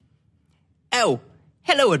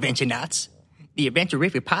Hello, Adventure Knots. The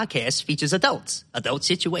Adventurific podcast features adults, adult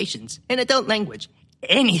situations, and adult language.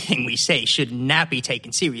 Anything we say should not be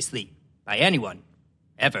taken seriously by anyone,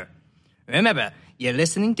 ever. Remember, you're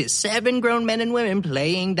listening to 7 grown men and women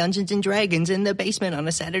playing Dungeons and Dragons in the basement on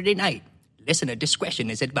a Saturday night. Listener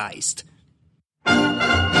discretion is advised.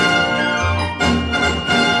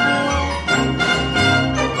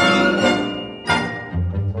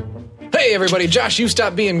 Hey, everybody. Josh, you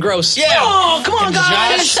stop being gross. Yeah. Oh, come on,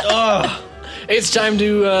 guys. Josh. It's time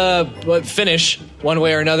to finish, one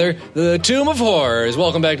way or another, the Tomb of Horrors.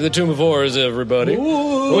 Welcome back to the Tomb of Horrors, everybody.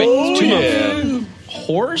 Wait, Tomb yeah. of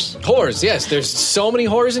Horrors? Horrors, yes. There's so many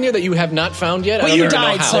horrors in here that you have not found yet. Well, I don't you even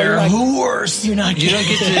died, know how. so you're like, Horrors. you're not. You don't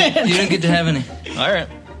get to have any. All right.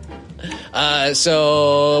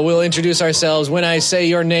 So we'll introduce ourselves. When I say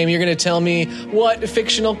your name, you're going to tell me what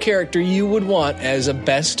fictional character you would want as a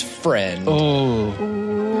best friend.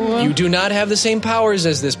 Oh. You do not have the same powers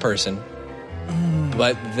as this person,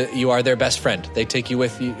 but you are their best friend. They take you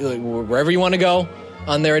with you wherever you want to go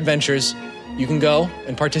on their adventures. You can go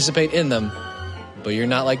and participate in them, but you're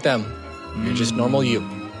not like them. You're just normal you.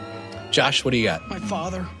 Josh, what do you got? My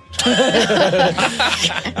father.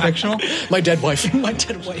 Fictional? My dead wife. My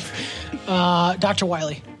dead wife. Dr.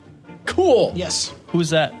 Wily. Cool. Yes.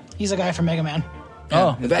 Who's that? He's a guy from Mega Man.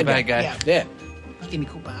 Oh. The bad guy. Yeah. Yeah. He gave me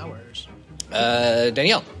cool powers.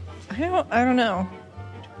 Danielle. I don't know.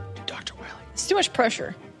 Dr. Wily. It's too much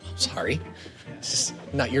pressure. Sorry. This is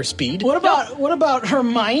not your speed. What about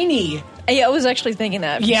Hermione? I was actually thinking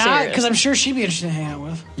that. Yeah, because I'm sure she'd be interested to hang out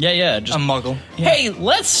with. Yeah. Just A muggle. Hey,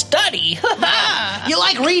 let's study. You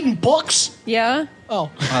like reading books? Yeah. Oh,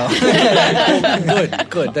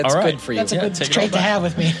 Good. That's All right. good for you. that's a good take it trait all to back. have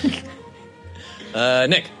with me.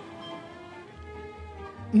 Nick.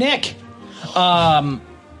 Nick.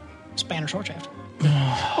 Spanner short shaft.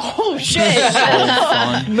 Oh shit.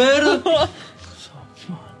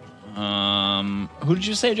 Who did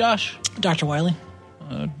you say, Josh? Dr. Wily.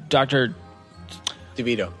 Dr.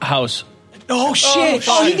 DeVito. House. Oh shit!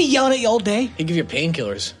 Oh, he'd be yelling at you all day. He'd give you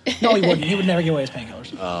painkillers. No, he wouldn't. He would never give away his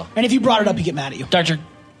painkillers. Oh. And if you brought it up, he'd get mad at you. Dr.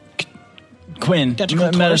 Quinn. Dr.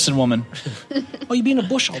 Quinn Medicine woman. Oh, you'd be in a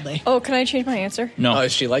bush all day. Oh, can I change my answer? No. Oh,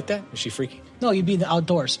 is she like that? Is she freaky? No, you'd be in the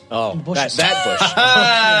outdoors. Oh, in the bushes.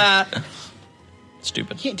 that bush.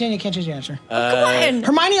 Stupid. Daniel, can't change your answer. Come on.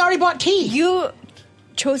 Hermione already bought tea. You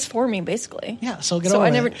chose for me, basically. Yeah, so get So over I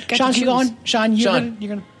it. never got to Sean, keep choose. going. Sean, Sean. you're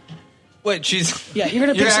gonna. Wait, she's. Yeah, you're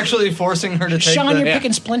gonna. You're pick actually forcing her to take Sean, the. you're Yeah.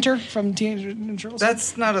 picking Splinter from Teenage Mutant Ninja Turtles.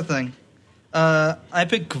 That's not a thing. I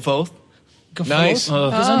picked Kvoth. Nice.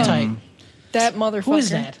 Gesundheit. That motherfucker. Who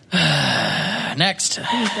is that? Next.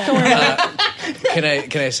 Can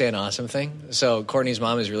I say an awesome thing? So Courtney's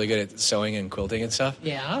mom is really good at sewing and quilting and stuff.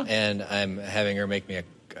 Yeah. And I'm having her make me a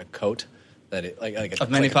coat that like a, Of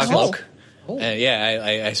many like a pockets? cloak. Oh. And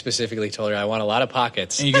yeah, I specifically told her I want a lot of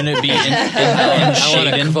pockets. Are you going to be in I want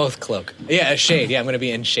a Shaden? both cloak. Yeah, a shade. Yeah, I'm going to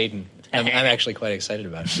be in Shaden. I'm actually quite excited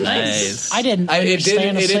about it. Nice. I didn't. It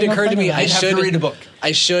understand a did single occur to thing me. of that. I You'd have should to read a book.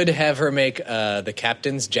 I should have her make the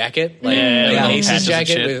captain's jacket, like Yeah, Ace's patches and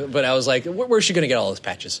jacket. shit. But I was like, where's she going to get all those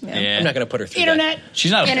patches? Yeah. I'm not going to put her through Internet.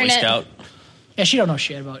 She's not a Boy Internet. Scout. Yeah, she don't know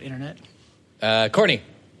shit about internet. that. Courtney.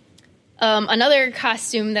 Another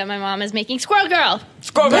costume that my mom is making, Squirrel Girl.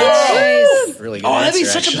 Really good Oh, that'd be answer,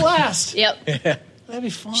 such a actually. blast. Yep. That'd be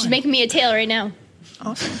fun. She's making me a tail right now.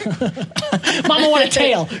 Mama want a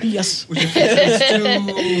tail. Yes. Where did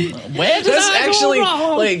That's I actually go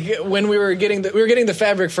wrong? like when we were getting the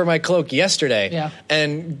fabric for my cloak yesterday. Yeah.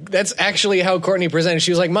 And that's actually how Courtney presented.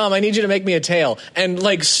 She was like, "Mom, I need you to make me a tail." And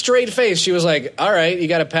like straight face, she was like, "All right, you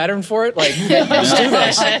got a pattern for it? Like, let's do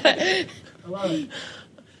this."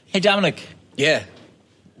 Hey, Dominic. Yeah.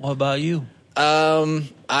 What about you?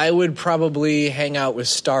 I would probably hang out with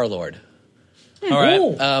Star-Lord. All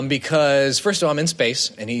right. Because first of all, I'm in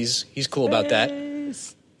space, and he's cool about that.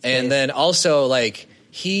 And then also, like,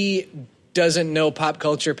 he doesn't know pop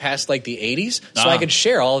culture past like the 80s, so I could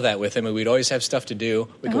share all of that with him, and we'd always have stuff to do.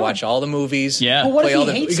 We could watch all the movies. Yeah. Well, what play if all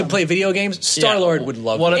he the. hates We could them? play video games. Star-Lord would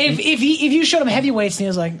love What it. if- If you showed him heavyweights and he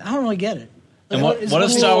was like, I don't really get it. And Like, what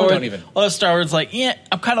if Star Wars? Don't even. What if Star Wars like, yeah,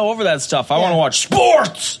 I'm kind of over that stuff. I want to watch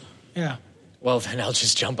sports. Yeah. Well, then I'll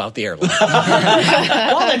just jump out the airlock.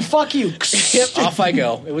 Well, then fuck you. Yep, off I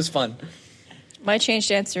go. It was fun. My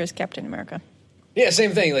changed answer is Captain America. Yeah,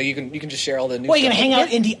 same thing. Like you can just share all the new. Well, you stuff. gonna hang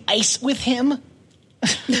out in the ice with him?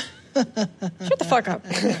 Shut the fuck up.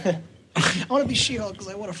 I want to be She-Hulk because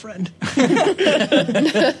I want a friend.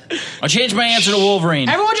 I changed my answer to Wolverine.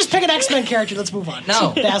 Everyone just pick an X-Men character. Let's move on.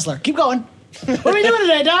 No. Dazzler. Keep going. What are we doing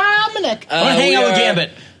today, Dominic? I want to hang we out with are-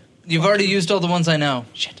 Gambit. You've already used all the ones I know.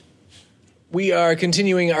 Shit. we are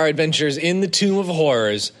continuing our adventures in the Tomb of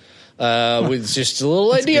Horrors. With just a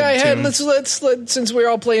little idea I had. Let's since we're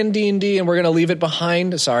all playing D&D and we're going to leave it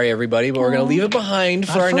behind. Sorry, everybody, but we're going to leave it behind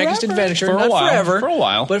for our next adventure. For a Not while. forever, For a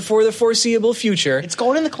while. but for the foreseeable future. It's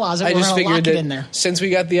going in the closet. I We're just gonna figured lock that it in there. since we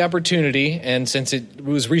got the opportunity and since it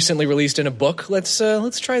was recently released in a book, let's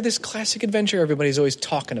try this classic adventure everybody's always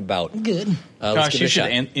talking about. Good. Let's Gosh, give you it a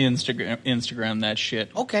should shot. Instagram that shit.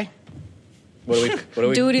 Okay. What do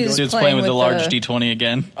we? Dude is Dude's playing with the large the- D20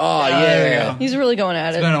 again. Oh yeah. He's really going at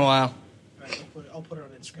It's it. been a while. I'll put it on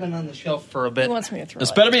Instagram. It's been on the shelf for a He bit. wants me to throw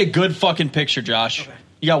This it. better be a good fucking picture, Josh.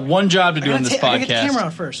 You got one job to do in this I gotta get the camera podcast.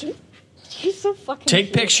 out first. He's so fucking Take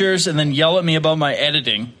cute. pictures and then yell at me about my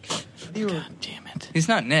editing. You were- Damn it. He's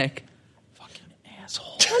not Nick.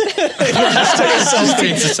 Asshole. Just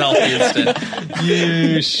takes a selfie instead.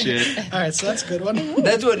 You shit. All right, so that's a good one.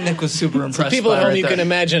 That's what Nick was super impressed People by at home, right you there. can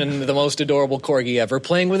imagine the most adorable corgi ever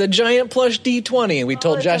playing with a giant plush D20, and we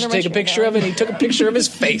told it's Josh to under my take a chin picture now. of it, and he took a picture of his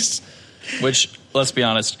face. Which, let's be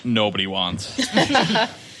honest, nobody wants.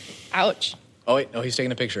 Ouch. Oh wait, no, he's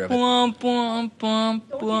taking a picture of it. Bwomp, bwomp, bwomp,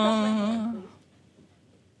 bwomp.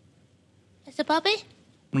 It's a puppy?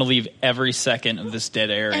 I'm going to leave every second of this dead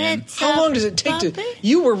air in. How long does it take to?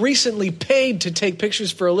 You were recently paid to take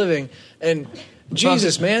pictures for a living, and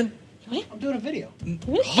Jesus, man. I'm doing a video.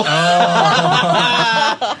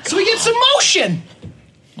 So we get some motion.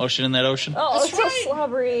 Motion in that ocean. Oh, it's so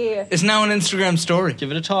slobbery. It's now an Instagram story.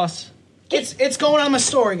 Give it a toss. It's going on my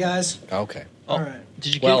story, guys. Okay. Oh, All right.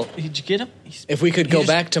 Did you Well- get him? If we could go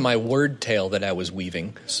back to my word tale that I was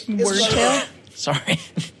weaving. Word tail? Sorry.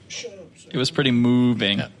 It was pretty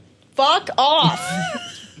moving. Fuck off.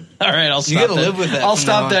 All right, I'll You stop gotta that. live with that I'll from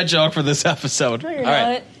stop now that on. joke for this episode. No, you're All not.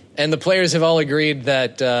 right. And the players have all agreed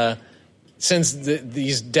that since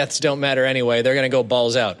these deaths don't matter anyway, they're going to go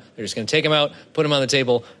balls out. They're just going to take them out, put them on the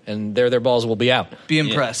table, and their balls will be out. Be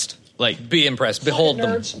impressed. Like, Be impressed. Behold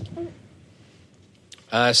them. Nerds.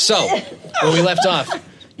 So, where we left off,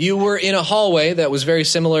 you were in a hallway that was very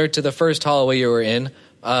similar to the first hallway you were in,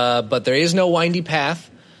 but there is no windy path,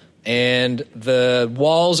 and the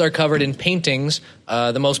walls are covered in paintings.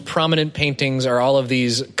 The most prominent paintings are all of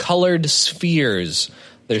these colored spheres.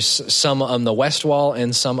 There's some on the west wall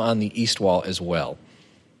and some on the east wall as well.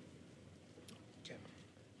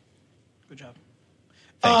 Good job.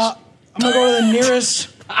 Thanks. I'm gonna go to the nearest.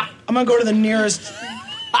 I'm gonna go to the nearest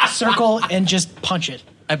circle and just punch it.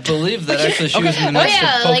 I believe that actually she was in the Oh midst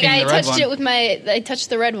yeah, of poking like I the red touched one. it with I touched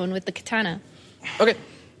the red one with the katana. Okay.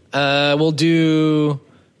 We'll do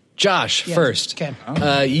Josh Yeah, first.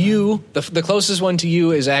 okay. You, the closest one to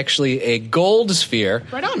you is actually a gold sphere.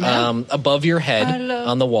 Right on, man. Above your head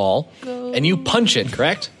on the wall. And you punch it,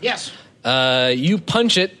 correct? Yes. You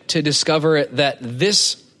punch it to discover that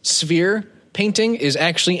this sphere painting is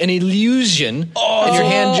actually an illusion. And your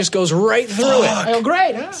hand just goes right through it. Oh,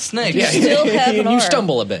 great. Huh? Snake. Yeah, Still have an and you arm.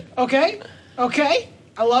 stumble a bit. Okay. Okay.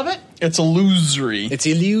 I love it. it's illusory. It's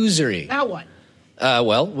illusory. Now what?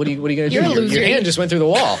 Well, what are you going to do? You're a Your loser. hand just went through the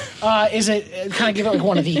wall. Is it? Kind of give it like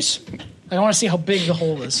one of these. I want to see how big the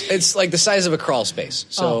hole is. It's like the size of a crawl space.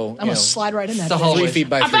 So I'm gonna slide right in that. the bitch. hallway. 3 feet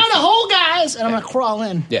by 3 I found feet. a hole, guys, and I'm gonna crawl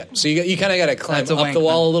in. Yeah, so you kind of got to climb That's a up wank, the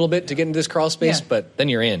wall man. a little bit to get into this crawl space, Yeah. but then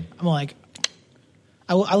you're in. I'm like,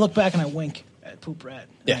 I look back and I wink at Poop Rat.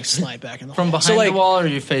 And Yeah. I slide back in the From hole. behind So, like- the wall or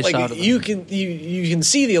you face Like out of it? you can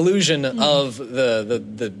see the illusion of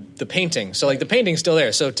the painting. So like the painting's still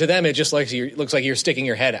there. So to them it just looks like you're sticking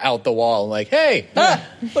your head out the wall. Like, hey,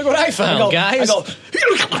 look what I found, guys!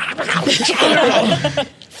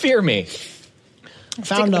 Fear me. Stick a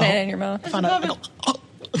Found banana a. in your mouth. Found a.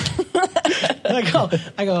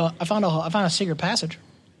 I go. I found a secret passage.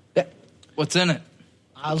 What's in it?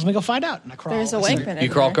 Let me go find out. And I crawl. There's a wankman. You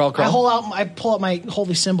crawl. I pull out my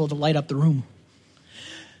holy symbol to light up the room.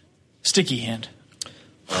 Sticky hand.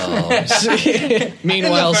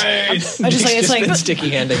 Meanwhile, I just like it's like been sticky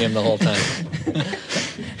handing him the whole time.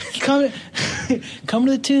 come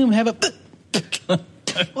to the tomb. Have a.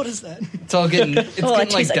 What is that? It's all getting it's Oh, getting like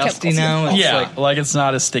geez, I kept dusty now. It's Yeah, like like it's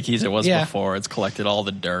not as sticky as it was Yeah. before. It's collected all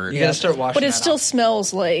the dirt. you gotta start washing. But it that still off.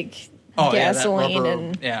 smells like Oh, yeah, that gasoline rubber-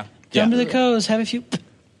 and yeah. Come to the coast. Have a few.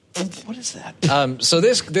 What is that? So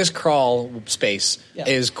this crawl space Yeah.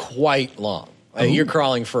 is quite long. You're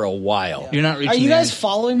crawling for a while. You're not reaching. Are you the guys end.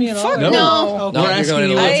 following me at all? No. No. No, We're you're asking going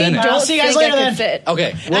you in what's I in it. don't I'll see you guys think later I then. could fit.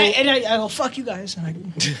 Okay, I go fuck you guys. And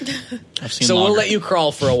I've seen so we'll longer. let you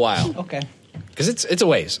crawl for a while. okay. Because it's a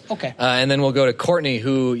ways. Okay. And then we'll go to Courtney,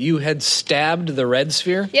 who you had stabbed the red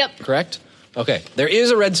sphere. Yep. Correct? Okay. There is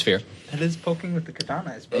a red sphere. It is poking with the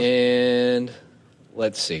katana, I suppose. And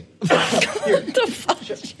let's see.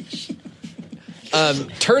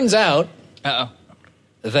 Turns out Uh-oh.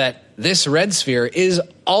 that this red sphere is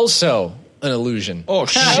also an illusion. Oh,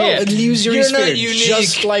 shit. Illusory You're sphere, not unique.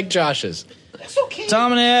 just like Josh's. It's okay.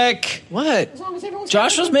 Dominic. What? As long as everyone's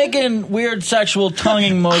Josh was making weird sexual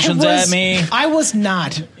tonguing motions at me. I was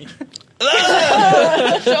not. Don't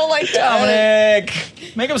like that.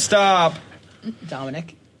 Dominic. Make him stop.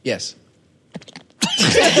 Dominic. Yes.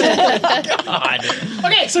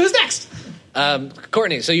 Okay, so who's next?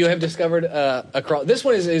 Courtney, so you have discovered a crawl. This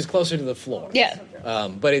one is closer to the floor. Yeah.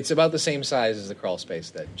 But it's about the same size as the crawl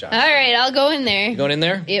space that Josh. All right, I'll go in there. Going in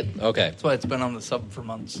there? Yep. Okay. That's why it's been on the sub for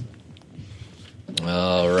months.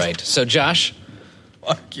 All right. So, Josh,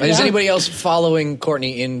 is anybody else following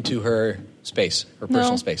Courtney into her space, her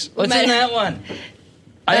personal space? What's in that one?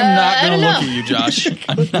 I am not I going to don't look know. at you, Josh.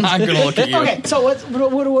 I'm not going to look at you. Okay, so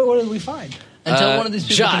what did we find? Until one of these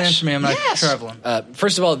people Josh. can answer me, I'm not traveling.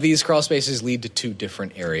 First of all, these crawl spaces lead to two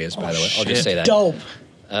different areas, by the way. I'll just say that. Dope.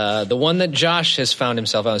 The one that Josh has found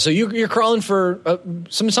himself on. So you're crawling for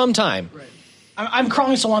some time. Right. I'm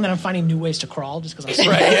crawling so long that I'm finding new ways to crawl just because I'm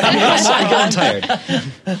Right. I'm tired.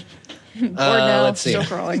 Or no, let's see. still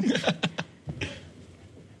crawling.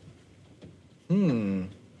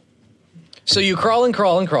 So you crawl and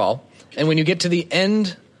crawl and crawl, and when you get to the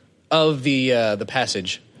end of the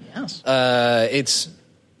passage, Yes.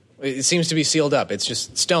 it seems to be sealed up. It's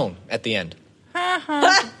just stone at the end.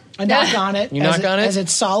 I knock on it. You knock on it? Is it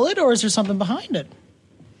solid or is there something behind it?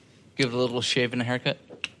 Give it a little shave and a haircut.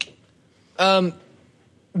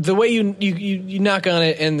 The way you knock on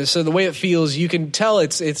it, and so the way it feels, you can tell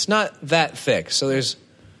it's not that thick. So there's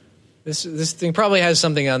this thing probably has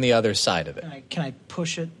something on the other side of it. Can I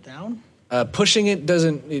push it down? Pushing it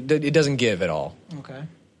doesn't give at all. Okay.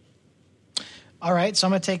 All right, so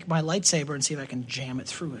I'm going to take my lightsaber and see if I can jam it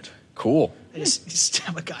through it. Cool. I just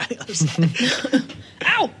stab a guy on the other side.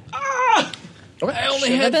 Ow! Ah! I only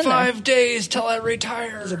Should've had been 5 days till I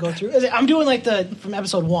retire. Does it go through? I'm doing like from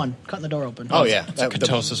episode 1, cutting the door open. Oh yeah,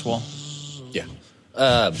 Ketosis wall. yeah.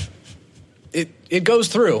 It goes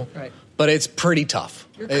through, Right. but it's pretty tough.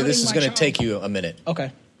 cutting This is my going to child. take you a minute.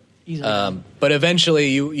 Okay. Easily. But eventually,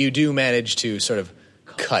 you do manage to sort of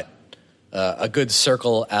cut a good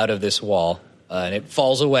circle out of this wall, and it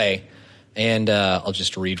falls away. And I'll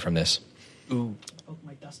just read from this. Poke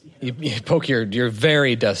my dusty head. You poke your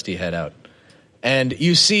very dusty head out, and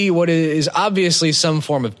you see what is obviously some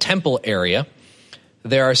form of temple area.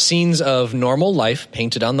 There are scenes of normal life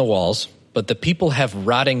painted on the walls, but the people have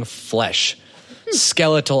rotting flesh,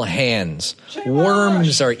 skeletal hands,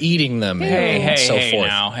 worms are eating them, and so forth.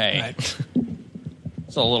 Now, hey.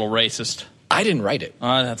 It's a little racist. I didn't write it.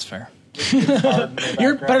 That's fair.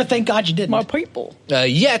 You're better thank God you didn't. My people.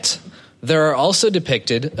 Yet, there are also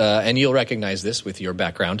depicted, and you'll recognize this with your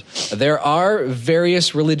background, there are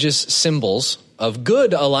various religious symbols of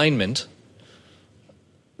good alignment.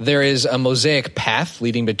 There is a mosaic path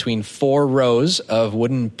leading between 4 rows of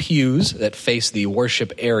wooden pews that face the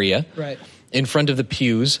worship area. Right. In front of the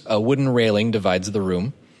pews, a wooden railing divides the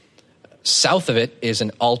room. South of it is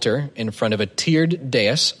an altar in front of a tiered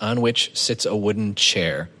dais on which sits a wooden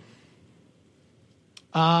chair.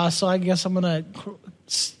 So I guess I'm going to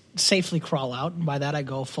safely crawl out. And by that, I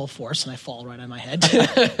go full force and I fall right on my head.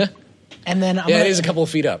 And then It is a couple of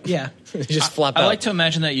feet up. Yeah. You just flop I out. like to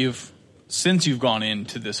imagine that since you've gone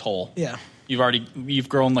into this hole, Yeah. you've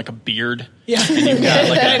grown like a beard. Yeah. You've got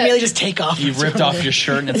like I a, immediately just take off. you've ripped off your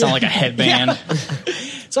shirt and it's not like a headband.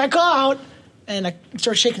 So I go out and I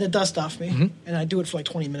start shaking the dust off me. And I do it for like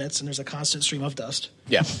 20 minutes and there's a constant stream of dust.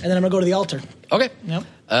 Yeah. And then I'm going to go to the altar. Okay.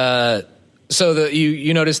 Yep. So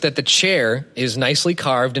you notice that the chair is nicely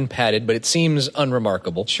carved and padded, but it seems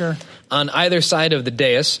unremarkable. Sure. On either side of the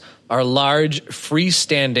dais are large,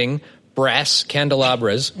 freestanding brass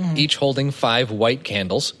candelabras, each holding 5 white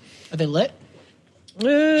candles. Are they lit?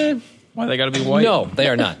 Why they got to be white? No, they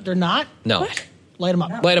are not. They're not? No. Light them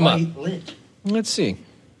up. Light them up. Lit. Let's see.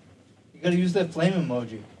 You gotta use that flame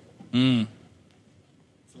emoji.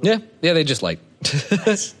 Yeah, they just light.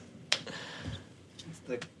 It's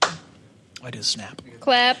the I do snap.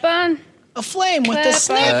 Clap on. A flame with the Clap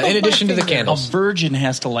snap. in of addition my to the finger. A candles. virgin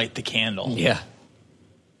has to light the candle. Yeah.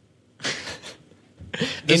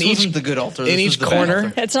 This in wasn't each the good altar. in This was each the bad corner altar.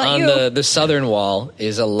 That's not on you. the southern wall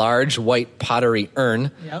is a large white pottery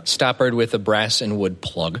urn, Yep. stoppered with a brass and wood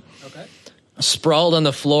plug. Okay. Sprawled on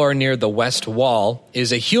the floor near the west wall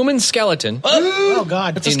is a human skeleton Oh,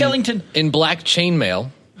 God. It's a skeleton. in black chainmail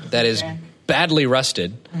that is badly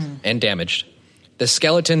rusted and damaged. The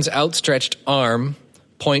skeleton's outstretched arm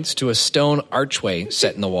points to a stone archway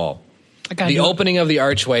set in the wall. I gotta The do it. opening of the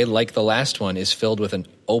archway, like the last one, is filled with an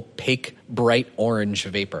opaque, bright orange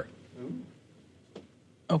vapor.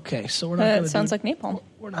 Okay, so we're not going to Sounds like napalm.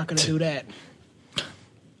 We're not going to do that.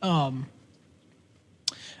 I'm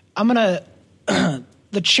going to...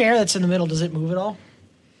 the chair that's in the middle, does it move at all?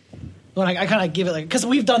 When I kind of give it because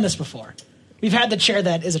we've done this before. We've had the chair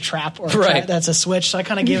that is a trap or that's a switch, so I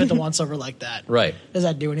kind of gave it the once over like that. Right. Does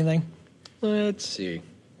that do anything? Let's see.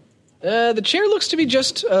 The chair looks to be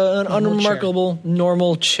just an unremarkable,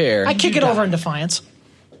 normal chair. I kick it over in defiance.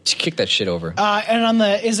 Just kick that shit over. And on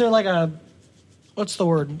the, is there like a, what's the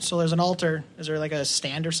word? So there's an altar. Is there like a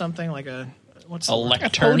stand or something? Like a, what's the word?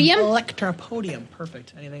 lectern. Podium? A podium.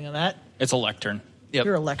 Perfect. Anything on that? It's a lectern. Yep.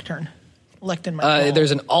 You're a lectern. Lectern my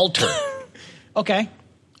There's an altar. Okay.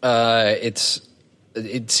 It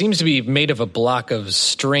seems to be made of a block of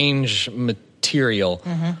strange material.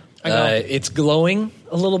 It's glowing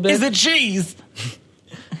a little bit. Is it cheese?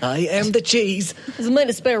 I am the cheese. It's made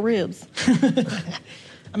of spare ribs.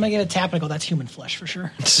 I'm going to get a tap and I go, that's human flesh for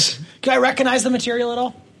sure. Can I recognize the material at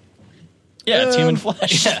all? Yeah, it's human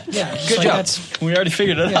flesh. Yeah. Good job. We already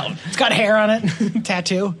figured it out. It's got hair on it.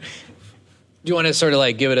 Tattoo. Do you want to sort of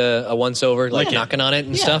like give it a once over, like knocking on it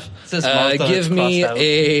and stuff? It says Martha, give it's me crossed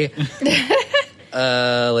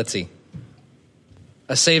a let's see,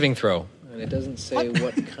 a saving throw, and it doesn't say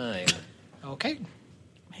what kind. Okay.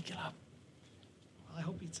 Make it up. Well, I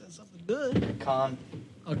hope he says something good. Con.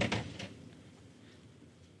 Okay.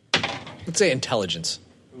 Let's say intelligence.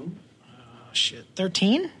 Oh, shit.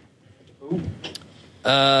 13?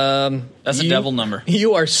 That's a devil number.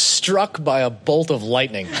 You are struck by a bolt of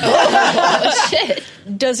lightning. Oh, shit.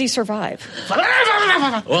 Does he survive?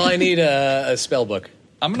 Well, I need a spell book.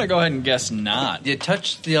 I'm going to go ahead and guess not. You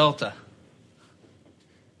touched the altar.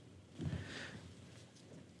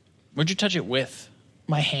 What'd you touch it with?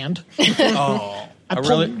 My hand. Oh.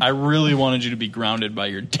 I really wanted you to be grounded by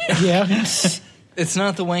your dick. Yeah. It's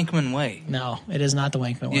not the Wankman way. No, it is not the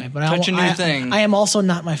Wankman You way. But touch a new thing. I am also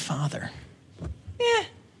not my father. Yeah.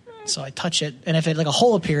 So I touch it, and if it like a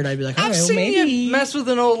hole appeared, I'd be like, okay, I've well, seen maybe you mess with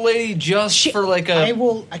an old lady just for like a...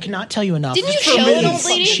 I cannot tell you enough. Didn't you For show an mittens. old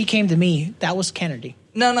lady? She came to me. That was Kennedy.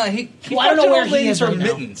 No, he Well, I don't know fucked an where old he lady is for right now.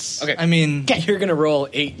 mittens. Okay. I mean, You're gonna roll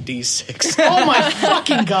 8d6. Oh my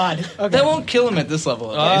fucking god! Okay. that won't kill him at this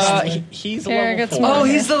level. At least. He's Here, level get 4. some more. Oh,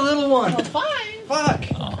 he's the little one. Fine. Fuck.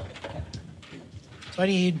 So I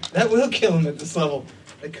need. That will kill him at this level.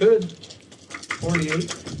 I could.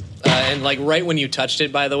 48. And like right when you touched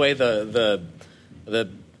it, by the way, the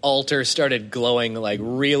altar started glowing like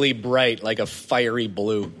really bright, like a fiery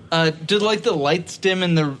blue. Did like the lights dim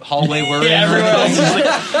in the hallway we're in? everyone else is like,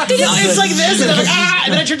 It's like this, and I'm like, ah!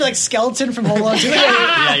 And then I turned to like skeleton from Home Alone 2.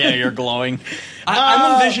 yeah, you're glowing.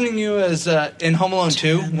 I'm envisioning you as in Home Alone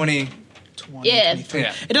 2 when he... 20, Yeah. 23.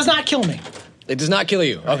 Yeah. It does not kill me, It does not kill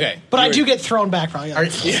you. Okay, but I do get thrown back probably. Are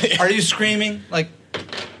you screaming? Like,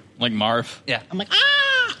 Like Marv. yeah. I'm like, ah!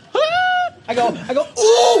 I go,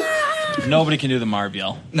 ooh! Nobody can do the Marv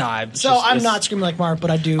yell. No, I'm So I'm not screaming like Mark,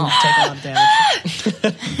 but I do take a lot of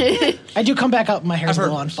damage. I do come back up, my hair's I've a heard-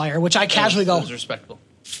 little on fire, which I casually That go was respectful.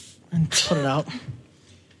 and put it out.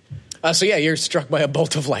 So yeah, you're struck by a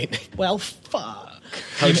bolt of lightning. Well, fuck.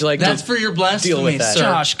 How would you like That's to for your blasphemy, deal with that? sir.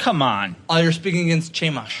 Josh, come on. Oh, you're speaking against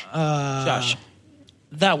Chamash. Josh,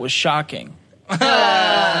 that was shocking.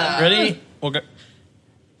 Ready? We'll go.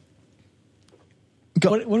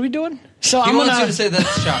 What are we doing? So He I'm wants gonna. you to say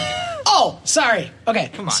that's shocking. Oh, sorry. Okay,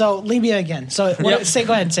 Come on. So Libya again. So what, Yep. say.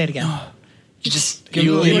 Go ahead and say it again. You just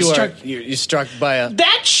you struck- you struck by a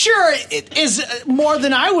That sure it is more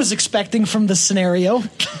than I was expecting from the scenario.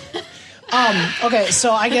 Okay,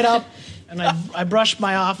 so I get up and I brush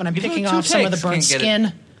my off and I'm picking two off some of the takes, burnt can't get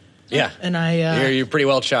skin, yeah. and I You're pretty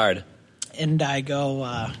well charred. and I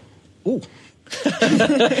go, ooh.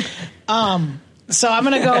 So I'm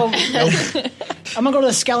gonna go. I'm gonna go to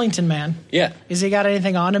the skeleton man. Yeah. Has he got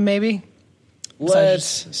anything on him? Maybe.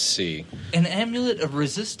 Let's see. an amulet of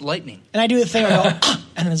resist lightning. And I do the thing. I go, and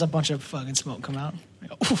then there's a bunch of fucking smoke come out. I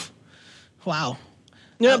go, oof. Wow.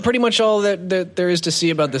 Yeah, pretty much all that there is to see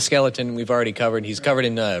about the skeleton we've already covered. He's covered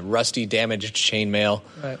in rusty, damaged chainmail.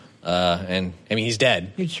 Right. And I mean, he's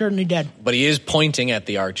dead, He's certainly dead. but he is pointing at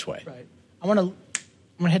the archway. Right. I'm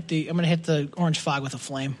gonna hit the orange fog with a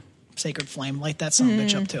flame, sacred flame. Light that son of a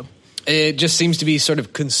bitch up too. It just seems to be sort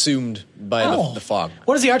of consumed by the fog.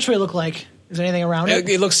 What does the archway look like? Is there anything around it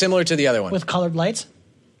It looks similar to the other one. with colored lights?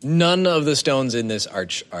 None of the stones in this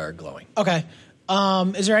arch are glowing. Okay.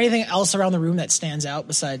 Is there anything else around the room that stands out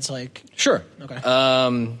besides like? Sure.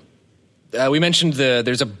 Okay. We mentioned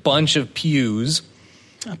there's a bunch of pews.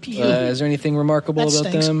 A pew. Is there anything remarkable That about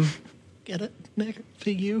stinks. them? Get it? Nick, for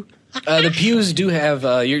you. The pews do have.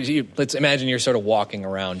 Let's imagine you're sort of walking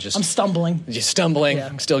around, I'm stumbling. just stumbling,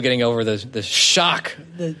 Yeah. still getting over the shock.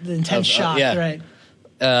 The intense shock, yeah. right?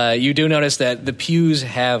 You do notice that the pews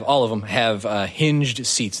all of them have hinged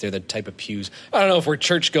seats. They're the type of pews. I don't know if we're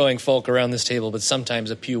church-going folk around this table, but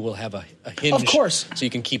sometimes a pew will have a hinge. Of course. So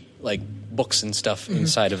you can keep like books and stuff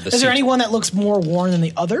inside of the seat. Is there anyone that looks more worn than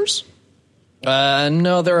the others?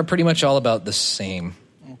 No, they're pretty much all about the same.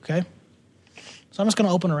 Okay. So I'm just going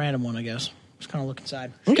to open a random one, I guess. Just kind of look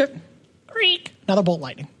inside. Okay. Creak. Another bolt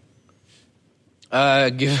lightning.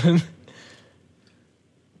 Given.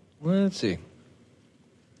 Let's see.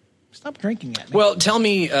 Stop drinking yet. Nick. Well, tell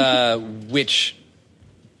me which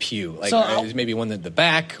pew. Like So maybe one at the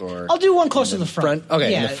back or. I'll do one closer to the front.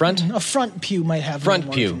 Okay, yeah, in the front? A front pew might have Front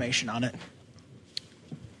more pew. information on it.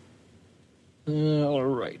 All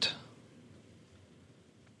right.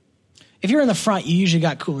 If you're in the front, you usually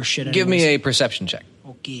got cooler shit anyways. Give me a perception check.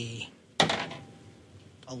 Okay.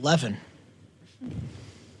 11.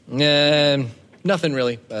 Nothing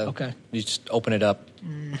really. Okay. You just open it up.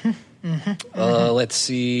 Let's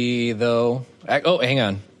see, though. Oh, hang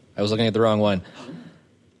on. I was looking at the wrong one.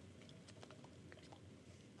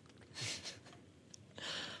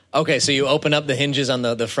 Okay, so you open up the hinges on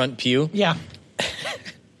the front pew. Yeah.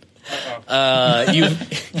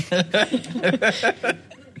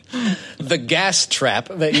 The gas trap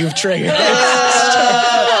that you've triggered.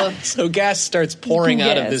 So gas starts pouring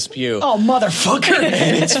out of this pew. Oh, motherfucker.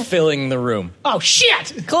 And it's filling the room. Oh,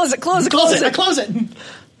 shit. Close it. Close it. Close it.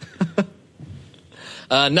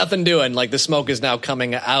 Nothing doing. Like the smoke is now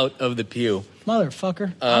coming out of the pew.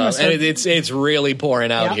 Motherfucker. And it's really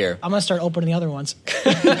pouring out here. I'm going to start opening the other ones.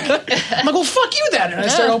 I'm going to go, fuck you then. And I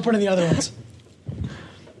start opening the other ones.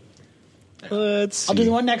 Let's see. I'll do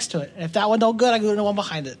the one next to it. And if that one don't good, I go to the one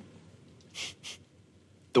behind it.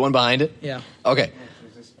 The one behind it? Yeah. Okay.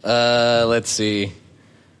 Let's see.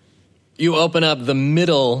 You open up the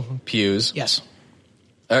middle pews. Yes.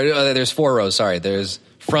 There's 4 rows, sorry. There's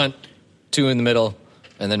front, 2 in the middle,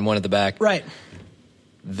 and then 1 at the back. Right.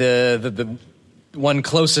 The one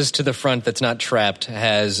closest to the front that's not trapped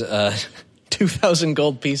has 2,000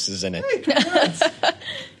 gold pieces in it.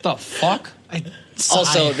 The fuck?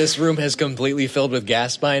 Also, this room has completely filled with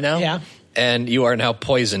gas by now. Yeah. And you are now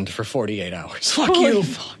poisoned for 48 hours. Fuck you.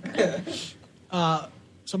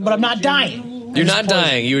 But I'm not dying. You're not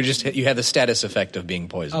dying. You had the status effect of being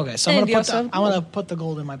poisoned. Okay, so I'm gonna put the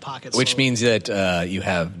gold in my pocket. Which means that you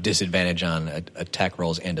have disadvantage on attack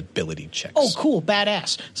rolls and ability checks. Oh, cool,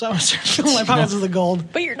 badass. So I'm gonna start filling my pockets with the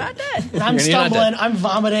gold. But you're not dead. And I'm stumbling. I'm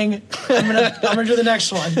vomiting. I'm gonna do the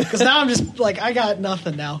next one because now I'm just like I got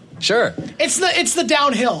nothing now. Sure. It's the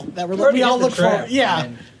downhill that we all look for. Yeah.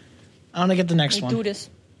 I'm gonna get the next one. Do this.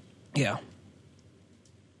 Yeah.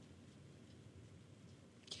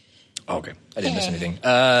 Okay, I didn't miss anything.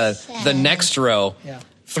 The next row,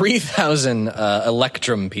 3,000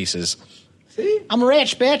 electrum pieces. See? I'm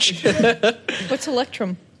rich, bitch. What's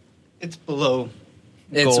electrum? It's below.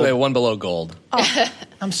 It's gold. one below gold.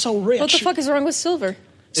 I'm so rich. What the fuck is wrong with silver?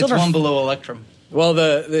 It's one below electrum. Well,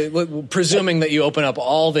 presuming that you open up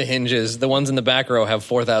all the hinges, the ones in the back row have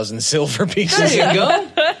 4,000 silver pieces. There you go.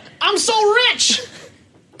 I'm so rich.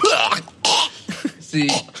 See,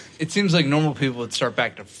 it seems like normal people would start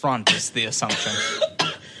back to front is the assumption.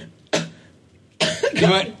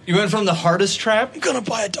 You went from the hardest trap, I'm gonna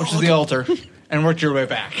buy a dog. which is the altar, and worked your way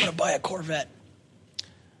back. I'm gonna buy a Corvette.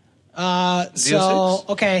 Z06?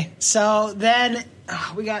 Okay, so then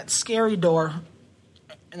we got scary door,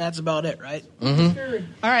 and that's about it, right? Mm-hmm.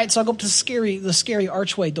 All right, so I'll go up to the scary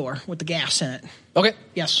archway door with the gas in it. Okay.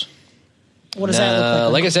 Yes. What does that look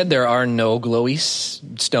like? Like I said, there are no glowy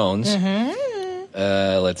stones. Mm-hmm.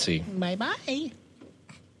 Let's see. Bye bye.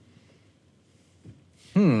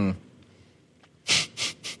 Don't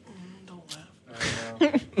laugh.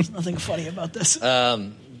 There's nothing funny about this.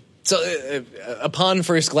 So, upon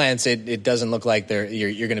first glance, it doesn't look like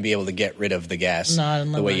you're going to be able to get rid of the gas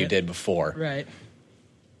the way you did before. Right.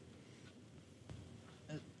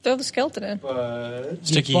 Throw the skeleton in.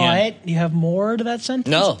 Sticky buy hand. it? Do you have more to that sentence?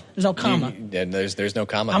 No, There's no comma. There's no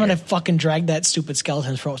comma. I'm going to here. fucking drag that stupid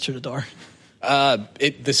skeleton throw it through the door.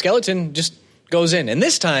 The skeleton just goes in, and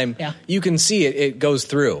this time you can see it goes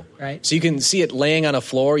through. Right. So you can see it laying on a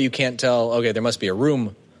floor. You can't tell. Okay, there must be a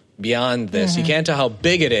room beyond this. You can't tell how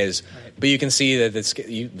big it is, but you can see that the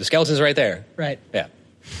skeleton's right there. Right. Yeah.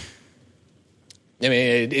 I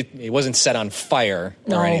mean, it wasn't set on fire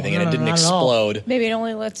or anything, and it didn't not at all. explode. Maybe it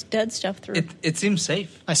only lets dead stuff through. It seems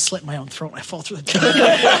safe. I slit my own throat and I fall through the door.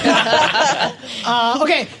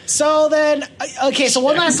 Okay, so then, so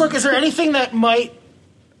one last look. Is there anything that might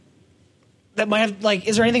that might have like?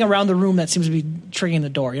 Is there anything around the room that seems to be triggering the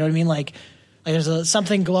door? You know what I mean? Like there's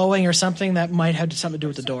something glowing or something that might have something to do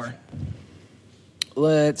with the door.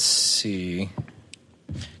 Let's see.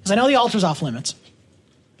 Because I know the altar's off limits,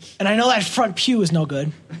 and I know that front pew is no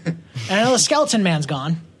good, and I know the skeleton man's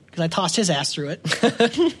gone because I tossed his ass through it,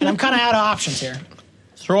 and I'm kind of out of options here.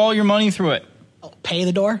 Throw all your money through it. Oh, pay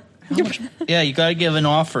the door. How much? Yeah, you got to give an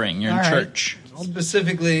offering. You're All in right. church.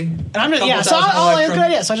 Specifically, And I'm just, yeah. So good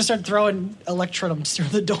idea. So I just started throwing electrodums through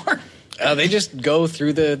the door. They just go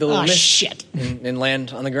through the little Oh niche shit! and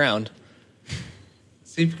land on the ground.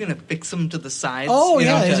 See if you're gonna fix them to the sides. Oh you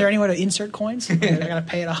know, yeah. Is to- there any way to insert coins? I gotta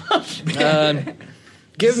pay it off.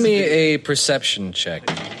 Give me a perception check.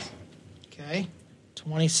 Okay,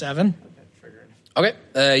 27.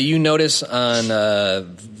 Okay. You notice on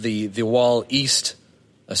the wall east,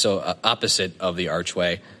 so opposite of the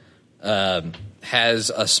archway, has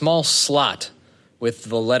a small slot with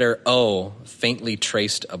the letter O faintly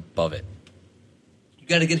traced above it. You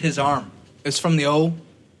got to get his arm. It's from the O,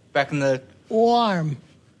 back in the. Warm.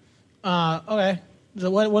 Okay. So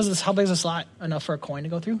what was this? How big is the slot? Enough for a coin to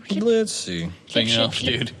go through? Let's see. Big enough,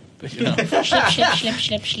 dude. Big enough.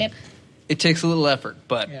 Slip. It takes a little effort,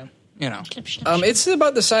 but Yeah. you know. It's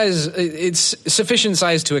about the size. It's sufficient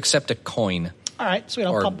size to accept a coin All right. Sweet.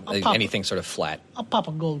 or I'll pop anything sort of flat. I'll pop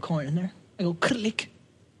a gold coin in there. I go click.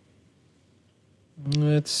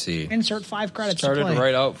 Let's see. Insert 5 credits Started to play.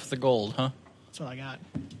 right out for the gold, huh? That's what I got.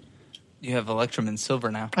 You have Electrum in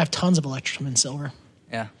silver now. I have tons of Electrum in silver.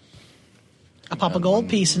 Yeah. I pop a gold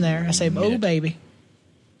piece in there. I say, "Oh baby."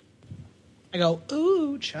 I go,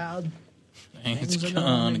 "Ooh, child." It's Things are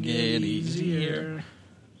gonna get easier.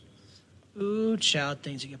 Ooh, child,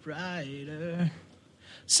 things will get brighter.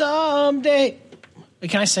 Someday.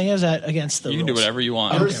 Wait, can I sing it? Is that against the You can do rules? whatever you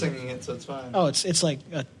want. You're Okay. singing it, so it's fine. Oh, it's like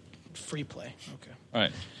a free play. Okay. All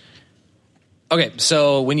right. Okay,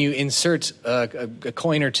 so when you insert a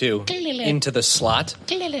coin or two into the slot,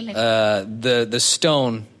 the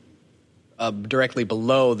stone directly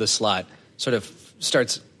below the slot sort of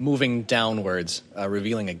starts moving downwards,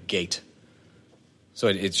 revealing a gate. So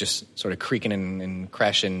it's just sort of creaking and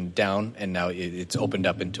crashing down, and now it's opened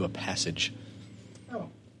up into a passage.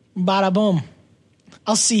 Bada boom.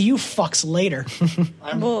 I'll see you fucks later.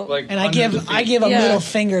 I'm Well, like, And I under give the feet. I give a Yeah. middle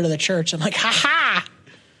finger to the church. I'm like, ha ha.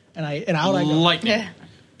 And out I go. Lightning. Yeah.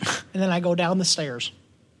 And then I go down the stairs.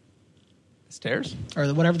 Stairs?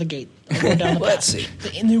 Or whatever the gate. I go down the Let's passage.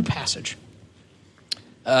 The new passage.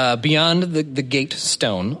 Beyond the gate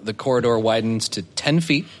stone, the corridor widens to 10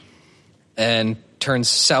 feet and turns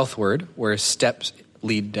southward, where steps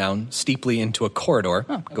lead down steeply into a corridor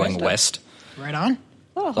going west. Right on.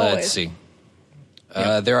 Oh, Let's see.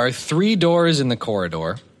 There are 3 doors in the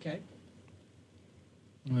corridor. Okay.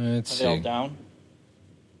 Let's Are they all see. down?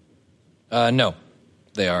 No,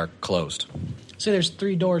 they are closed. So there's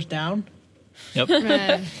 3 doors down. Yep.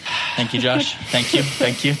 Man. Thank you, Josh. Thank you.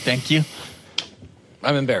 Thank you. Thank you.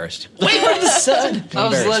 I'm embarrassed. Wait for the sun. I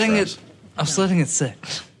was letting Embarrassed it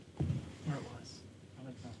sit.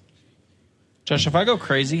 Josh, if I go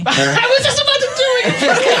crazy, I was just about to do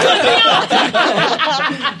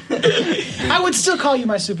it. I would still call you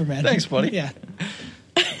my Superman. Thanks, buddy. Yeah.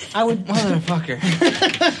 I would. Motherfucker.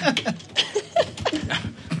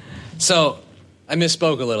 So, I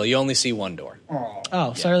misspoke a little. You only see 1 door.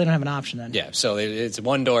 Oh, so I really don't have an option then. Yeah, so it's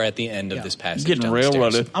 1 door at the end of this passage. getting down the stairs.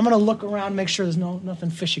 railroaded. I'm gonna look around, make sure there's nothing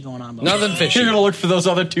fishy going on. Nothing fishy. You're gonna look for those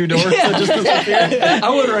other 2 doors that just disappeared. I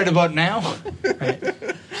would right about now.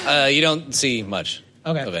 You don't see much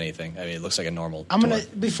Okay. of anything. I mean, it looks like a normal I'm gonna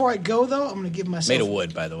door. before I go though. I'm gonna give myself. Made of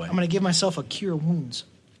wood, by the way. I'm gonna give myself a cure wounds.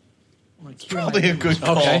 I'm gonna cure Probably my a good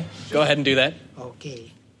call. Okay, go ahead and do that.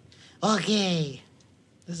 Okay. Okay.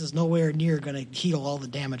 This is nowhere near going to heal all the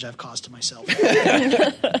damage I've caused to myself.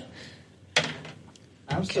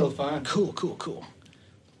 I'm still fine. Cool.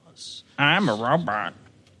 I'm a robot.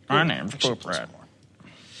 My name's Poop Rat.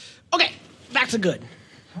 Okay, back to good.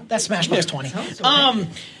 That smash plus 20.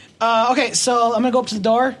 Okay, so I'm going to go up to the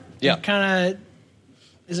door. Yeah. Kind of,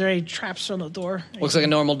 is there any traps on the door? Looks like a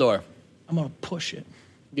normal door. I'm going to push it.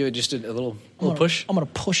 Give it just a little push. I'm going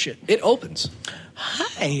to push it. It opens.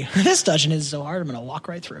 Hi. This dungeon is so hard, I'm going to walk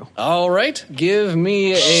right through. All right, give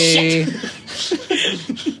me a.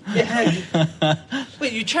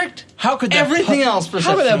 Wait, you checked How could that everything else How could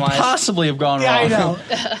that perception-wise? possibly have gone Yeah, wrong?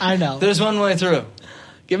 I know. There's one way through.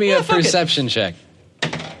 Give me a perception check.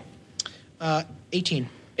 18.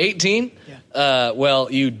 18? Yeah.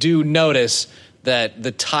 Well, you do notice that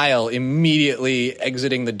the tile immediately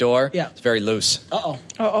exiting the door Yeah. is very loose. Uh-oh.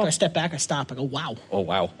 I step back, I stop, I go, wow. Oh,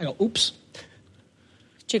 wow. I go, oops.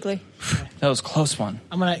 Jiggly. That was a close one.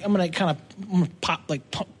 I'm gonna kind of pop, like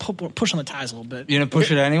push on the ties a little bit. You gonna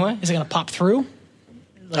push it anyway? Is it gonna pop through?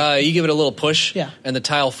 You give it a little push, Yeah. and the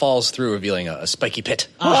tile falls through, revealing a spiky pit.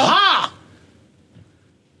 Aha!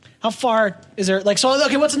 How far is there? Like, so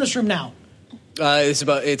okay, what's in this room now?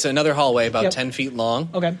 It's another hallway about Yep. 10 feet long.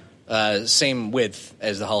 Okay. Same width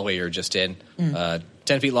as the hallway you were just in.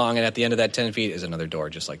 10 feet long, and at the end of that 10 feet is another door,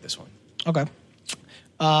 just like this one. Okay.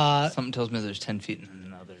 Something tells me there's 10 feet and then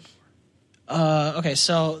another door. Okay,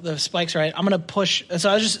 so the spike's right. I'm gonna push.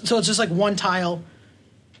 So it's just like one tile.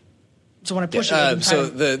 So when I push it, So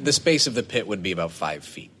the space of the pit would be about 5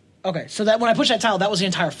 feet. okay, so that when I push that tile, that was the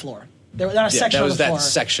entire floor. There was not a section that of was the that floor.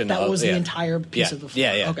 section That of- was yeah. the entire piece Yeah, of the floor.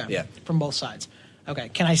 yeah, Okay. yeah. From both sides. Okay.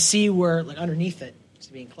 Can I see where, like, underneath it?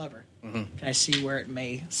 Just being clever. Can I see where it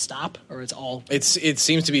may stop, or it's all? It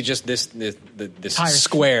seems to be just this Tires.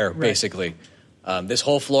 square, Right. basically. This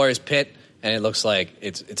whole floor is pit, and it looks like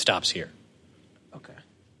it stops here. Okay.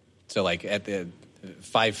 So, like, at the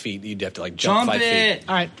 5 feet, you'd have to, like, jump 5 feet.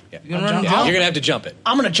 All right. Yeah. You gonna run Yeah, jump? you're going to have to jump it,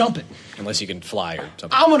 I'm gonna jump it. unless you can fly or something.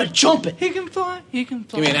 I'm gonna jump it. He can fly. He can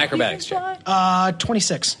fly. Give me an acrobatics check.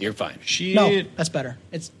 26. You're fine. No, that's better.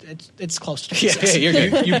 It's close to Yeah, 26. you're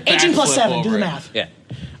good. 18 plus backflip 7. Do the over it. math. Yeah.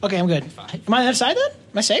 Okay, I'm good. Am I on the other side then?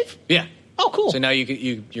 Am I safe? Yeah. Oh, cool. So now you're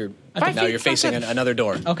you're facing another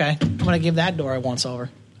door. Okay, I'm gonna give that door a once over.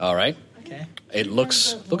 All right. Okay. It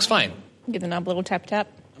looks fine. Give the knob a little tap tap.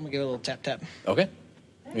 I'm gonna give it a little tap tap. Okay.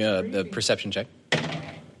 Yeah, the perception check.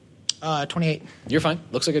 28. You're fine.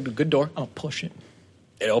 Looks like a good door. I'm gonna push it.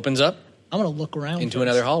 It opens up. I'm gonna look around Into first.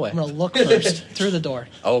 another hallway. I'm gonna look first through the door.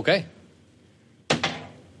 Okay.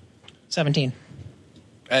 17.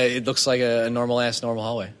 It looks like a normal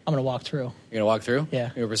hallway. I'm gonna walk through. You're gonna walk through. Yeah.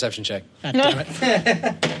 Give me a perception check. God damn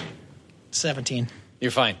it. 17.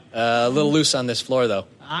 You're fine. A little loose on this floor though.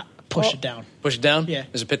 Push it down. Push it down. Yeah.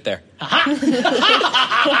 There's a pit there.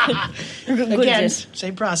 Again,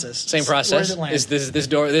 same process. Same Where process. does it land? This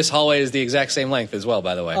door? This hallway is the exact same length as well.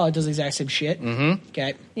 By the way. Oh, it does the exact same shit? Mm-hmm.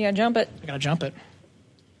 Okay. Yeah, jump it. I gotta jump it.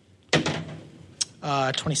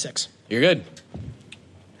 26. You're good.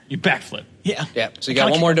 You backflip. Yeah. Yeah. So you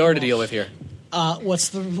got one more door to deal with here. What's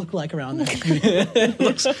the look like around there?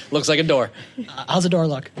 Looks like a door. How's the door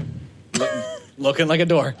look? Looking like a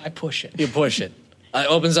door. I push it. You push it. It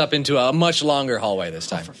opens up into a much longer hallway this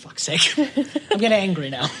time. For fuck's sake. I'm getting angry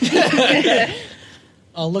now.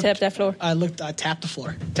 I'll look. Tap that floor. I tapped the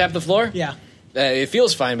floor. Tap the floor. Yeah. It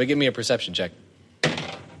feels fine, but give me a perception check.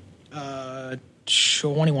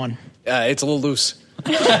 21. It's a little loose.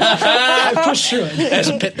 I pushed through it. There's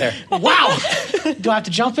a pit there. Wow. Do I have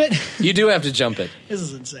to jump it? You do have to jump it. This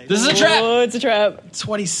is insane. This is a trap. Oh, it's a trap.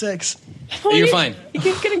 26. You're fine. You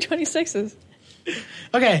keep getting 26s.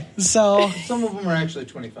 Okay, so Some of them are actually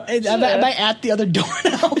 25. am I at the other door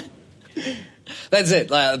now? That's it.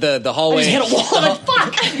 The I hallway. just hit a wall. I'm like,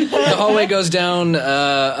 fuck. The hallway goes down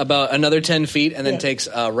about another 10 feet and then takes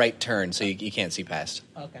a right turn, so you can't see past.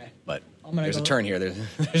 Okay. But gonna there's a go- turn here.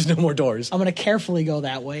 There's no more doors. I'm going to carefully go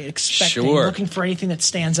that way, expecting, Sure. looking for anything that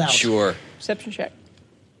stands out. Sure. Perception check.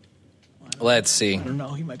 Let's see. I don't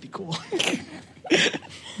know. He might be cool.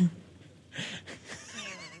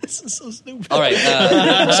 This is so stupid. All right.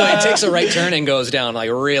 So it takes a right turn and goes down like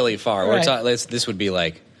really far. We're Right. this would be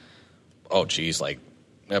like, oh geez, like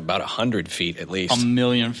about 100 feet at least.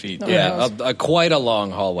 1,000,000 feet. Yeah, quite a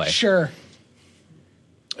long hallway. Sure.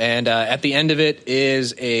 And at the end of it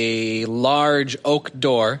is a large oak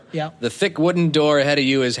door. Yeah. The thick wooden door ahead of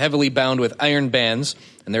you is heavily bound with iron bands,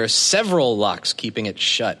 and there are several locks keeping it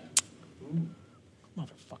shut.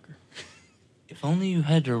 Motherfucker. If only you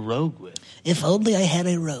had your rogue with. If only I had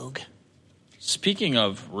a rogue. Speaking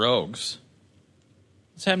of rogues,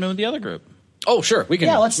 what's happening with the other group? Oh, sure. We can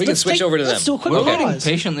let's switch take- over to them. let's do a quick We're pause. waiting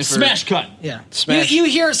patiently for Smash cut. Yeah. Smash. You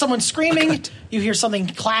hear someone screaming. You hear something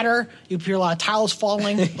clatter. You hear a lot of tiles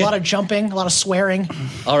falling. A lot of jumping. A lot of swearing.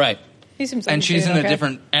 All right. He seems And like she's in doing a okay.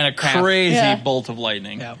 different And a path. crazy Yeah. bolt of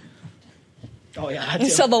lightning. Yeah. Oh yeah. You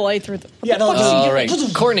saw the light through the. Yeah. No, All right.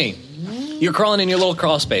 Courtney, you're crawling in your little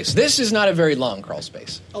crawl space. This is not a very long crawl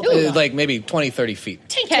space. Like maybe 20, 30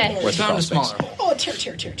 feet. Okay. Worth of Found crawl a space. smaller hole. Oh,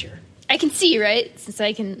 tear. I can see, right? Since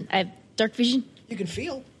I have dark vision. You can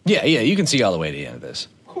feel. Yeah, you can see all the way to the end of this.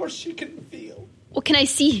 Of course she can feel. What can I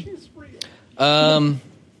see? It's real.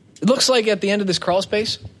 It looks like at the end of this crawl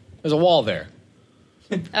space, there's a wall there.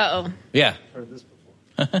 Uh-oh. Yeah. Heard this before.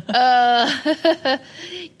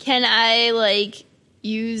 Can I,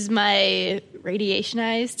 use my radiation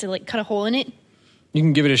eyes to, cut a hole in it? You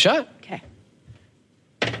can give it a shot. Okay.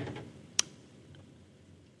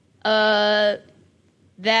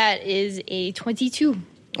 That is a 22.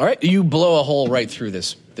 All right, you blow a hole right through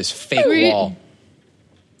this fake wall.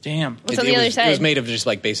 Damn. What's on the other side? It was made of just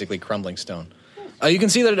like basically crumbling stone. You can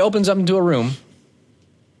see that it opens up into a room,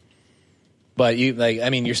 but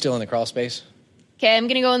you're still in the crawl space. Okay, I'm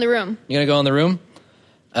gonna go in the room. You gonna go in the room?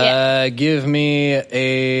 Yeah. Give me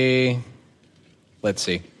a, let's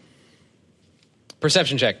see,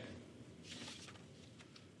 perception check.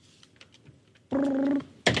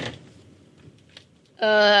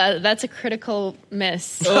 That's a critical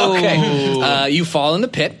miss. Okay. You fall in the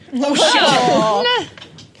pit. Oh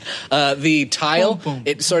shit! The tile,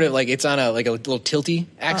 it's sort of like it's on a little tilty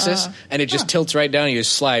axis, and it just tilts right down. And you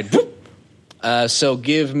just slide. So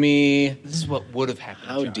give me. This is what would have happened.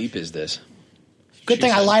 How Josh. deep is this? Good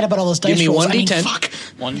thing I lied about all those dice Give me rolls. 1d10. Fuck.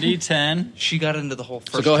 1d10. She got into the whole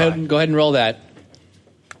first. So go ahead and roll that.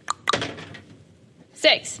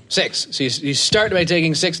 6. 6. So you start by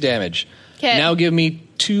taking 6 damage. 'Kay. Now give me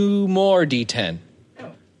 2 more d10.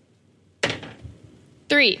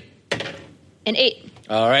 3. And 8.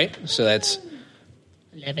 All right. So that's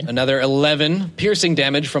 11. another 11 piercing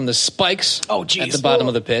damage from the spikes at the bottom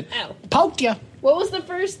of the pit. Ow. Poked ya. What was the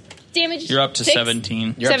first damage? You're up to 6?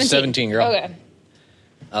 17. You're up to 17, girl. Okay.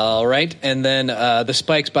 All right. And then the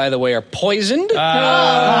spikes, by the way, are poisoned. So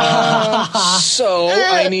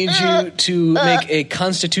I need you to make a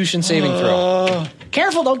Constitution saving throw.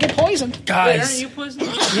 Careful, don't get poisoned. Wait, aren't Guys, you poisoned?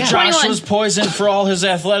 Yeah. Josh 21. was poisoned for all his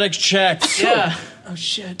athletics checks. Yeah. Oh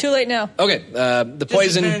shit. Too late now. Okay. The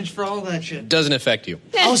poison Disadvantage for all that shit. doesn't affect you.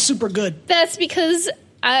 Oh, super good. That's because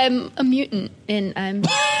I'm a mutant and I'm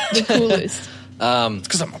the coolest.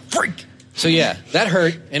 Because I'm a freak. So yeah, that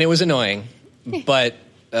hurt and it was annoying, but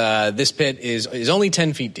this pit is only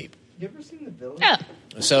 10 feet deep. You ever seen the village? Oh.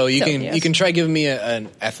 So you yes. can try giving me an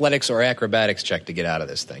athletics or acrobatics check to get out of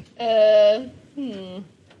this thing.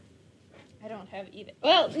 I don't have either.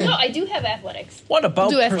 Well, no, I do have athletics. What about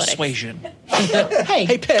Do athletics. persuasion?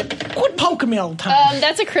 Hey, Pit, quit poking me all the time.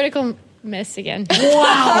 That's a critical miss again.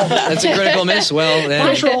 Wow. That's a critical miss. Well,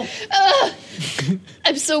 then Control.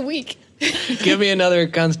 I'm so weak. give me another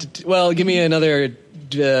give me another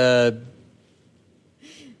Get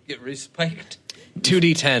respiked.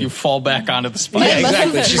 2d10. You fall back onto the spike. Yeah,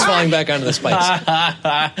 exactly. She's falling back onto the spikes.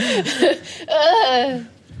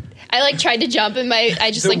 I tried to jump and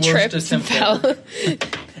I just The worst tripped and attempt fell.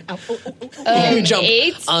 You jump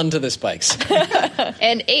 8 onto the spikes.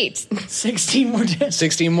 and 8. 16 more days.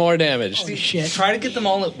 16 more damage. Holy shit. Try to get them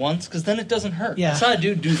all at once, because then it doesn't hurt. Yeah. I saw a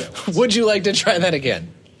dude do that. once. Would you like to try that again?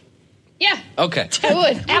 Yeah, Okay. I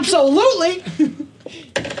would. Absolutely.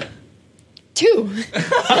 2.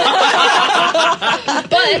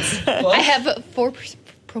 But I have 4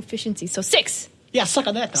 proficiency, so 6. Yeah, suck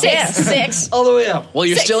on that. Dog. 6. All the way up. Well,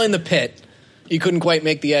 you're 6. still in the pit. You couldn't quite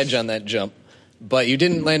make the edge on that jump, but you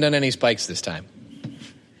didn't land on any spikes this time.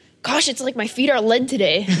 Gosh, it's like my feet are lead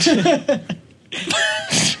today.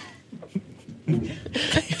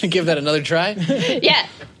 Give that another try? Yeah.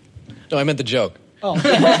 No, I meant the joke. Oh.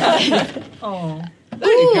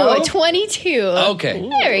 Ooh, 22. Okay.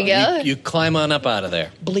 There we go. You climb on up out of there.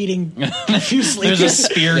 Bleeding profusely. There's a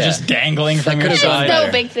spear Yeah. just dangling from your could've gone side. No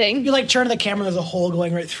better. big thing. You turn the camera, there's a hole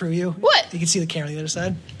going right through you. What? You can see the camera on the other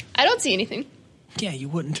side. I don't see anything. Yeah, you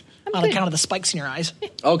wouldn't. I'm On good. account of the spikes in your eyes.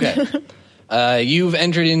 Okay. You've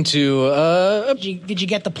entered into a Did you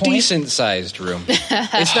get the point? decent-sized room.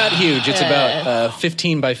 It's not huge. It's about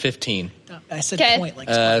 15 by 15, I said 'Kay. point like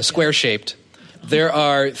spikes. square-shaped. There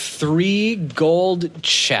are 3 gold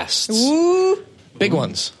chests. Big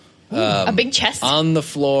ones. A big chest. On the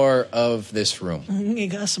floor of this room. You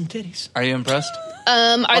got some titties. Are you impressed?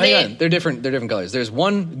 Are Hang they? on. They're different colors. There's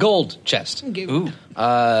one gold chest. Ooh.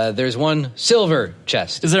 There's one silver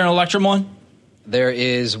chest. Is there an Electrum one? There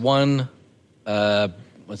is one.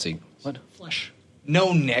 Let's see. What Flesh.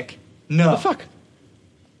 No, Nick. No. the fuck?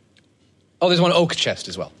 Oh, there's one oak chest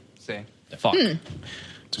as well. See. Fuck.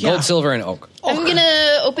 It's gold, silver, and oak. I'm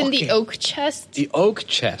gonna open Okay. the oak chest. The oak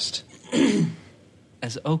chest.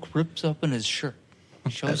 As Oak rips open his shirt,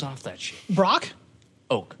 he shows off that shit. Brock?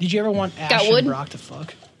 Oak. Did you ever want Ash Got and wood? Brock to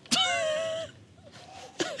fuck?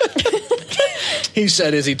 He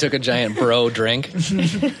said as he took a giant bro drink.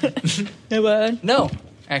 No.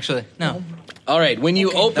 Actually, no. All right, when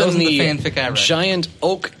you That open wasn't the the fanfic I read. giant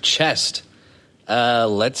oak chest,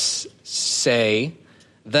 let's say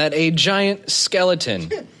that a giant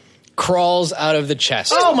skeleton crawls out of the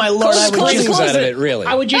chest. Oh my lord! I would Close just, out of it, really.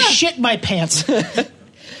 I would just shit my pants.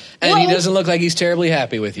 And he doesn't look like he's terribly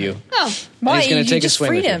happy with you. Oh, And he's going to take a just swing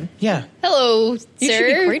freed with you. him. Yeah. hello, You should be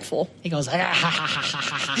sir. grateful. He goes.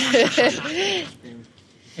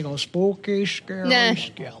 He goes spooky, scary Nah.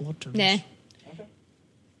 skeletons. Nah.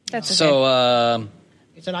 That's okay. So,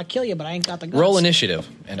 He said, I'd kill you, but I ain't got the guts. Roll initiative,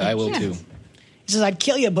 and I will too. He says, I'd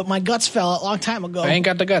kill you, but my guts fell a long time ago. I ain't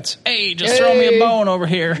got the guts. Hey, just throw me a bone over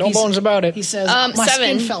here. No bones about it. He says, my 7.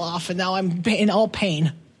 skin fell off, and now I'm in all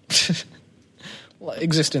pain.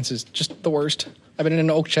 Existence is just the worst. I've been in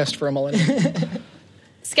an oak chest for a millennium.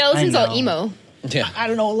 Skeleton's I all know. emo. Yeah. I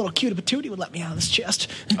don't know, a little cutie patootie would let me out of this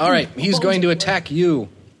chest. All right, he's going to attack you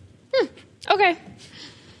Okay.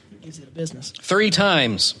 Gives you the business. 3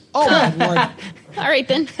 times. Oh, my Lord. All right,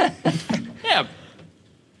 then. Yeah.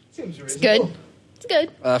 Seems It's good. It's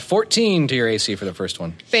good. 14 to your AC for the first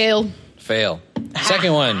one. Fail. Fail.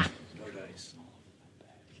 Second one.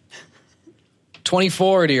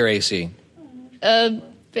 24 to your AC.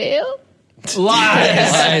 Fail?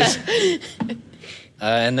 Lies.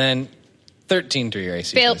 And then 13 to your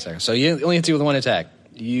AC. Fail. For the second. So you only hit you with 1 attack.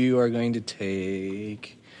 You are going to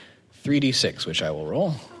take 3d6, which I will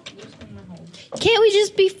roll. Can't we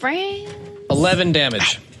just be friends? 11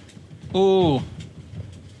 damage. Ooh.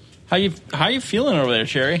 How you feeling over there,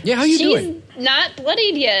 Cherry? Yeah, how you She's doing? not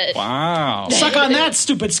bloodied yet. Wow. Suck on that,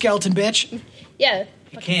 stupid skeleton bitch. Yeah.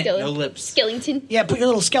 You can't. No lips. Skellington. Yeah, put your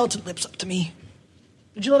little skeleton lips up to me.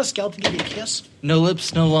 Did you let a skeleton give you a kiss? No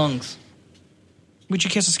lips, no lungs. Would you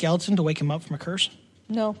kiss a skeleton to wake him up from a curse?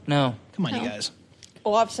 No. No. Come on, you guys.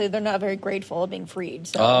 Well, obviously, they're not very grateful of being freed.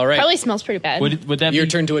 So. All right. Probably smells pretty bad. Would that Your be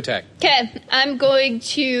turn to attack. Okay, I'm going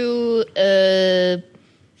to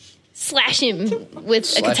slash him with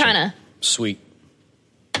Slash a katana. him. Sweet.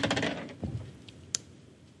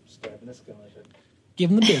 Give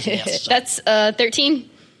him the business. That's 13.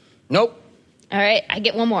 Nope. All right, I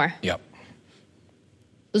get one more. Yep.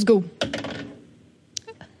 Let's go.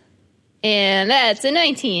 And that's a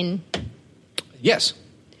 19. Yes.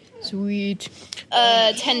 Sweet.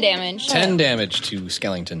 10 damage. 10 damage to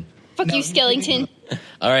Skellington. Fuck you, Skellington.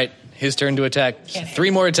 All right. His turn to attack. 3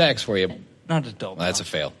 more attacks for you. Not adult. That's a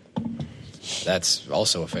fail. That's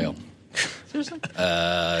also a fail.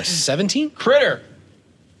 17? critter?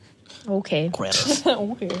 Okay. Critters.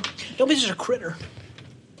 Okay. Don't be such a critter.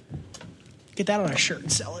 Get that on a shirt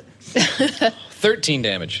and sell it. 13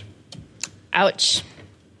 damage. Ouch.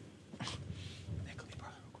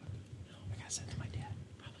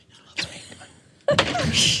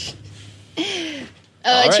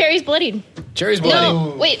 All right. Cherry's bloodied. Cherry's bloody.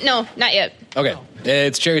 No, wait, no, not yet. Okay.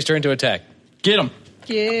 It's Cherry's turn to attack. Get him.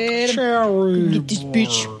 Get him. Cherry. Get this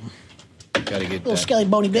bitch. Gotta get Little that. skelly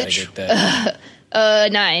bony Gotta bitch. get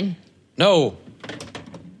that. 9. No.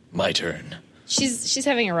 My turn. She's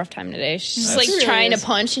having a rough time today. She's just That's- like trying to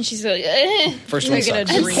punch, and she's like, First You're one gonna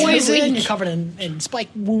sucks. dream. Poison. You're covered in spike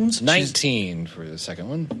wounds. 19 for the second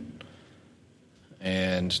one.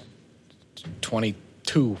 And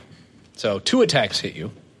 22. So 2 attacks hit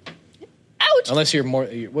you. ouch. Unless you're more,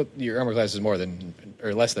 your armor class is more than,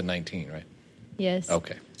 or less than 19, right? Yes.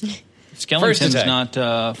 Okay. Skellington's attack.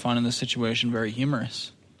 not finding the situation very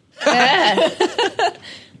humorous. Look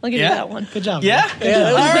at Yeah. that one. Good job. Yeah? man. Good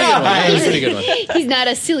job. That was a pretty good one. He's not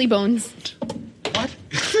a silly bones.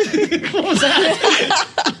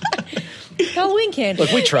 Halloween candy.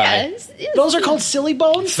 Look, we tried. Yes. Those are called silly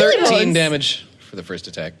bones? 13 bones. damage for the first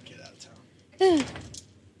attack. Who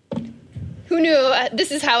knew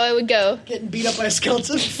this is how I would go? Getting beat up by a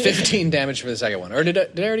skeleton. 15 damage for the second one. Or did I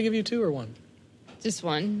already give you 2 or 1? Just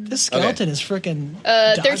one. This skeleton is freaking.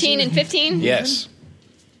 13 and 15? Yes.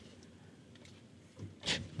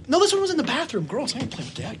 No, this one was in the bathroom. Gross. I ain't playing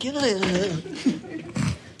with that. Get it.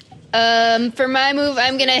 For my move,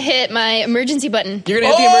 I'm going to hit my emergency button. You're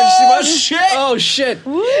going to hit the emergency button? Oh, shit.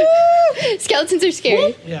 Skeletons are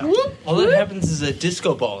scary. Yeah. All that happens is a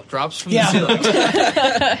disco ball drops from Yeah. the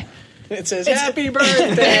ceiling. It says, happy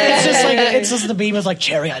birthday. It's just like it's just the beam is like,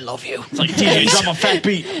 Cherry, I love you. It's like, DJ, drop a fat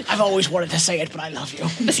beat. I've always wanted to say it, but I love you.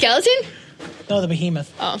 The skeleton? No, the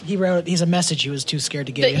behemoth. Oh. He wrote. He's a message he was too scared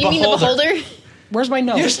to give You mean the beholder? Where's my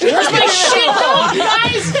note? Where's my shit note,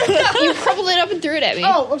 guys? You crumpled it up and threw it at me.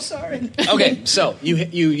 Oh, I'm sorry. Okay, so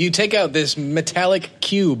you take out this metallic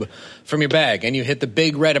cube from your bag and you hit the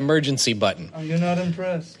big red emergency button. Oh, you're not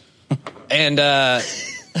impressed. And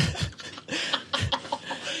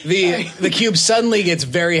the cube suddenly gets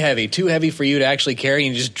very heavy, too heavy for you to actually carry,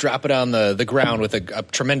 and you just drop it on the ground with a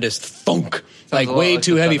tremendous thunk, like a lot way like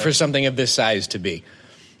too the heavy feather. for something of this size to be.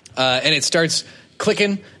 And it starts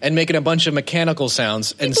clicking and making a bunch of mechanical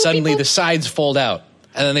sounds, and suddenly the sides fold out,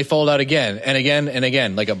 and then they fold out again and again and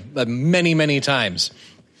again, like a many, many times,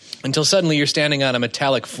 until suddenly you're standing on a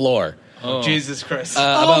metallic floor. Jesus Christ.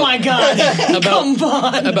 Oh my God! Come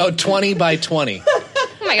on. About 20 by 20. Oh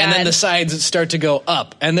my god. And then the sides start to go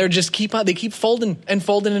up, and they keep folding and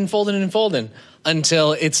folding and folding and folding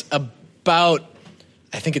until it's about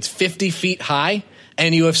I think it's 50 feet high,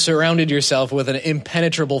 and you have surrounded yourself with an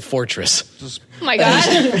impenetrable fortress. Oh my god.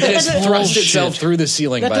 It has thrust itself through the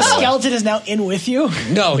ceiling, That by the the way. skeleton is now in with you.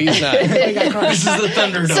 No, he's not. This is the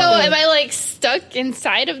Thunderdome. So am I like stuck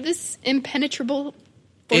inside of this impenenetrable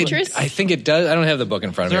fortress? I think it does. I don't have the book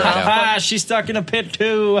in front of me right now. She's stuck in a pit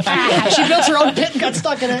too. She built her own pit and got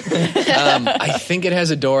stuck in it. I think it has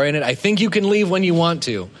a door in it. I think you can leave when you want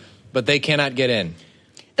to, but they cannot get in.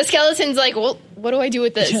 The skeleton's like, well, what do I do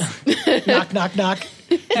with this? Knock, knock, knock.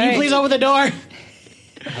 Can you please open the door?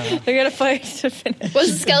 They're gonna fight to finish.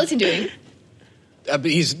 What's the skeleton doing? But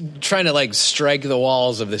he's trying to like strike the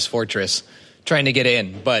walls of this fortress, trying to get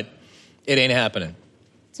in, but it ain't happening.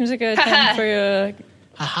 Seems like a time for a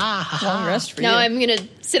Ha long rest for No, you. I'm gonna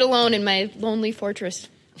sit alone in my lonely fortress.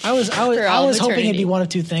 I was For all hoping it'd eternity. be one of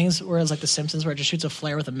two things, where it's like The Simpsons, where it just shoots a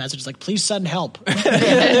flare with a message like, please send help.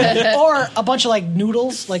 Or a bunch of like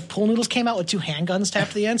noodles, like pool noodles came out with two handguns tapped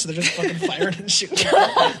to the end, so they're just fucking firing and shooting.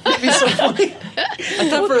 That'd be so funny. I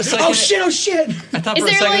thought for a second. Oh shit. I thought Is for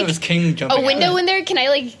a there, second like, it was King jumping. A window out. in there? Can I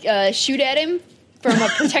like shoot at him from a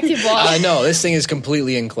protective wall? No, this thing is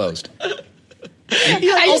completely enclosed.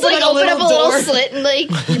 I just like open up a little slit and like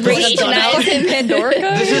rationize him.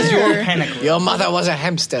 Pandorica? This is your panic room. Your mother was a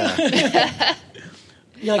hamster.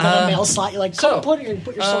 You like have a mail slot, you like put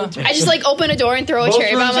your sword through. I just like open a door and throw a Both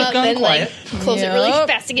cherry rooms bomb have up, gone then like quiet. close it really Yep.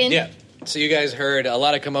 fast again. Yeah. So you guys heard a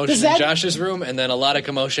lot of commotion Does that- in Josh's room, and then a lot of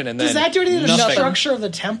commotion, and then Does that do anything to the nothing. structure of the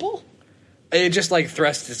temple? It just like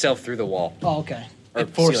thrusts itself through the wall. Oh, okay. Or It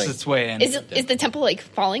forced ceiling. its way in. Is the temple like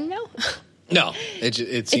falling now? No, it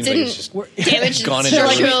seems like didn't it's just damage gone its into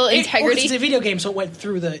structural Well, integrity. it's a video game, so it went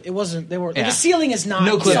through the. It wasn't. They were. Yeah. The ceiling is not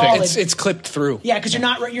No clipping. solid. it's clipped through. Yeah, because you're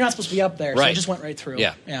not supposed to be up there, so Right. it just went right through.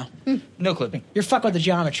 Yeah. yeah. No clipping. You're fucking with the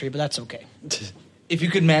geometry, but that's okay. If you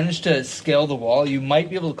could manage to scale the wall, you might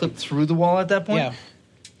be able to clip through the wall at that point. Yeah. And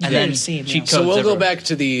Yeah. then I've seen, cheat yeah. codes So we'll go everywhere. back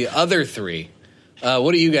to the other three.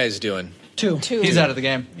 What are you guys doing? Two. He's out of the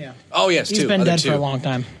game. Yeah. Oh yes, He's two. been Other dead two. for a long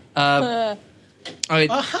time. All right.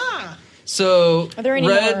 Aha! So Are there any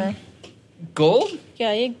red, more? gold.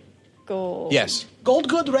 Yeah, you go. Yes, Gold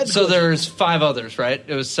good, red So good. there's 5 others, right?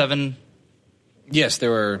 It was 7. yes, there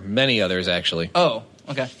were many others actually. Oh,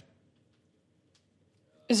 okay.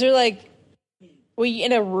 Is there like, were you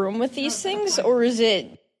in a room with these things, or is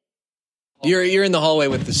it? You're in the hallway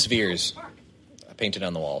with the spheres painted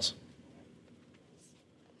on the walls.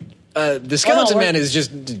 The skeleton we're- man is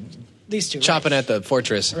just These two. chopping at the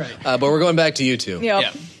fortress. Right. But we're going back to you two. Yeah.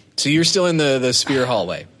 Yeah. So you're still in the sphere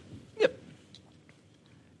hallway. Yep.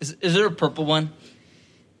 Is there a purple one?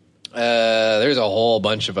 There's a whole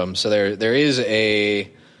bunch of them. So there is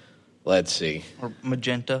a. Let's see. Or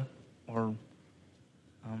magenta? Or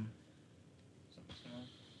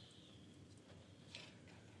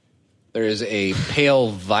There is a pale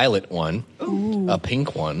violet one, a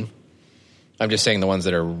pink one. I'm just saying the ones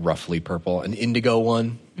that are roughly purple. An indigo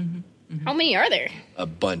one, How many are there? a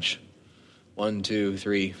bunch. 1, 2,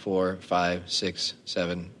 3, 4, 5, 6,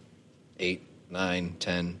 7, 8, 9,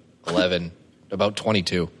 10, 11, about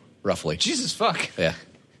 22, roughly. Jesus fuck. Yeah.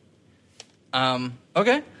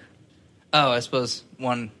 Okay. Oh, I suppose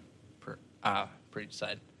one per each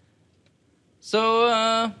side.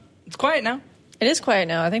 So it's quiet now. It is quiet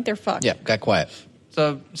now. I think they're fucked. Yeah, got quiet.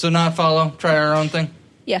 So not follow. Try our own thing.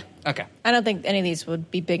 Yeah. Okay. I don't think any of these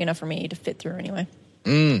would be big enough for me to fit through anyway.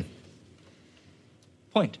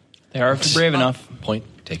 Point. They are if you're brave enough. Point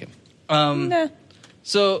taken. Nah.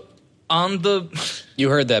 So on the You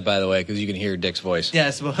heard that, by the way, because you can hear Dick's voice. yeah,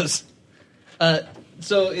 I suppose.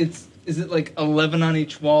 So is it like 11 on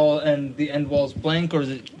each wall and the end wall's blank, or is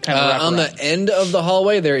it kind of On the end of the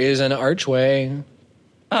hallway, there is an archway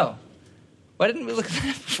Oh, why didn't we look at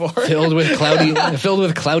that before? filled with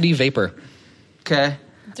cloudy vapor. Okay.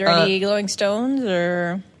 Is there any glowing stones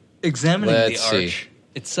or? Examining Let's the see. arch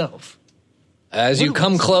itself. As you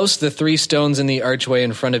come close, the 3 stones in the archway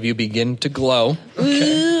in front of you begin to glow.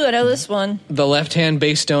 Ooh, I know this one. The left-hand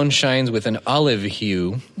base stone shines with an olive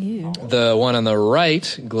hue. Ew. The one on the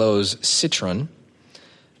right glows citron.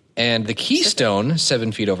 And the keystone,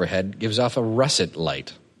 7 feet overhead, gives off a russet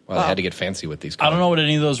light. Well, I had to get fancy with these I don't know what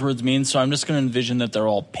any of those words mean, so I'm just going to envision that they're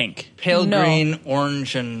all pink. Pale No. green,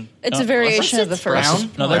 orange, and It's a variation of the first.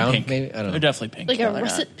 brown. No, they're Brown, pink. maybe? I don't know. They're definitely pink. Like a Probably not.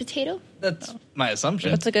 russet potato? That's my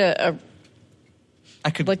assumption. It's like a I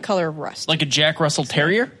could like color of rust. Like a Jack Russell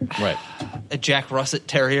Terrier? Right. a Jack Russet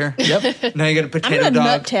Terrier. Yep. Now you got a I'm potato gonna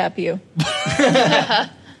nut dog. tap you.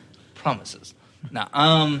 Promises. No.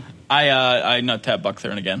 I nut tap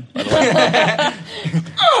Buckthorn again, by the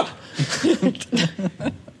way.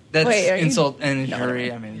 That's Wait, are you- insult and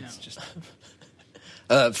injury. I mean, it's just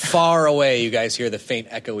Far away, you guys hear the faint,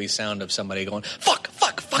 echoey sound of somebody going, fuck,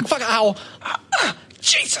 ow,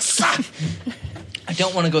 Jesus. I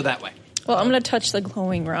don't want to go that way. Well, I'm going to touch the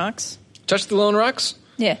glowing rocks. Touch the lone rocks?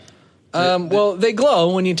 Yeah. Well, they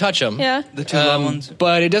glow when you touch them. Yeah. The two low ones.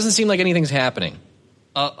 But it doesn't seem like anything's happening.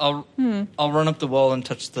 I'll run up the wall and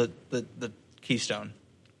touch the keystone.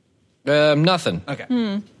 Nothing. Okay.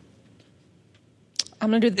 I'm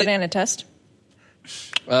going to do the banana test.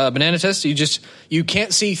 Banana test, you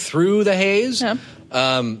can't see through the haze, Yeah.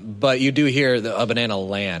 but you do hear a banana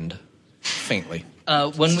land faintly.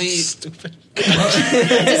 When we Does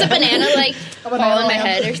a banana like fall on my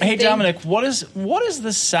head or something? Hey, Dominic, what is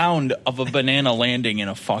the sound of a banana landing in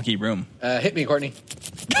a foggy room? Hit me, Courtney.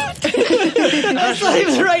 That's not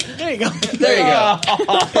even right. There you go. There you go.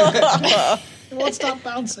 It won't stop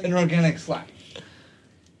bouncing. an organic slack.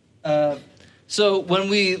 So when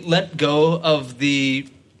we let go of the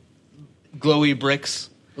glowy bricks,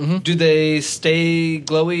 do they stay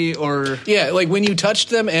glowy or? Yeah, like when you touched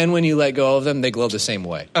them and when you let go of them, they glow the same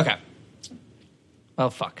way. Okay. Well,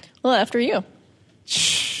 fuck. Well, after you.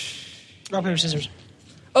 Rock, paper, scissors.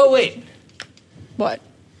 Oh wait, What?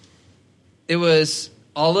 it was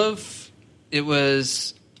olive, it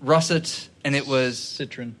was russet, and it was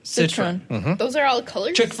Citron. citron. Those are all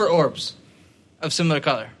colors? Check for orbs of similar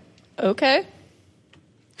color. Okay.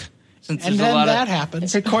 Since And there's a then lot that of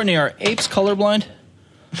happens. Hey, Courtney, are apes colorblind?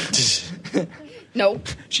 Nope.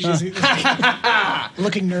 She's just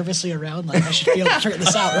looking nervously around like, I should be able to figure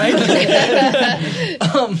this out, right?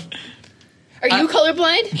 Are you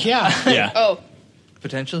colorblind? Yeah. Yeah. Oh.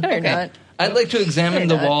 potentially. Better not. I'd like to examine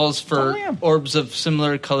the Better not. walls for Oh, yeah. orbs of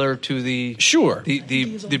similar color to the Sure.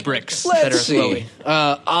 the bricks that are Let's see.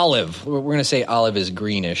 glowy. Olive. We're going to say olive is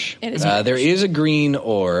greenish. It is There is a green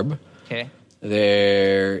orb. Okay.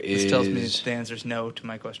 There This is... tells me the answer's no to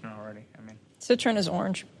my question already. I mean, Citron is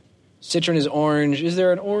orange. Citron is orange. Is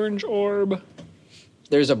there an orange orb?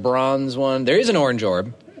 There's a bronze one. There is an orange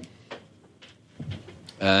orb.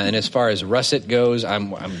 And as far as russet goes,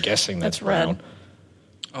 I'm guessing that's That's red. brown.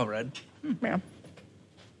 oh, red. Yeah.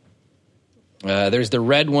 There's the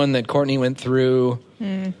red one that Courtney went through.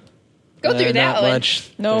 Go through that Not one.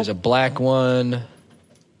 much. Nope. There's a black one.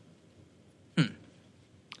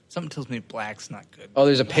 Something tells me black's not good. Oh,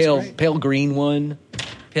 there's a pale green one.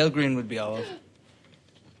 Pale green would be olive.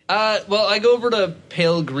 Well, I go over to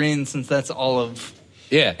pale green since that's olive,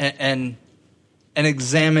 Yeah. and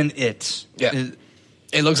examine it. Yeah.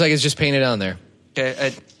 It looks like it's just painted on there.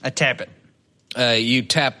 Okay, I tap it. You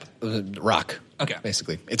tap rock. Okay.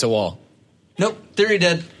 Basically, it's a wall. Nope, theory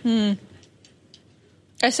dead.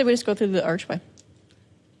 I said we just go through the archway.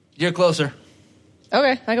 You're closer.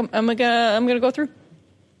 Okay. I'm gonna go through.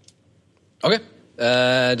 Okay.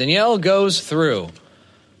 Danielle goes through.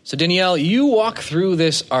 So Danielle, you walk through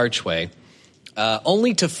this archway,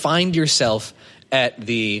 only to find yourself at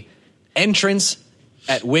the entrance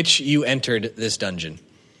at which you entered this dungeon.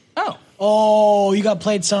 Oh, Oh, you got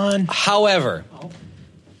played, son. However,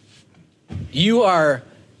 you are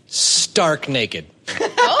stark naked.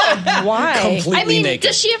 Why? Completely I mean, naked.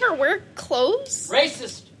 does she ever wear clothes?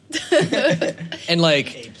 racist. And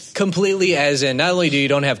like completely as in not only do you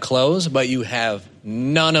don't have clothes, but you have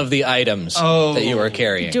none of the items that you are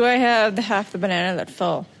carrying. Do I have the half the banana that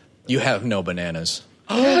fell? You have no bananas.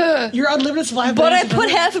 You're unlimited supply of But I bananas.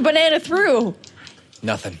 put half a banana through.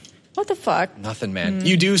 Nothing. What the fuck? Nothing, man.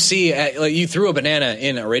 You do see, like, you threw a banana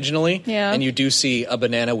in originally, Yeah. and you do see a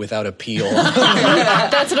banana without a peel.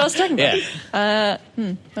 That's what I was talking about. Yeah.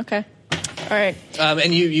 Okay. All right.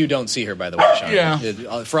 And you don't see her, by the way, Sean.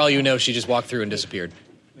 Yeah. For all you know, she just walked through and disappeared.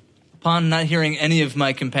 Upon not hearing any of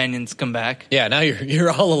my companions come back, Yeah, now you're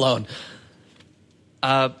all alone.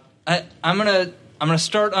 I'm gonna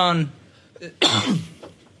start on.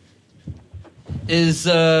 Is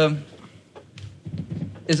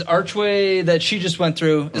archway that she just went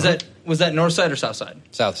through? Was that north side or south side?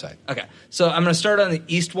 South side. Okay, so I'm gonna start on the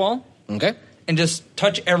east wall Okay. and just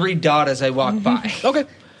touch every dot as I walk by. Okay.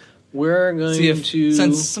 We're going See if to...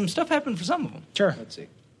 since some stuff happened for some of them. Sure. Let's see.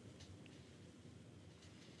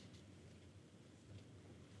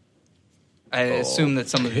 I assume that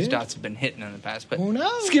some of these dots have been hidden in the past, but Who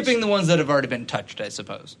knows? skipping the ones that have already been touched, I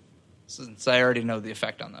suppose, since I already know the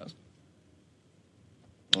effect on those.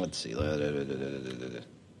 Let's see. This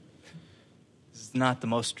is not the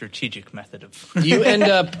most strategic method of. You end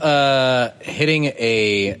up hitting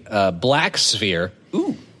a black sphere.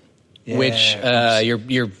 Ooh. Which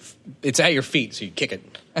it's at your feet, so you kick it,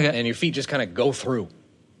 Okay. and your feet just kind of go through.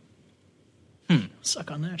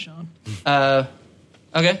 Suck on that, Sean.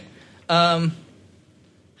 Okay.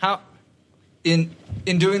 How in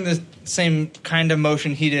doing the same kind of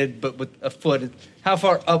motion he did, but with a foot, how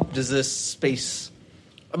far up does this space?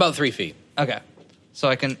 About 3 feet. Okay. So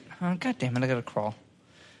I can... Oh, God damn it, I gotta crawl.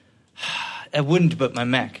 I wouldn't, but my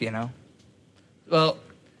mech, Well,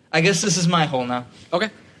 I guess this is my hole now. Okay.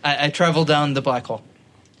 I travel down the black hole.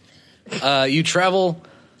 You travel...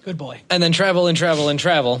 Good boy. And then travel and travel and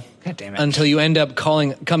travel. God damn it. Until you end up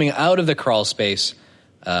coming out of the crawl space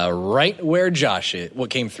right where Josh what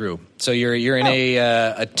came through. So you're in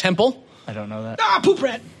a temple. I don't know that. Poop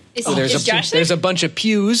rat. Is There's Josh there? a bunch of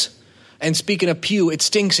pews. And speaking of pew, it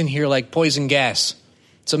stinks in here like poison gas.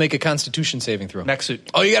 So make a Constitution saving throw. Mech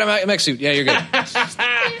suit. Oh, you got a mech suit. Yeah, you're good.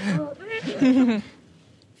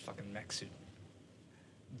 Fucking mech suit.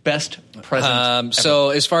 Best present ever.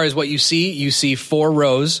 So as far as what you see 4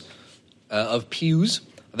 rows of pews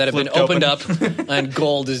that have been opened up, and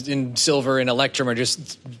gold and silver and electrum are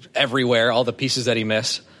just everywhere, all the pieces that he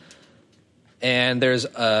missed. And there's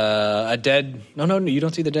a dead... No, you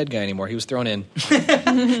don't see the dead guy anymore. He was thrown in.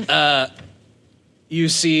 You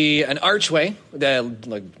see an archway that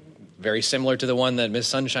like very similar to the one that Miss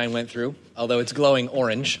Sunshine went through, although it's glowing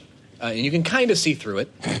orange. And you can kind of see through it.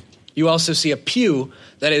 You also see a pew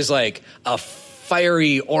that is like a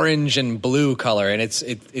fiery orange and blue color, and it's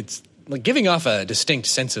like giving off a distinct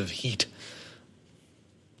sense of heat.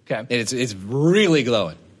 Okay. It's really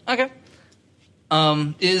glowing. Okay.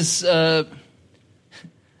 I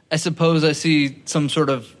suppose I see some sort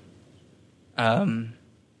of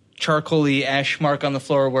charcoaly ash mark on the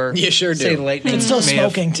floor where you sure do. Say lightning. It's still may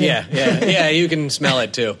have- smoking too. Yeah, you can smell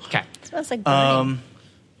it too. Okay. It smells like burning.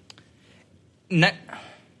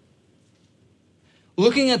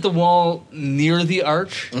 Looking at the wall near the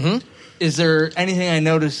arch, is there anything I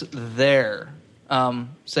notice there?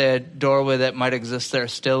 Say a doorway that might exist there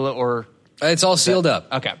still, or It's all sealed up.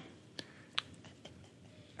 okay.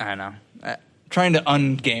 I know. Trying to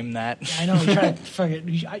ungame that. I know. You're trying to fucking,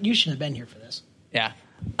 you shouldn't have been here for this. Yeah.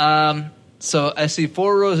 So I see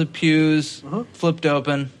 4 rows of pews flipped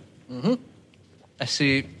open. I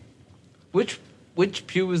see which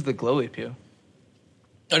pew is the glowy pew?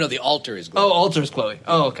 Oh no, the altar is glowing. Oh, altar's glowy.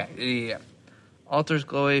 Oh, okay. Yeah. Altar's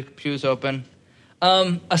glowy, pews open.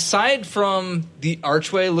 Aside from the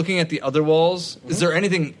archway, looking at the other walls, is there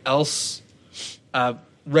anything else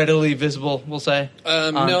readily visible, we'll say?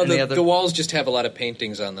 No, the walls just have a lot of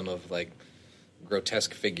paintings on them of like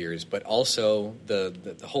grotesque figures, but also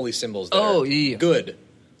the holy symbols that are good.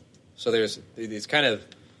 So it's kind of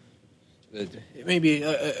it may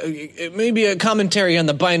be a commentary on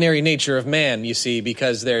the binary nature of man, you see,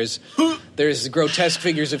 because there's grotesque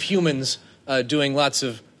figures of humans doing lots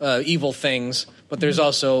of evil things, but there's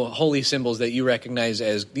also holy symbols that you recognize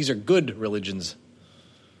as these are good religions.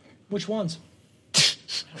 Which ones?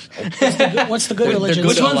 What's the good religion?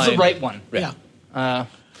 Which one's the right one? Yeah.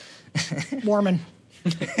 Mormon.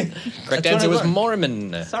 Correct answer was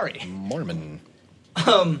Mormon. Sorry. Mormon.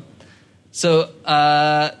 So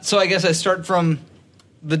I guess I start from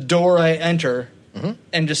the door I enter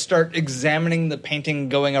and just start examining the painting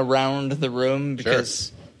going around the room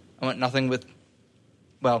because I want nothing with.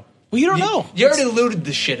 Well, you don't know. You already looted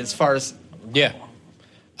the shit as far as. Yeah.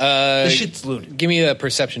 The shit's looted. Give me a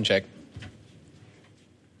perception check.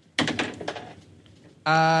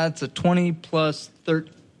 It's a 20 plus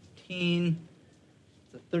 13.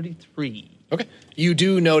 It's a 33. Okay. You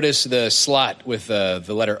do notice the slot with the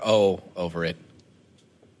letter O over it.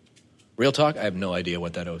 Real talk, I have no idea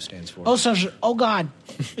what that O stands for. Oh God,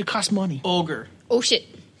 it costs money. Ogre. Oh shit.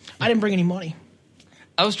 I didn't bring any money.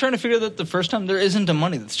 I was trying to figure that the first time there isn't a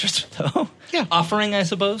money that's just the Yeah. offering, I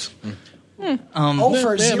suppose.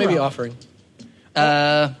 For zero. Maybe offering.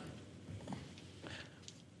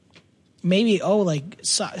 Maybe like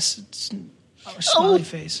smiley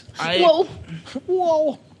face. Whoa.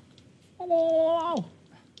 Whoa. Whoa.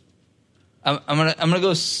 I'm gonna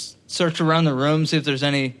go search around the room, see if there's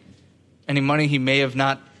any money he may have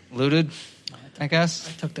not looted. I guess.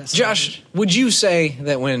 I took that. Josh, would you say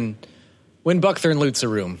that when Buckthorn loots a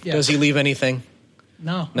room, does he leave anything?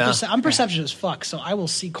 No. No. I'm perception as fuck, so I will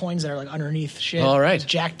see coins that are like underneath shit. All right.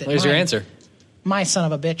 Jacked it. There's your answer. My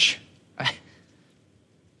son of a bitch. I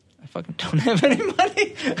fucking don't have any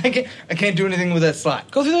money. I can't do anything with that slot.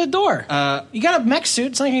 Go through the door. You got a mech suit.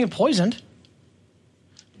 It's not going to get poisoned.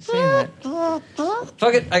 Saying that.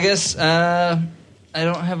 Fuck it. I guess I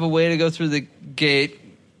don't have a way to go through the gate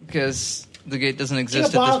because the gate doesn't Take exist a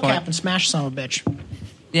at this bottle point. cap and smash son of a bitch.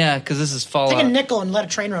 Yeah, because this is Fallout. Take a nickel and let a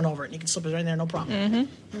train run over it, and you can slip it right in there, no problem.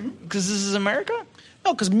 Because this is America?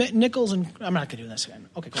 No, because nickels and... I'm not going to do this again.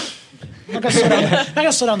 Okay, cool. I'm going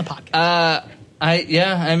to slow down the podcast.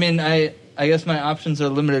 I guess my options are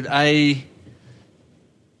limited.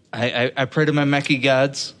 I pray to my mechie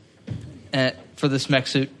gods for this mech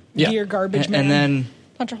suit. Dear garbage man. And then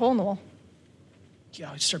Punch a hole in the wall.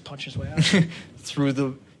 Yeah, just start punching his way out.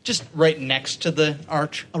 through just right next to the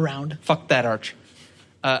arch. Around. Fuck that arch.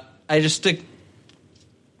 I just stick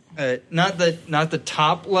not the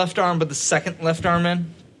top left arm, but the second left arm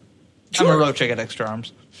in. Sure. I'm a roach. I got extra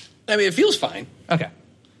arms. I mean, it feels fine. Okay.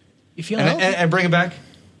 You feel and bring it back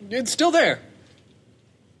It's still there.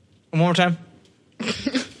 one more time,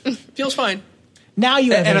 Feels fine. Now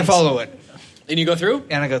you have and I AIDS. follow it, And you go through?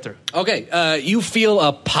 and I go through. Okay. You feel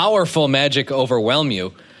a powerful magic overwhelm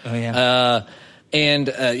you. Oh yeah. And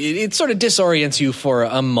it sort of disorients you for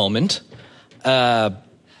a moment.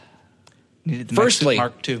 Needed the Firstly,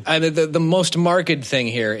 Mark II. the most marked thing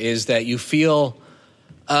here is that you feel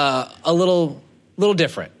a little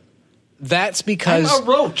different. That's because I'm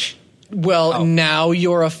a roach. well, now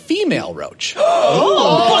you're a female roach.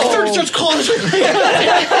 Buster starts calling his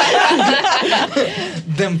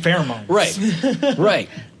Them pheromones. Right.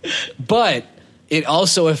 But it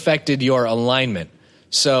also affected your alignment.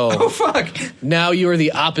 So Oh fuck. now you're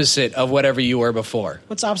the opposite of whatever you were before.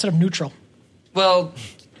 What's the opposite of neutral? Well,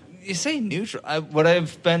 you say neutral. What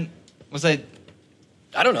I've been was I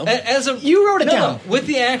I don't know. as a You wrote it no, down. with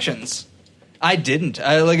the actions. I didn't.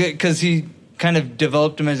 I like it because he kind of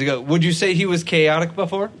developed him as he go. Would you say he was chaotic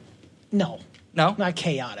before? No. No. Not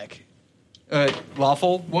chaotic.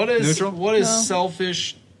 Lawful. What is neutral? What is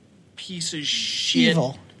selfish piece of shit?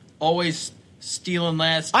 Evil. Always stealing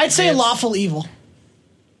last. I'd say this. lawful evil.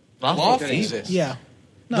 Lawful. Yeah.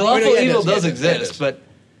 The lawful yeah, it evil does. does Yeah, it exist, is. but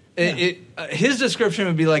his description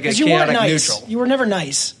would be like a Because you weren't chaotic nice. neutral. You were never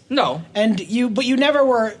nice. No. But you never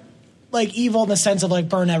were like evil in the sense of like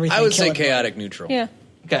burn everything. I would kill say everybody. chaotic neutral. Yeah.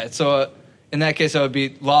 Okay, so in that case, I would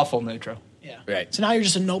be lawful neutral. Yeah. Right. So now you're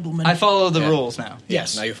just a nobleman. I follow the Yeah. rules now,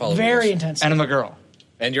 Yes. Now you follow the very rules. intense. and I'm a girl.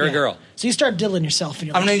 And you're a Yeah. girl. So you start diddling yourself, and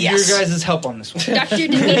you're I'm like, gonna need yes. your guys' help on this one. Dr.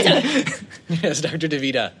 DeVita. Yes, Dr.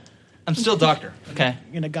 DeVita. I'm still doctor. Okay.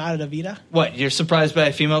 You're gonna god of Avita. What? You're surprised by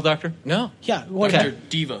a female doctor? No. Yeah. What Okay.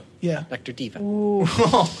 Diva. Yeah. Dr. Diva.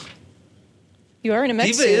 You are in a mech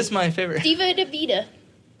Diva suit. is my favorite. Diva DeVita.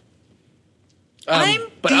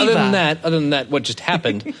 But Diva. other than that, what just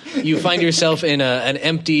happened, you find yourself in an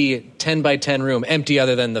empty 10 by 10 room, empty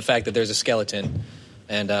other than the fact that there's a skeleton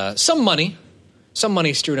and some money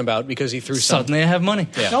strewn about because he threw some. Suddenly, I have money.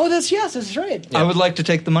 Yeah. Oh, that's right. I would like to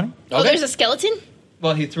take the money. Oh, there's a skeleton?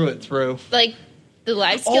 Well, he threw it through Like the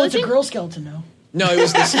live Oh, it's skeleton? a girl skeleton now. No, it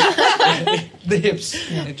was this. the hips.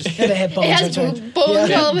 It just- Yeah, the hip bones. It has that's right. bones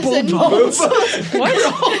Yeah. all of a sudden.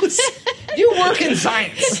 Bones. you work in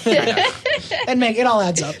science. And Meg, it all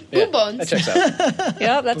adds up. Boob bones. That checks out.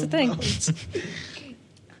 Yeah, that's a thing.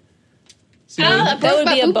 Ah, That would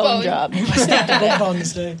be a boob bone job. I snapped a bone bone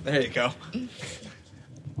this day. There you go.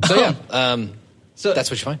 So yeah, So that's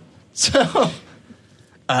what you find. So,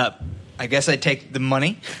 I guess I take the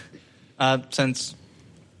money, since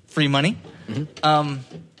free money.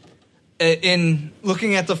 In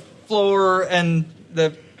looking at the floor and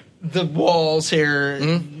the walls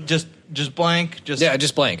here, just blank. Yeah,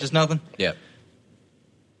 just blank. Just nothing. Yeah.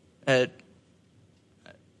 I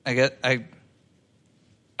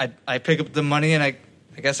pick up the money and I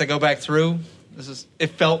guess I go back through. It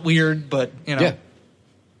felt weird, but you know. Yeah.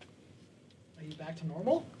 Are you back to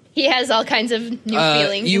normal? He has all kinds of new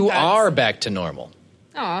feelings. You and thoughts. are back to normal.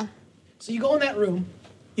 Aw. So you go in that room,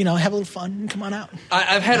 have a little fun, and come on out.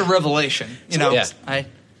 I've had a revelation. You know. Yeah. What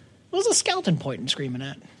was the skeleton pointing, screaming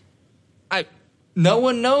at? No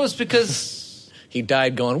one knows because He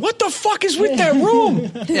died going, what the fuck is with that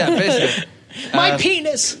room? yeah, basically. My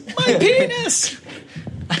penis! My penis!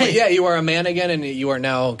 But yeah, you are a man again, and you are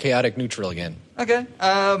now chaotic neutral again. Okay.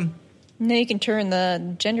 Now you can turn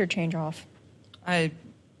the gender change off. I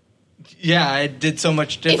did so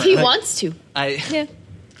much different. If he Like, wants to. Yeah.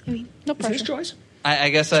 I mean, no It's his pressure. choice. I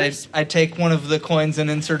guess I take one of the coins and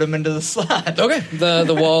insert them into the slot. Okay.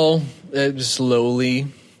 The wall slowly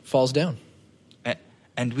falls down,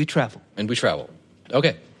 And we travel. and we travel.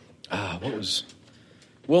 Okay.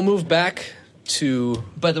 We'll move back to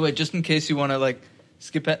By the way, just in case you want to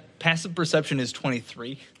skip it, passive perception is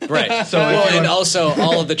 23. right. So if you and want- also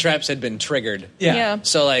all of the traps had been triggered. Yeah.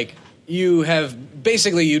 So you have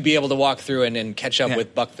basically you'd be able to walk through and catch up Yeah.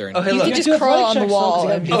 with Buckthorn. Oh, hey, You look. could just do crawl athletic on the checks, wall. though, 'cause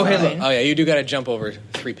That'd be Oh, hey, fine. look. Oh yeah, you do got to jump over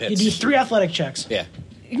 3 You pits. do 3 athletic checks. Yeah.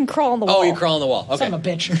 You can crawl on the wall. Oh, you crawl on the wall. Okay. Son of a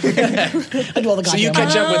bitch. I do all the So goddamn you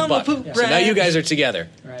catch up I'm a with Buck. poop So now rat. you guys are together.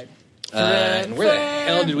 Right. And where the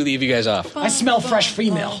hell did we leave you guys off? I smell fresh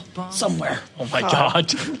female somewhere. Oh my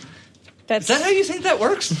god. That's Is that how you think that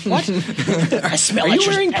works? What? I smell Are like you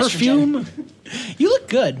wearing estrogen. perfume? You look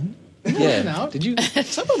good. Yeah. No. Did you?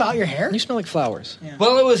 Something about your hair. You smell like flowers. Yeah.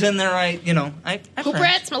 Well, it was in there. I Poop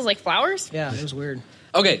rat smells like flowers. Yeah, it was weird.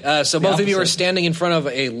 Okay, so both of you are opposite. standing in front of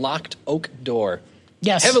a locked oak door,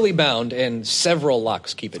 Yes. heavily bound, and several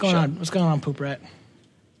locks keep it What's going shut. on? What's going on, Poop Rat?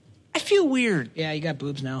 I feel weird. Yeah, you got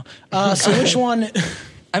boobs now. So which one?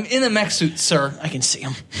 I'm in a mech suit, sir. I can see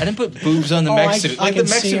them. I didn't put boobs on the Oh, mech I- suit. I Like can the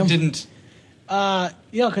mech see 'em. suit didn't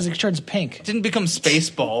Because it turns pink. become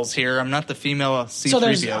Spaceballs here. I'm not the female So C-3PO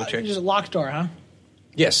there's chick. a locked door, huh?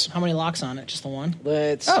 Yes. How many locks on it? Just the one?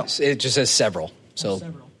 It just says several. So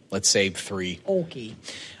several. let's say 3. Okay.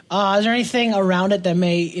 Is there anything around it that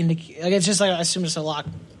may indicate? Like it's just like I assume it's a lock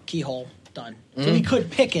keyhole. Done. So we could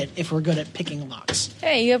pick it if we're good at picking locks.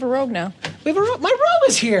 Hey, you have a rogue now. We have my robe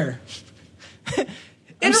is here. It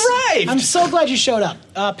arrived! I'm so glad you showed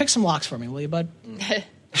up. Pick some locks for me, will you, bud?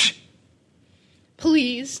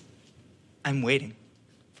 Please. I'm waiting.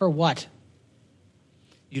 For what?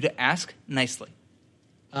 You to ask nicely.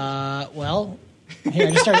 Well, here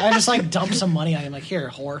I just like dump some money on him. Like here,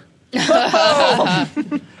 whore.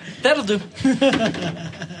 That'll do.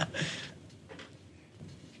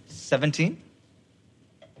 17?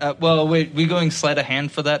 Well, wait, we going sleight of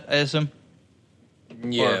hand for that, I assume?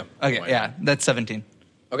 Yeah. Or- okay, yeah, that's 17.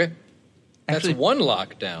 Okay. That's Actually, one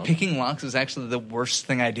lock down. Picking locks is actually the worst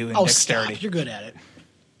thing I do in Oh, dexterity. stop! You're good at it.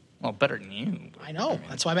 Well, better than you. I know.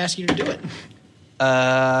 That's why I'm asking you to do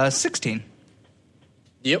it. 16.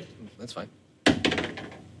 Yep. That's fine.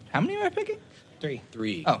 How many am I picking?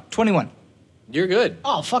 3. Oh, 21. You're good.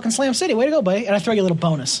 Oh, fucking Slam City! Way to go, buddy! And I throw you a little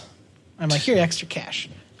bonus. I'm like, here, extra cash.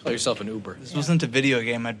 Call yourself an Uber. This wasn't a video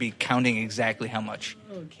game, I'd be counting exactly how much.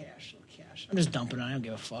 Oh, cash, oh, cash. I'm just dumping it. I don't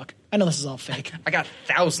give a fuck. I know this is all fake. I got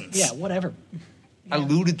thousands. Yeah, whatever. I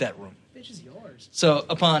looted that room. Bitch is yours. So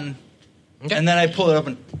upon, Okay. and then I pull it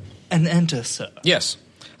open and enter, sir. Yes.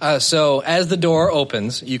 So as the door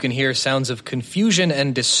opens, you can hear sounds of confusion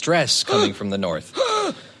and distress coming from the north.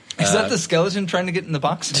 Is that the skeleton trying to get in the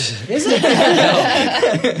box? Is it?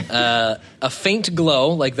 A faint glow,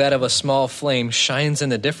 like that of a small flame, shines in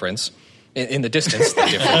the difference. In the distance, the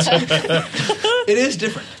difference. It is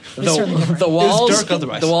different. The walls, dark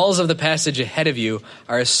otherwise. the walls of the passage ahead of you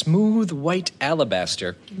are a smooth white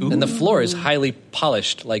alabaster, and the floor is highly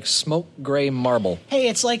polished, like smoke gray marble. Hey,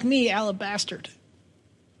 it's like me, Alabastard.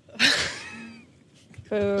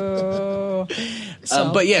 Boo.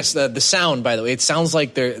 But yes, the sound. By the way, it sounds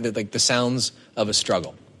like they're like the sounds of a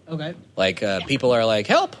struggle. Okay. Like people are like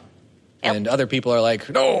help, and other people are like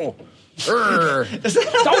no. Don't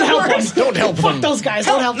Don't help them. Don't help Fuck them. those guys.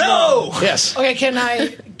 Don't help them. No! Yes. Okay, can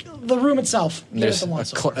I... The room itself. Give it There's the a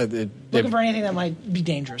once cl- over. Looking for anything that might be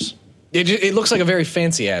dangerous. It looks like a very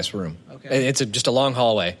fancy ass room. Okay. It's just a long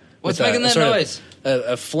hallway. What's with making that sort of noise?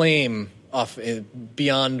 A flame off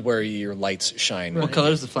beyond where your lights shine. What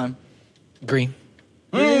color is the flame? Green.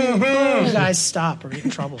 You guys, stop or get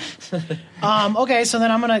in trouble. Okay, so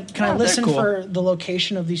then I'm gonna... Can I listen cool. for the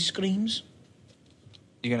location of these screams?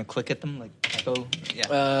 You're going to click at them like echo?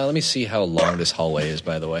 Yeah. Let me see how long this hallway is,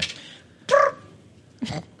 by the way.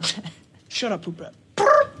 Shut up, Poop Rat.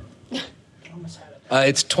 Almost had it.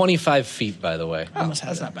 It's 25 feet, by the way. Almost had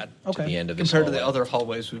that's it. not bad. Okay. The end of this Compared to the hallway. other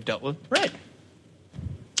hallways we've dealt with. Right.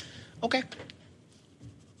 Okay.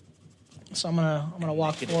 So I'm gonna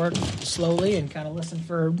walk forward slowly and kind of listen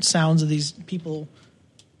for sounds of these people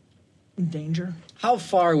in danger. How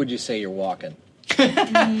far would you say you're walking?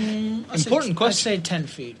 Important I question. say 10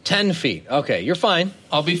 feet. 10 feet. Okay, you're fine.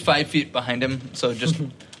 I'll be 5 feet behind him, so just...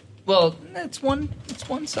 well, it's one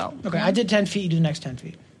cell. Okay, I did 10 feet. You do the next 10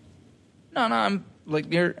 feet. No, I'm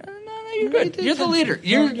like you're. No, you're good. You're the leader.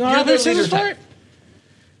 You You're want the to scissors for leader. it?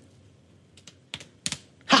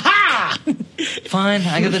 Ha ha! Fine,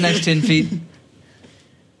 I get the next 10 feet.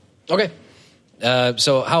 Okay.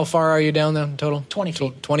 So how far are you down then total? 20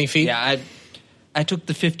 feet. 20 feet? Yeah, I took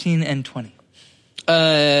the 15 and 20.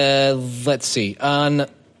 Let's see. On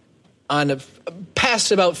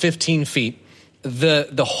past about 15 feet,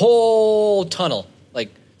 the whole tunnel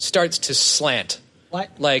like starts to slant. What?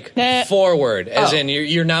 Like forward, as Oh. in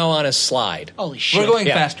you're now on a slide. Holy shit. We're going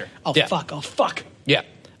Yeah. faster. Oh, Yeah. fuck. Oh, fuck. Yeah.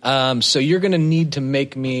 So you're gonna need to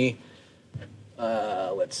make me.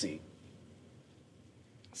 Let's see.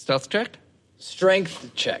 Stealth check?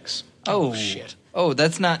 Strength checks. Oh, shit. Oh,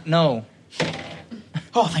 that's not. No.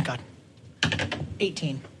 Oh, thank God.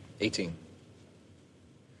 18. 18.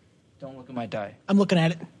 Don't look at my die. I'm looking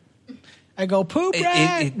at it. I go, Poop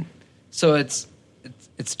Rat! So it's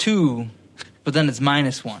 2, but then it's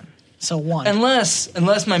 -1. So 1.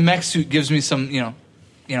 Unless my mech suit gives me some,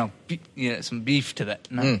 some beef to that.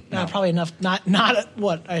 No, Probably enough. Not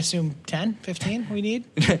what, I assume 10, 15 we need?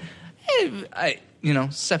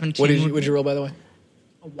 17. What did you roll, by the way?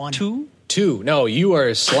 A 1. 2? 2. No, you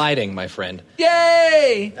are sliding, my friend.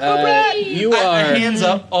 Yay! You are Hands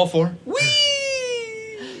up, all 4.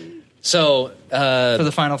 So, For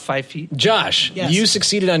the final 5 feet. Josh, Yes. you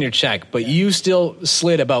succeeded on your check, but you still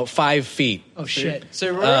slid about 5 feet. Oh, shit.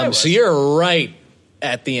 So, So you're right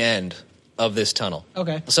at the end of this tunnel.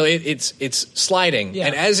 Okay. So it's sliding, Yeah.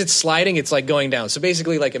 and as it's sliding, it's like going down. So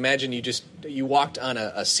basically, like imagine you walked on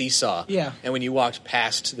a seesaw. Yeah. And when you walked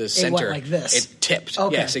past the went center, like this. it tipped.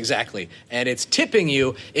 Okay. Yes, exactly. And it's tipping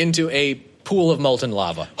you into a pool of molten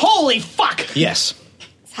lava. Holy fuck! Yes.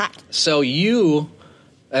 It's hot. So you.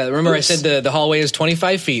 Remember, Oops. I said the hallway is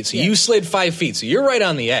 25 feet, so Yeah. you slid 5 feet, so you're right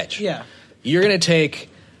on the edge. Yeah. You're going to take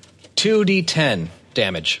 2d10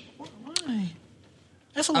 damage.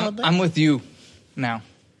 That's a little bit. I'm with you now.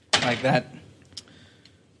 Like that.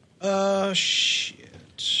 Shit.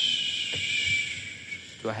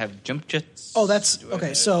 Do I have jump jets? Oh, that's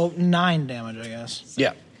okay. So 9 damage, I guess.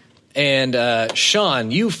 Yeah. And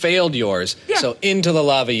Sean, you failed yours, so into the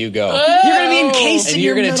lava you go. You're gonna be encased And in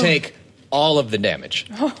you're your going to middle. take all of the damage.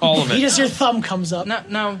 All of You it. just your thumb comes up.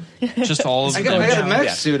 No. Just all of I it. got a mech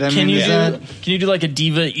Yeah. suit. I Can mean, you is do? that- Can you do like a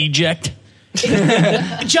diva eject?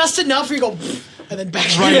 Just enough where you go, and then back.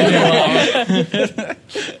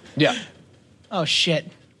 Yeah. Oh shit!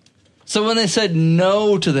 So when they said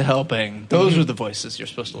no to the helping, those were the voices you're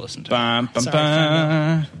supposed to listen to. Bum, bum, Sorry,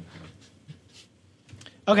 bum.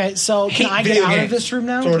 Okay, so can Hate I get video out of games. this room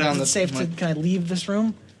now? Throw down Is it the safe to? mic. Can I leave this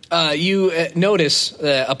room? You notice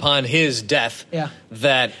upon his death Yeah.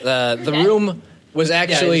 that the room was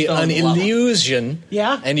actually he's still in an the lava. illusion.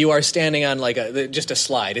 Yeah? And you are standing on like just a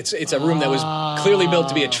slide. It's a room that was clearly built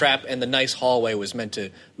to be a trap, and the nice hallway was meant to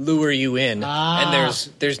lure you in. And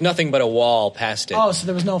there's nothing but a wall past it. Oh, so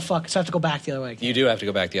there was no fuck. So I have to go back the other way. You do have to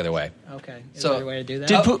go back the other way. Okay. Is So- there a way to do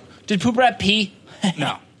that? Did Poop Rat pee?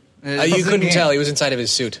 No. You couldn't tell. He was inside of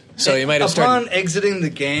his suit. So he might have Upon started. exiting the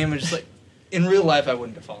game, it's just like, in real life, I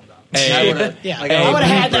wouldn't have fallen down. Hey. I would've- Yeah, like, I would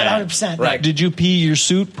have had that Brad. 100%. Right. Did you pee your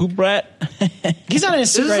suit, Poop Rat? He's not in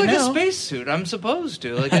his This suit is right like now. a spacesuit. I'm supposed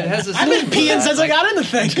to. Like, it has a I've been suit for peeing that. since I got in the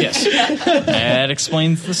thing. Yes. That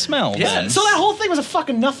explains the smell. Yeah. Then. So that whole thing was a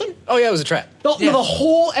fucking nothing. Oh, yeah, it was a trap. The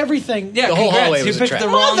whole everything. Yeah, The whole congrats. hallway You was a picked trap. the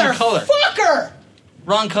wrong color. Motherfucker!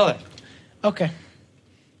 Wrong color. Okay.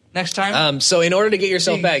 Next time. So in order to get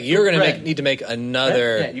yourself See, back, you're going red. to need to make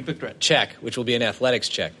another Yeah, you picked red. check, which will be an athletics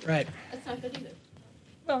check. Right. That's not good either.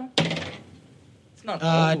 Well, it's not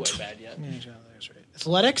all the way tw- bad yet.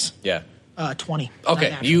 Athletics? Yeah. 20. Okay, Not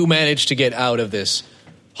natural. you managed to get out of this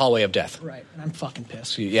hallway of death. Right, and I'm fucking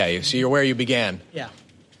pissed. So, yeah, so you're where you began. Yeah.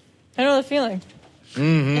 I know the feeling.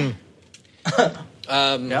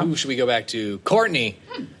 Who should we go back to? Courtney,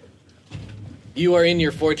 you are in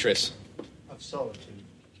your fortress. Of solitude.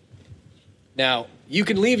 Now, you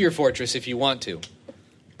can leave your fortress if you want to,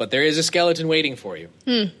 but there is a skeleton waiting for you.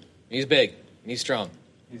 He's big, and he's strong,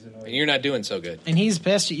 He's annoying. and you're not doing so good. And he's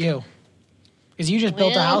pissed at you. Because you just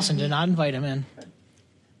built a Well. house and did not invite him in.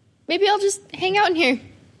 Maybe I'll just hang out in here.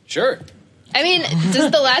 Sure. I mean, does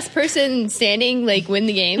the last person standing like win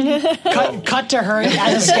the game? Cut to her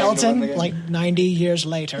as a skeleton, like 90 years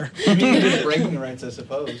later. I mean, you do breaking rights, I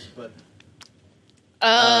suppose, but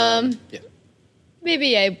Um, Yeah.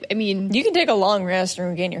 maybe I mean You can take a long rest and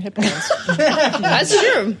regain your hit points. that's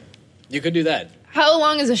true. You could do that. How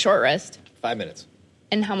long is a short rest? 5 minutes.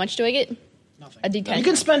 And how much do I get? Nothing. A D10. You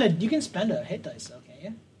can spend a hit dice, though, can't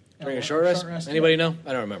you? Bring a short rest? Anybody know?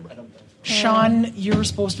 I don't remember. Sean, you're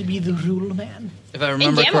supposed to be the rule man. If I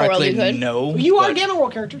remember Gamma World, correctly, you could. no. You are a but- Gamma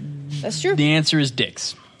World character. That's true. The answer is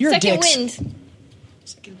dicks. You're Second dicks. wind.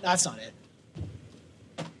 That's not it.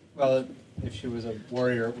 well, if she was a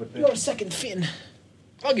warrior, it would be. You're a second fin.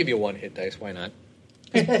 I'll give you one hit dice. Why not?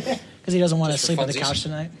 Because he doesn't want to Just for sleep on the funsies. couch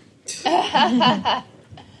tonight.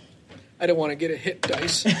 I don't want to get a hit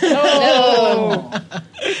dice.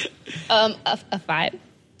 A 5.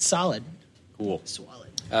 Solid. Cool. Solid.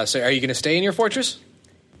 So are you going to stay in your fortress?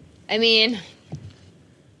 I mean,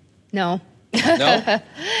 no. No?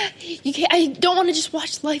 You can't. I don't want to just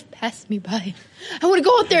watch life pass me by. I want to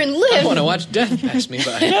go out there and live. I want to watch death pass me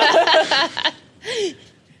by.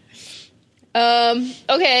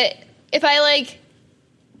 Okay, if I like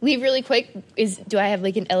leave really quick, do I have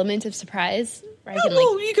like an element of surprise? Where I can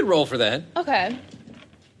Well, you could roll for that. okay.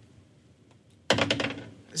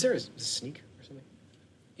 Is there a sneak or something?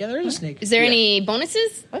 Yeah, there is a snake. Is there Yeah. any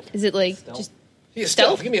bonuses? What is it like? Just Yeah,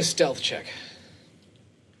 Stealth? Give me a stealth check.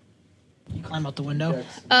 You climb out the window.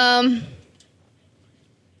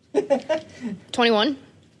 21.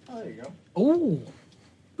 Oh, there you go. Ooh.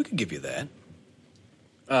 We could give you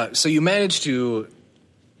that. So you managed to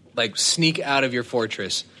like sneak out of your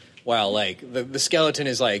fortress while like the skeleton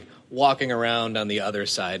is like walking around on the other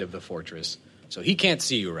side of the fortress. So he can't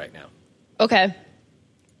see you right now. Okay.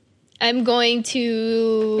 I'm going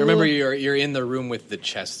to... Remember, you're in the room with the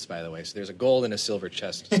chests, by the way. So there's a gold and a silver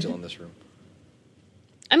chest still in this room.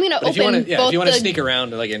 I'm going to open If you both want to the... sneak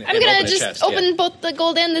around, like, and I'm going open to a just chest, open both the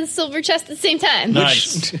gold and the silver chest at the same time.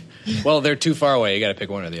 Nice. Well, they're too far away. You got to pick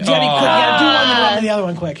one or the other. You gotta be quick. You gotta do one and run to the other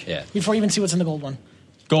one quick. Yeah. Before you even see what's in the gold one.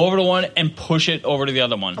 Go over to one and push it over to the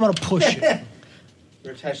other one. I'm gonna push it.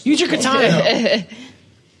 You're attached to Use your the gold. katana.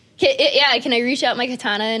 Can I reach out my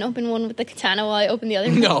katana and open one with the katana while I open the other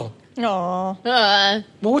one? No. Aw. Well,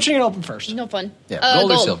 which are you gonna open first? No fun. Yeah,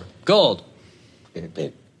 gold or silver? Gold.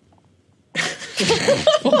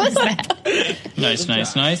 What was that? Nice.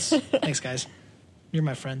 Thanks, guys. You're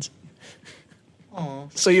my friends.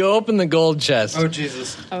 So you open the gold chest, Oh,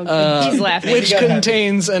 Jesus. He's laughing. which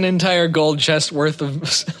contains an entire gold chest worth of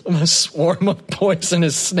a swarm of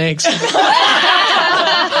poisonous snakes. Why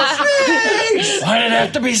did it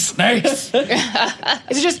have to be snakes? Is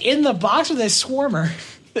it just in the box or they swarm her?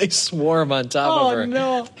 They swarm on top of her. Oh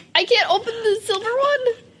no! I can't open the silver one.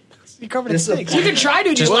 You're covered in snakes. You can try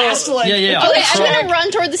to just last to like. Yeah. Okay, I'm going to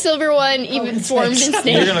run toward the silver one, even formed in You're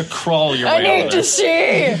snakes. gonna crawl your I way need over to there.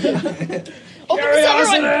 see. Open the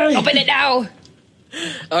silver one. Open it now.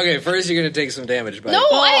 Okay, first you're going to take some damage. Buddy. No,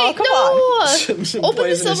 no. Some Open the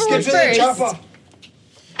poisonous silver one Get to the first. chopper.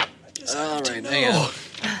 All right, hang on.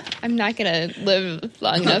 I'm not going to live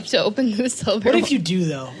long enough to open the silver What one. if you do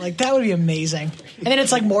though? Like that would be amazing. And then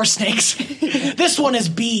it's like more snakes. This one is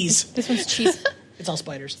bees. This one's cheese. It's all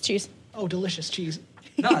spiders. Cheese. Oh, delicious cheese.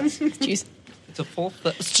 Nuts. Cheese. It's a full,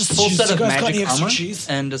 just full cheese. set You of guys got any magic extra armor cheese?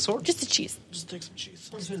 and a sword. Just a cheese. Just take some cheese.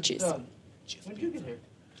 Cheese. When did you get here?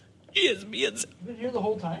 Yes. You've been here the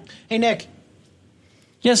whole time? Hey Nick.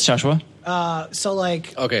 Yes, Joshua. So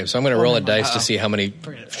like, Okay, so I'm going to roll a dice to see how many.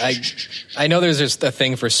 I know there's just a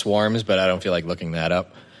thing for swarms, but I don't feel like looking that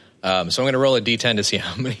up. So I'm going to roll a d10 to see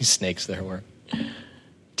how many snakes there were.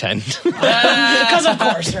 10. because of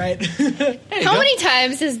course, right? How many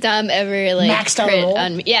times has Dom ever like Maxed out a crit roll?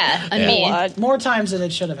 on me? Yeah, on me. More times than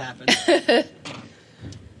it should have happened.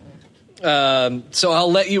 So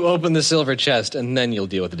I'll let you open the silver chest, and then you'll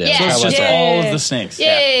deal with the damage. Yeah. How It's about just that? all of the snakes.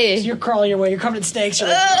 Yay! You're crawling your way. You're covered in snakes. You're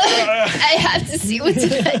like, I have to see what's in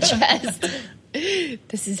that chest.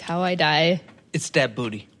 This is how I die. It's that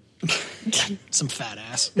booty. some fat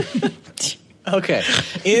ass. Okay.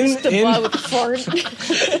 In With fart.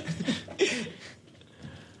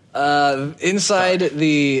 inside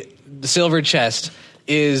the silver chest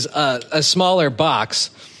is a smaller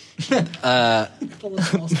box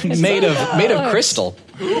made of crystal.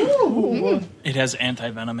 It has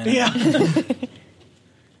anti-venom in it. Yeah.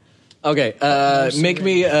 Okay, make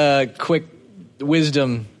me a quick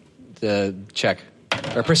wisdom check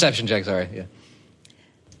or perception check. Sorry, yeah.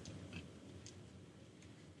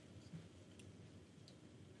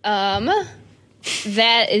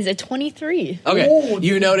 That is a 23. Okay,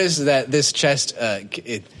 you notice that this chest,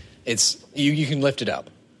 it's you can lift it up,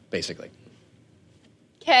 basically.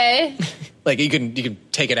 Okay. Like you can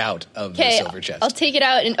take it out of the Okay. silver chest. I'll take it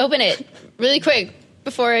out and open it really quick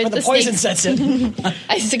before But the poison snake- sets in.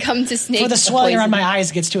 I succumb to snake. For the swelling around poison. my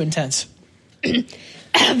eyes gets too intense.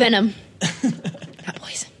 Venom. Not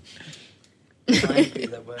poison.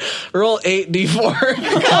 Roll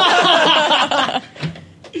 8d4.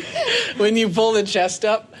 When you pull the chest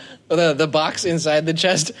up, the box inside the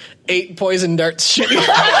chest, 8 poison darts shoot.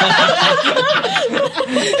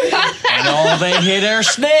 And all they hit are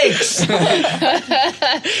snakes.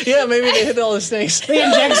 Yeah, maybe they hit all the snakes. They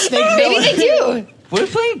inject snake Maybe venom. they do. We're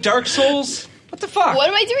playing Dark Souls. What the fuck? What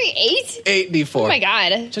am I doing? 8? 8d4. Oh my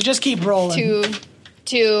god. So just keep rolling.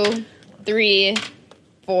 2, 3,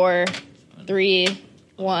 4, 3,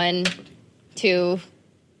 1, 2.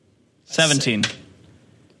 17.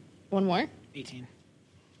 One more? 18.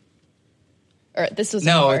 Or this was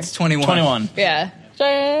No, more. it's 21. 21. Yeah.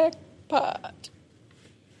 Jackpot.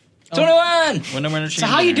 21! Winner, So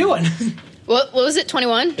how you doing? What was it?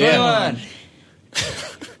 21? 21.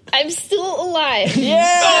 I'm still alive.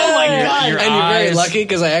 Yeah. Oh my god. Your And you're very eyes, lucky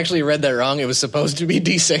because I actually read that wrong. It was supposed to be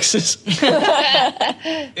d6s.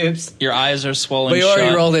 Oops. Your eyes are swollen But you already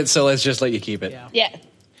shut. rolled it, so let's just let you keep it. Yeah.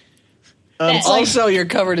 Yeah. Also, you're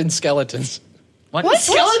covered in skeletons. What?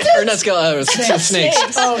 Skeletons? Or not skeletons, snakes.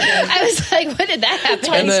 Oh, okay. I was like, when did that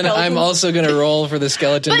happen? And then I'm also going to roll for the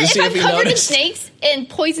skeleton But to if see if I'm he covered in noticed. snakes and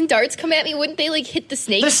poison darts come at me, wouldn't they like hit the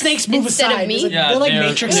snakes? The snakes move instead aside. of me. It's like- they're like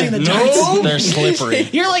matrixing the darts. No, they're slippery.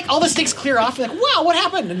 You're like, all the snakes clear off. You're like, wow, what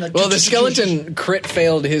happened? And like, Well, the skeleton crit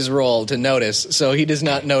failed his roll to notice, so he does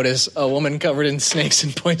not notice a woman covered in snakes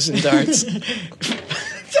and poison darts.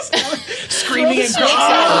 screaming and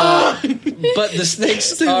crying. But the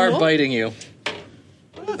snakes are biting you.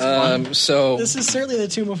 So This is certainly the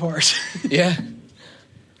Tomb of Horrors. yeah.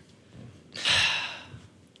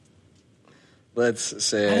 Let's I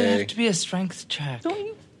say have to be a strength check.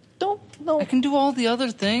 Don't. I can do all the other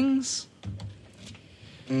things.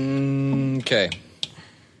 okay.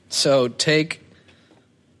 So take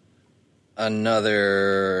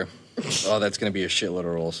another. Oh, that's going to be a shitload of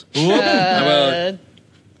rolls.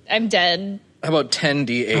 I'm dead. How about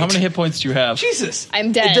 10d8? How many hit points do you have? Jesus.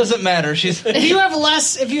 I'm dead. It doesn't matter. She's. If you have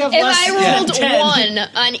less, If than I rolled 10. 1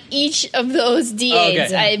 on each of those D8s,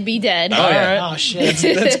 Okay. I'd be dead. Oh, yeah. Oh shit!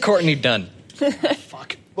 That's Courtney done.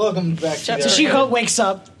 Fuck. Welcome back to So she wakes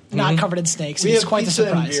up, not covered in snakes. We It's have quite the pizza and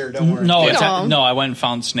surprise. beer. Don't worry. No, No. no, I went and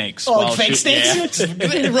found snakes. Oh, like while fake she- snakes?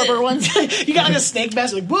 yeah. Rubber ones. You got like a snake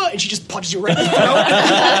mask, like what? And she just punches you right in the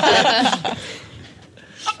throat.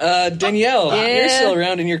 Danielle, Yeah. you're still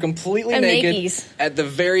around and you're completely I'm naked nakies. at the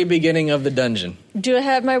very beginning of the dungeon. Do I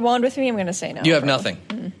have my wand with me? I'm going to say no. You have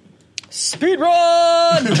nothing. Speed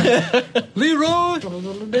run! Leroy!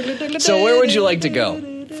 So where would you like to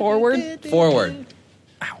go? Forward. Forward.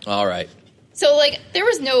 All right. So, like, there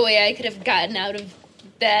was no way I could have gotten out of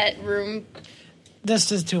that room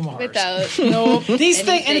This is Tomb of Horrors. without. These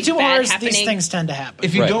things in anything Tomb of bad Horrors, happening. these things tend to happen.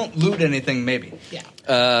 If you Right. don't loot anything, maybe. Yeah.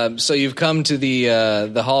 So you've come to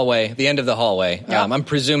the hallway, the end of the hallway. Yep. I'm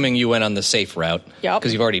presuming you went on the safe route. Yep.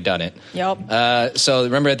 Because you've already done it. Yep. So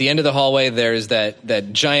remember, at the end of the hallway, there's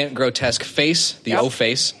that giant grotesque face, the Yep. O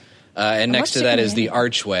face, and next much to did that we is the have?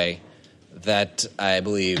 archway that I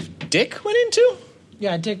believe Dick went into.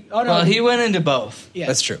 Yeah, Dick. Oh no, Well, he went into both. yeah.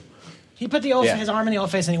 That's true. He put his arm in the old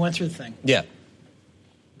face and he went through the thing. Yeah.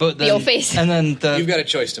 But then, The old face. And then You've got a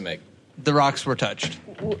choice to make. the rocks were touched.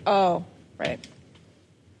 Oh, right.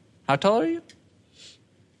 How tall are you?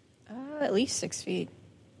 At least 6 feet.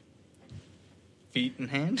 Feet in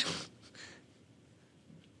hand.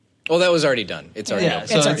 Well, that was already done. It's already Yeah, open.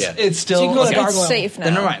 so It's it's, already- it's still So you can go to the okay. gargoyle. It's safe now.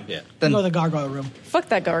 Then never mind. Yeah. Then Go to the gargoyle room. Fuck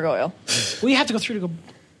that gargoyle. Well, you have to go through to go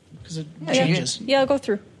because it changes. Yeah, I'll go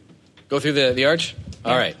through. Go through the arch?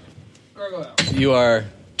 All right. Gargoyle. You are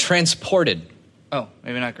transported. oh,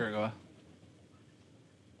 maybe not gargoyle.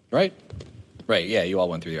 Right? Right, yeah, you all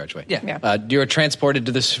went through the archway. Yeah. Yeah. You are transported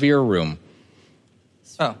to the sphere room.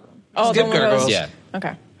 Oh, Oh, skip the one where gargoyles. goes- Yeah.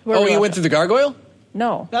 Okay. Oh, you went through the gargoyle?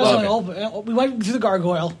 No. That was Well, only open. We went through the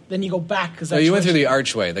gargoyle, then you go back because No, you went through the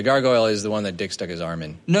archway. The gargoyle is the one that Dick stuck his arm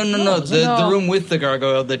in. No, No, the room with the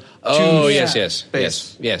gargoyle. The Oh, two yes, yeah. yes.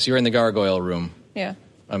 space. Yes, you're in the gargoyle room. Yeah.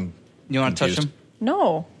 You want to touch Confused. him?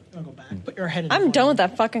 No. Go back. Put your head in. I'm the done wall. with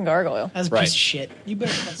that fucking gargoyle. That's a Right. piece of shit. You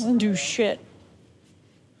better. I don't do shit.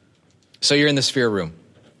 So you're in the sphere room.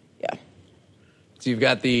 Yeah. So you've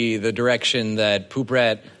got the direction that Poop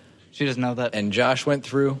Rat She doesn't know that. and Josh went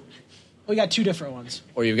through, We got two different ones.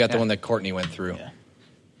 or you've got the Yeah. one that Courtney went through. Yeah.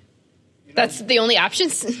 That's the only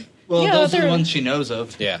options. Well, Yeah, those are the they're- ones she knows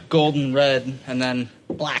of. Yeah. Gold and red, and then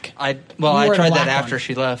Black. I You I were the tried that black after one.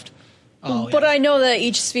 she left. Oh, But yeah. I know that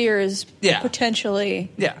each sphere is Yeah.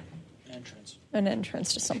 potentially Yeah. Entrance. an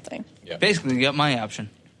entrance to something. Basically, you got my option.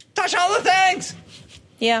 Touch all the things.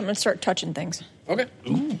 Yeah, I'm going to start touching things. Okay.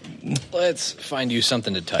 Let's find you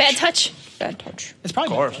something to touch. Bad touch. Bad touch. It's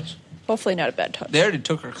probably Of course. bad. Hopefully not a bad touch. They already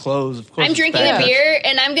took her clothes. Of course, I'm it's drinking bad a touch. beer,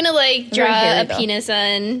 and I'm gonna like draw Very hairy, a though. penis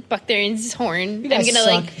on Buckthorn's horn. You I'm guys gonna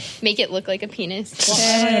suck. like make it look like a penis Well, I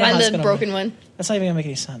don't even know how on it's the gonna broken work. one. That's not even gonna make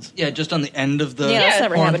any sense. Yeah, just on the end of the. Yeah, that's Yeah.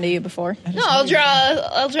 never horn. happened to you before. No, I'll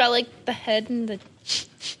draw like the head and the.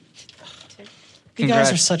 You guys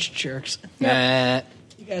Congrats. are such jerks. Nah.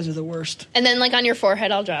 You guys are the worst. And then like on your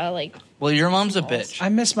forehead, I'll draw like. Well, your mom's a bitch. I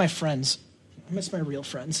miss my friends. I miss my real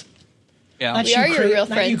friends. Yeah. Not We you are your real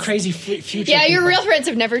Not you friends. crazy future. Yeah, your people. real friends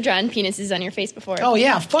have never drawn penises on your face before. Oh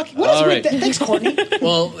yeah, fuck. What is All with right. that? Thanks, Courtney.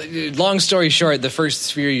 Well, long story short, the first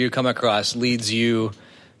sphere you come across leads you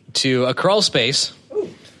to a crawl space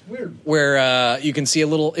Weird. where you can see a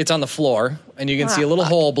little. It's on the floor, and you can see a little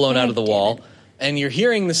hole blown out of the damn wall, it. and you're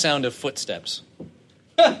hearing the sound of footsteps,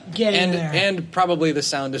 Get in and there. and probably the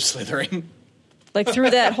sound of slithering Like through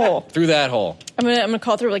that hole. through that hole. I'm gonna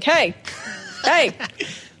call through like, hey, hey,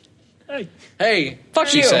 hey, Hey, fuck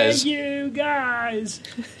she you. says. you guys.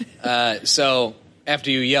 So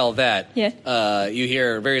after you yell that, Yeah. you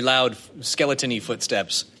hear very loud skeleton-y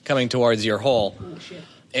footsteps coming towards your hole. Oh, shit.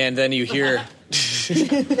 And then you hear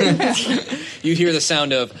you hear the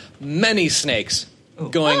sound of many snakes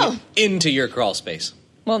going into your crawl space.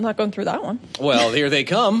 Well, I'm not going through that one. Well, here they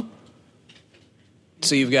come.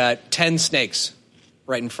 So you've got 10 snakes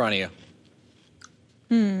right in front of you.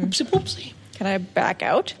 Oopsie poopsie. Can I back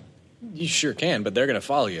out? You sure can, but they're going to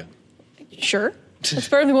follow you. Sure. It's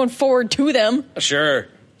better than going forward to them. Sure.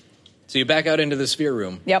 So you back out into the sphere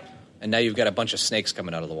room. Yep. And now you've got a bunch of snakes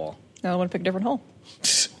coming out of the wall. Now I want to pick a different hole.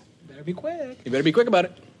 Better be quick. You better be quick about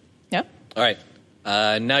it. Yeah. All right.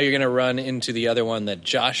 Now you're going to run into the other one that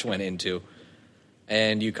Josh went into.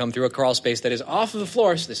 And you come through a crawl space that is off of the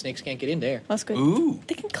floor, so the snakes can't get in there. That's good. Ooh.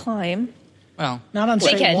 They can climb. Well, Not on They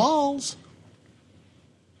straight can. walls.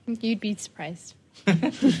 You'd be surprised.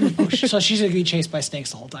 So she's going to be chased by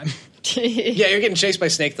snakes the whole time. Yeah, you're getting chased by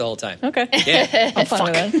snake the whole time. Okay. Yeah. I'm fine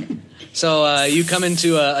with that. So you come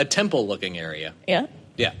into a temple-looking area. Yeah.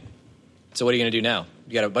 Yeah. So what are you going to do now?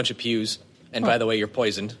 You got a bunch of pews. And by the way, you're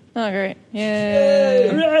poisoned. Oh, great. Yay.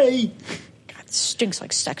 Hooray! God, it stinks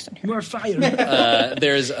like sex in here. More fire.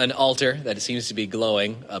 There's an altar that seems to be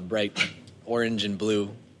glowing, a bright orange and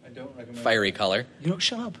blue I don't recommend fiery color. You don't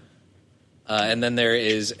shut up. And then there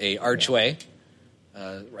is a archway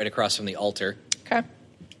right across from the altar. Okay.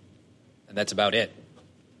 And that's about it.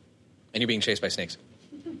 And you're being chased by snakes.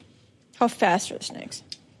 How fast are the snakes?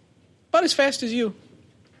 About as fast as you.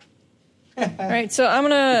 All right, so I'm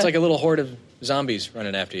gonna. It's like a little horde of zombies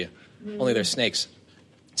running after you. Only they're snakes.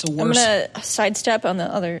 It's a I'm worse. gonna sidestep on the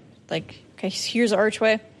other. Like, okay, here's the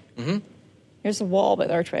archway. Mm-hmm. Here's the wall by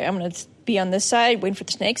the archway. I'm gonna be on this side, waiting for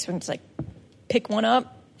the snakes. So I can just like pick one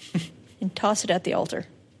up and toss it at the altar.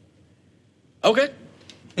 Okay.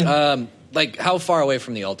 Like, how far away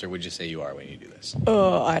from the altar would you say you are when you do this?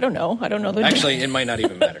 I don't know. I don't know. The Actually, it might not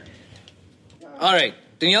even matter. All right,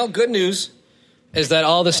 Danielle, good news is that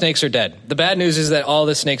all the snakes are dead. The bad news is that all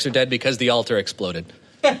the snakes are dead because the altar exploded.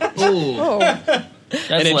 Oh, that's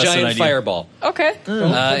in a less than giant ideal. fireball. okay.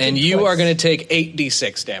 And you are going to take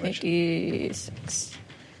 8d6 damage. 86.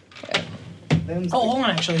 Oh, hold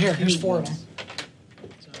on, actually. Here's 4 of them.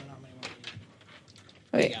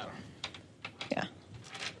 Wait. Yeah.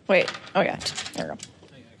 Wait. Oh, yeah. There we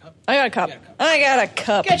go. I got a cup. I got a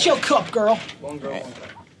cup. Get your cup, girl. One girl, one guy.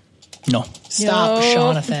 No. Stop, No.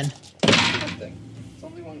 Jonathan. It's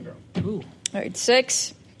only one girl. Ooh, All right.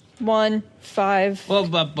 6, 1, 5, Well,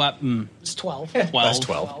 but it's 12. 12, That's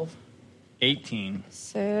 12. 18,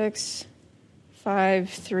 6, 5,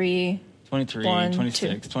 3. 23, 1,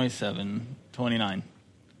 26, 27, 29.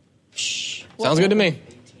 Sounds good to me.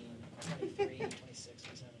 23, 26,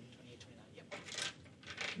 27, 28, 29.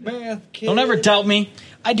 Yep. Math kid. Don't ever doubt me.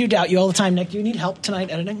 I do doubt you all the time, Nick. Do you need help tonight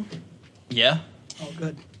editing? Yeah. Oh,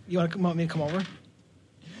 good. You want me to come over?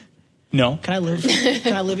 No. Can I live?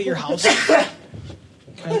 Can I live at your house?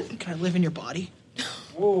 Can I live in your body?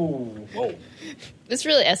 Whoa. This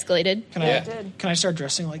really escalated. Can I start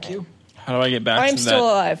dressing like you? How do I get back I'm to still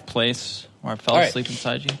that alive. place where I fell All right. asleep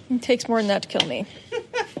inside you? It takes more than that to kill me.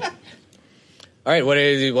 All right,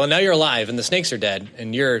 well, now you're alive, and the snakes are dead,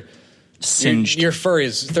 and Singed. your fur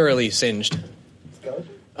is thoroughly singed.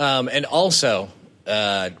 And also,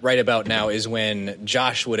 right about now is when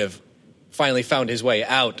Josh would have finally found his way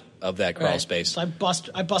out of that crawl space. So I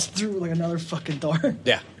bust through like another fucking door,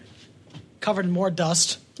 Yeah. covered in more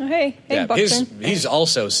dust. Oh, hey, Yeah, Buxton. he's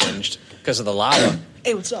also singed because of the lava.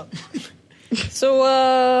 Hey, what's up? So,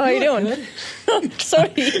 how you doing? Sorry.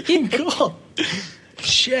 Cool.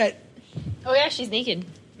 Shit. Oh yeah, she's naked.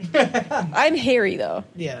 I'm hairy, though.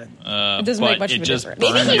 Yeah. It doesn't but make much it of a just difference.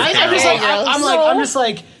 burned Maybe your he's hair like- off. I'm just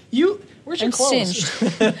like you. Where's your I'm clothes?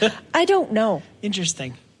 singed. I don't know.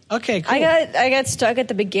 Interesting. Okay, cool. I got stuck at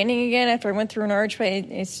the beginning again after I went through an archway.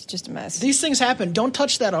 It's just a mess. These things happen. Don't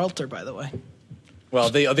touch that altar, by the way. Well,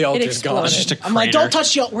 the altar's gone. exploded. It's just a I'm like, crater. don't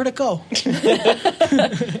touch the altar. Where'd it go?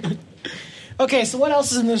 Okay, so what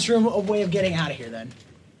else is in this room? A way of getting out of here, then?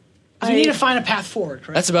 You need to find a path forward,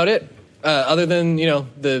 correct? That's about it. Other than,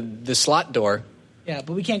 the slot door, Yeah,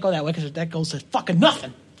 but we can't go that way because that goes to fucking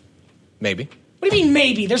nothing. maybe. What do you mean,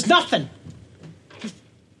 maybe? There's nothing.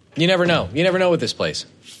 You never know. You never know with this place.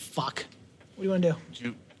 Fuck. What do you want to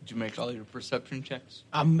do? Did you make all your perception checks?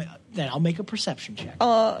 Then I'll make a perception check.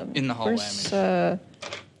 In the hallway,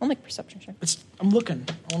 I'll make a perception check. I'm looking.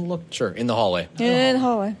 I want to look. Sure, in the hallway. In the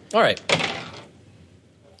hallway. All right.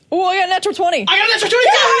 Oh, I got a natural 20. I got an extra 20!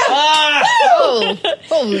 Oh,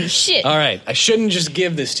 holy shit! All right. I shouldn't just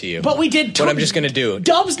give this to you. But we did. What I'm just going to do.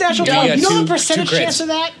 Dub's natural You 20. got You know two- the percentage two crits. chance of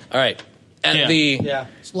that? All right. At Yeah. the Yeah.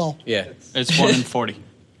 It's low. yeah. It's 1 in 40.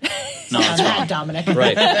 No, on it's that, wrong. Dominic.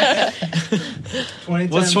 Right. 20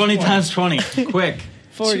 What's 20 times 20? Quick.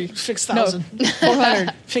 6,000.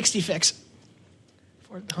 400. Fixty fix.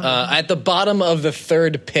 At the bottom of the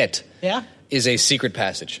third pit Yeah? is a secret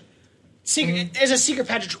passage. There's a secret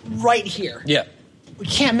passage right here. Yeah. We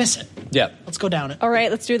can't miss it. Yeah. Let's go down it. All right,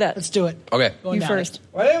 let's do that. Let's do it. Okay. Going You down first.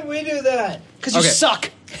 Why didn't we do that? Because you Okay. suck.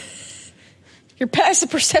 Your passive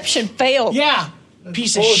perception failed. Yeah.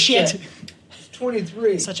 Piece of Bullshit. shit. It's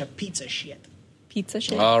 23. Such a pizza shit. Pizza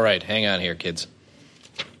shit. All right. Hang on here, kids.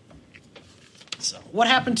 So, what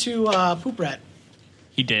happened to Poop Rat?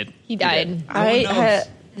 He did. He died.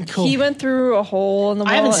 Cool. He went through a hole in the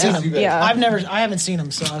wall. I haven't seen him. Yeah. I haven't seen him,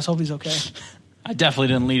 so I just hope he's okay. I definitely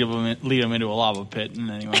didn't lead him into a lava pit in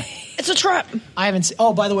any way. It's a trap. I haven't seen.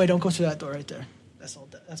 Oh, by the way, don't go through that door right there. That's a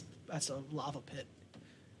lava pit.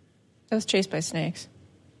 I was chased by snakes.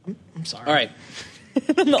 I'm sorry. All right.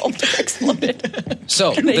 The altar exploded.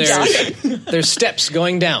 So there's steps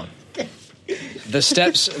going down. The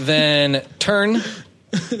steps then turn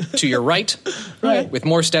to your right, with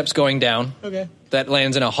more steps going down. Okay. That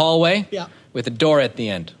lands in a hallway. Yeah. With a door at the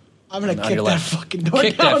end. I'm gonna On kick your that left. fucking door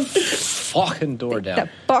Kick down. that fucking door down. That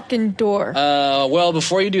fucking door. Well,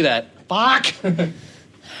 before you do that, Fuck.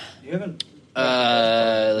 You haven't.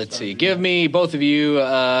 let's see. Give me both of you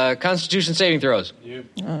Constitution saving throws.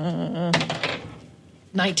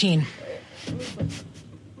 19.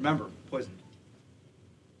 Remember, poison.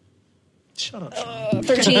 Shut up.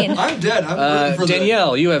 13. I'm dead. I'm rooting for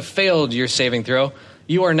Danielle, you have failed your saving throw.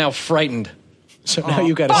 You are now frightened. So now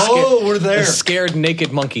you got We're there. a scared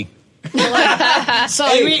naked monkey. So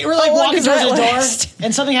we're like long walking does towards that the door, last?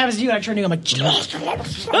 and something happens to you, and I turn to you, I'm like,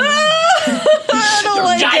 I don't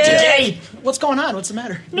like die it. today. What's going on? What's the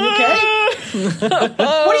matter? You okay?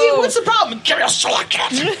 What's the problem? Give me a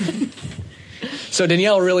socket. So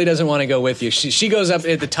Danielle really doesn't want to go with you. She goes up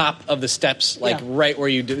at the top of the steps, like Yeah. right where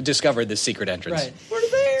you discovered the secret entrance.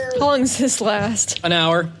 Right. How long does this last? An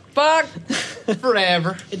hour. Fuck.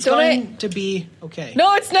 Forever. It's Don't going to be okay.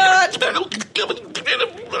 No, it's not.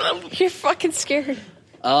 You're fucking scared.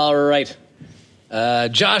 All right.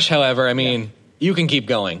 Josh, however, I mean, you can keep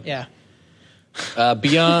going. Yeah.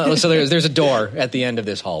 Beyond, so there's a door at the end of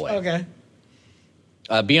this hallway. Okay.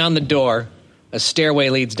 Beyond the door, a stairway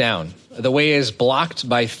leads down. The way is blocked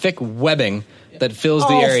by thick webbing that fills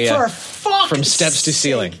the area for fuck's from steps to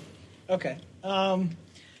ceiling. sake. Okay.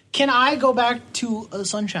 Can I go back to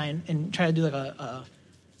Sunshine and try to do like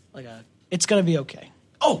a it's gonna be okay?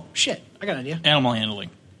 Oh shit! I got an idea. Animal handling.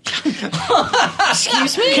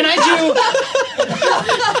 Excuse me? Can I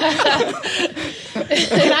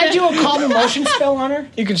do a calm emotion spell on her?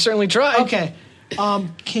 You can certainly try. Okay.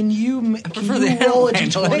 Can you roll a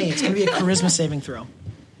d20? It's gonna be a charisma saving throw.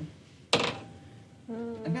 I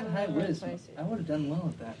got high risk. I would have done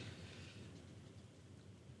well at that.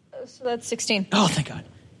 So that's 16. Oh, thank God!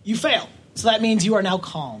 You fail. So that means you are now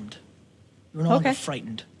calmed. You're no longer Okay.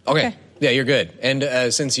 frightened. Okay. Yeah, you're good.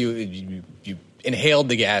 And since you inhaled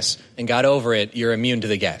the gas and got over it, you're immune to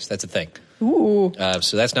the gas. That's a thing. Ooh.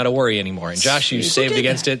 So that's not a worry anymore. And Josh, you saved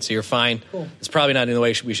against it, so you're fine. Cool. It's probably not in the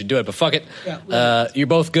way we should do it, but fuck it. Yeah, You're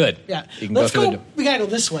both good. Yeah. You can Let's go through go. We gotta go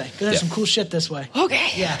this way because there's Yeah. some cool shit this way. Okay.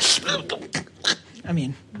 Yeah. I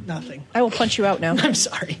mean, nothing. I will punch you out now. I'm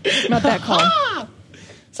sorry. I'm not that calm.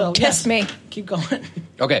 So Test me. Keep going.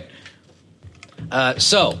 Okay.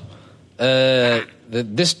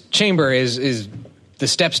 This chamber is the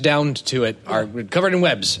steps down to it are covered in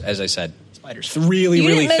webs, as I said. Spiders. It's really, You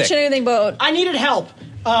really didn't mention thick. anything about. I needed help.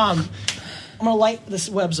 I'm gonna light this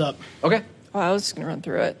webs up. Okay. Oh, I was just going to run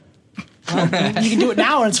through it. You can do it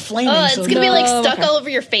now, and it's flaming. Oh, it's so gonna be like stuck okay. all over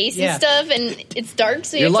your face Yeah. and stuff, and it's dark,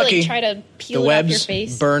 so you You're have lucky. to like try to peel The it off your webs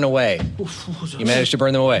face. burn away. You managed to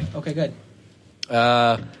burn them away. Okay, good.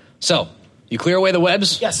 So you clear away the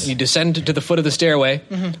webs. Yes. You descend to the foot of the stairway.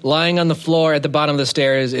 Lying on the floor at the bottom of the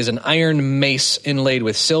stairs is an iron mace inlaid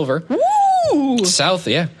with silver. Ooh. South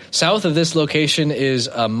of this location is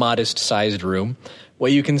a modest-sized room.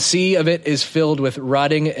 What you can see of it is filled with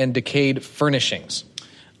rotting and decayed furnishings.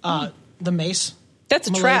 The mace. That's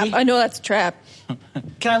a Milady? trap. I know that's a trap.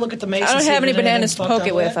 Can I look at the mace? I and don't see have if any there's bananas anything to fucked poke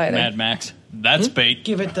it up with it? either. Mad Max. That's bait.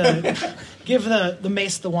 Give it the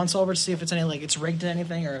mace the once over to see if it's any like it's rigged to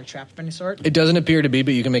anything or a trap of any sort. It doesn't appear to be,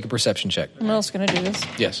 but you can make a perception check. I'm else going to do this.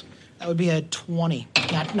 Yes. That would be a 20.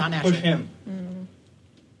 Not natural. Push him.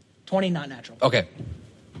 20, not natural. Okay.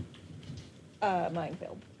 Mine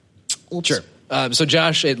failed. Sure. So,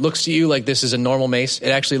 Josh, it looks to you like this is a normal mace. It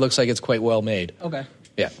actually looks like it's quite well made. Okay.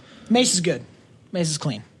 Yeah. Mace is good. Mace is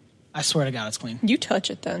clean. I swear to God, it's clean. You touch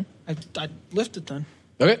it then. I lift it then.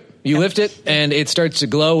 Okay. You lift it, and it starts to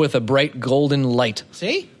glow with a bright golden light.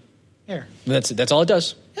 See? Here. That's all it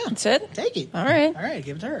does. That's it? Take it. All right. All right,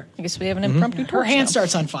 give it to her. I guess we have an impromptu Her torch hand now.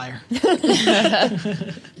 starts on fire.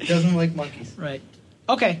 It doesn't like monkeys. Right.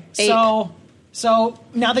 Okay, 8. so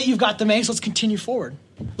now that you've got the mace, let's continue forward.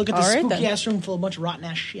 Look at this All right, spooky then. ass room full of a bunch of rotten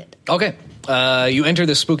ass shit. Okay. You enter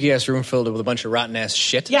this spooky ass room filled with a bunch of rotten ass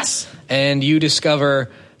shit. Yes. And you discover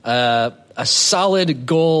a solid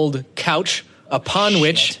gold couch upon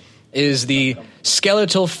which is the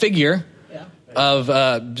skeletal figure of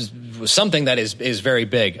something that is very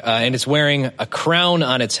big. And it's wearing a crown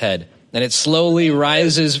on its head. And it slowly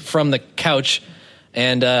rises from the couch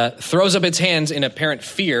and throws up its hands in apparent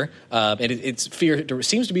fear. And its fear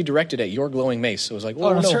seems to be directed at your glowing mace. So it's like,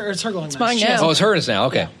 Oh, no. it's her going. It's mine now. Oh, it's hers now.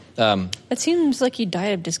 Okay. It seems like you die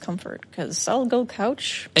of discomfort because solid gold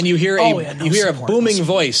couch. And you hear a support, booming no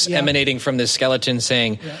voice emanating from this skeleton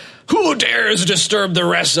saying, "Who dares disturb the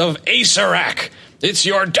rest of Asarak? It's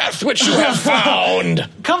your death which you have found."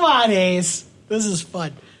 Come on, Ace. This is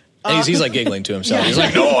fun. And he's like giggling to himself. He's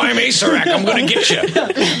like, "No, I'm Asarak. I'm going to get you."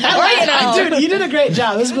 Dude, you did a great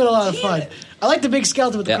job. This has been a lot of fun. I like the big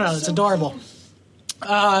skeleton with the crown. It's adorable.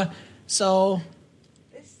 So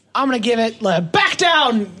I'm going to give it back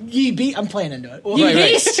down, ye beast. I'm playing into it. Ye Right,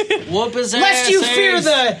 right. beast. Whoop his ass. Lest you fear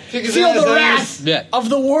feel the wrath Yeah. of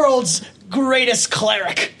the world's greatest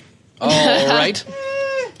cleric. All right.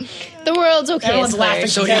 The world's okay. Everyone's as laughing.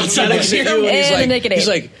 So Yeah, he it's looks at you and And a naked he's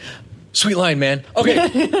ape. like, "Sweet line, man.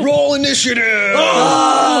 Okay, roll initiative."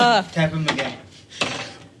 Tap him again.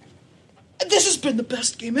 This has been the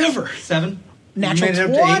best game ever. 7. Natural You made it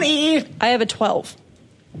up to 20. I have a 12.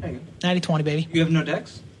 90-20, baby. You have no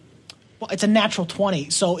dex? Well, it's a natural 20,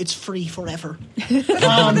 so it's free forever.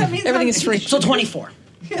 Everything is free. So 24.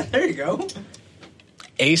 Yeah, there you go.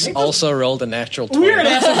 Ace also rolled a natural 20. We're going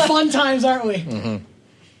to have some fun times, aren't we?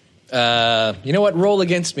 You know what? Roll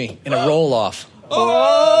against me in a roll off.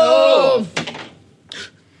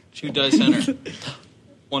 2 dice enter.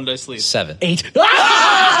 1 dice leave. 7. 8. All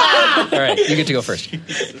right, you get to go first.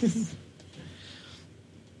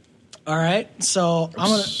 All right, so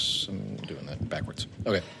I'm doing that backwards.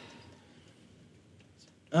 Okay.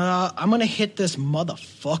 I'm gonna hit this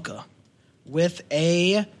motherfucker with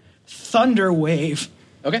a thunder wave.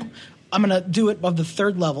 Okay. I'm gonna do it above the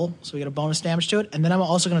 3rd level, so we get a bonus damage to it, and then I'm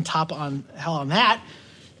also gonna top on that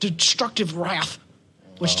destructive wrath,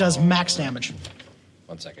 which does max damage.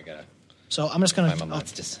 1 sec, I gotta So I'm just gonna find my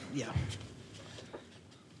monsters. yeah.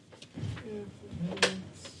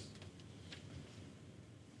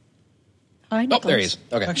 Oh, there he is.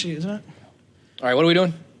 Okay. Actually, isn't it? All right, what are we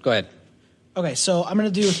doing? Go ahead. Okay, so I'm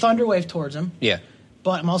gonna do a thunder wave towards him. Yeah.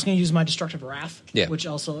 But I'm also going to use my Destructive Wrath, Yeah. which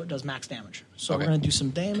also does max damage. So Okay. we're going to do some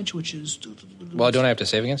damage, which is... Well, don't I have to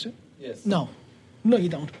save against it? Yes. No. No, you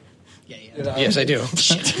don't. Yeah. Yes, I do.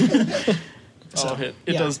 Oh, it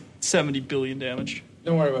yeah. does 70 billion damage.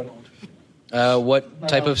 Don't worry about it. What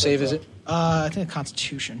type of save is it? I think a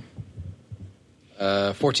Constitution.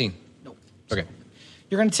 14. Nope. Okay.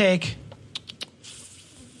 You're going to take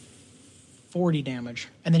 40 damage,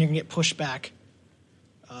 and then you're going to get pushed back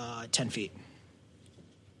 10 feet.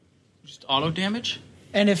 Just auto damage?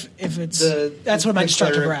 And if it's... that's the what my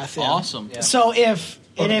Destructive cleric- Wrath, yeah. Awesome. Yeah. So if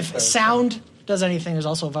cleric. sound does anything, there's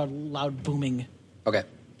also a loud booming Okay.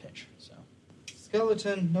 pitch. So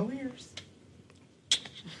Skeleton, no ears.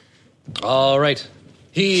 All right.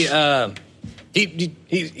 He's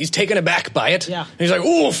taken aback by it. Yeah. He's like,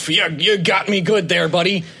 "Oof, you got me good there,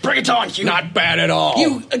 buddy. bring it on, you! Not bad at all.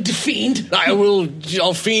 You fiend!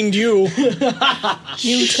 I'll fiend you.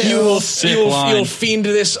 You too. You'll line. fiend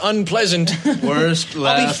this unpleasant." Worst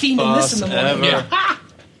I'll be fiending this in the morning.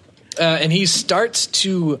 Yeah. And he starts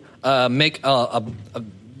to make a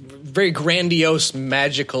very grandiose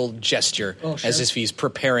magical gesture Oh, sure. as if he's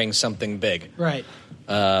preparing something big. Right.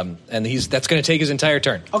 And that's going to take his entire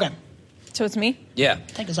turn. Okay. So it's me? Yeah.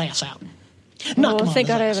 Take his ass out. Knock him Well, on thank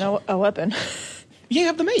his God I ass. have a weapon. You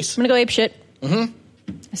have the mace. I'm gonna go ape shit. Mm-hmm.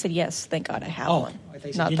 I said yes. Thank God I have one. I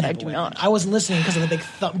thought you Not didn't that I have a do weapon. not. I wasn't listening because of the big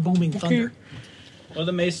booming thunder. What are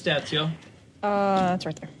the mace stats, yo? That's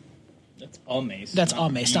right there. That's all mace. That's all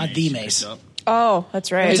mace, not the mace. Picked up. Oh,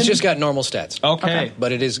 that's right. It's just got normal stats. Okay.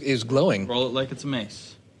 But it is glowing. Roll it like it's a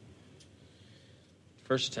mace.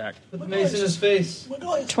 First attack. Put the mace in his face.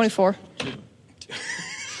 24.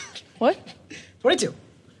 What? 22.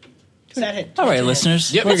 Does that hit? All right,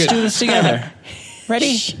 listeners. Yep, let's you're good. do this together.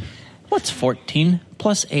 Ready? What's 14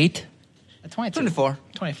 plus 8? 22. 24.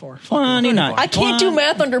 24. 29. I can't do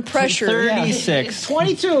math under pressure. 36.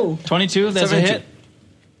 22. 22, that's 17. a hit.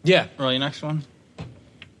 Yeah. Roll your next one.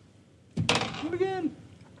 Do it again.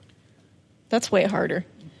 That's way harder.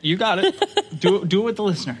 You got it. do it with the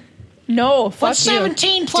listener. No, fuck What's you.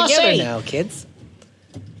 17 plus Together 8? now, kids.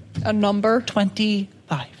 A number?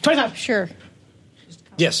 25. 25. Sure.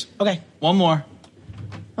 Yes. Okay. One more.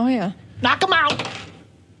 Oh, yeah. Knock him out.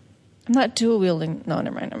 I'm not dual wielding. No,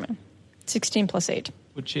 never mind. 16 plus 8.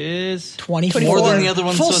 Which is 24. More than the other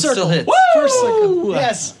one, Full so it circle. still hits. First circle.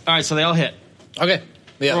 Yes. all right. So they all hit. Okay.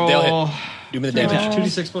 Yeah, Roll they'll hit. Do me the damage.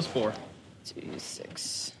 2d6 plus 4.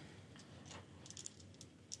 2d6.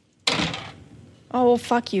 Oh,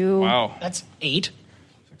 fuck you. Wow. That's 8.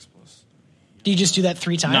 6 plus Do you just do that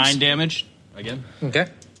 3 times? 9 damage again. Okay.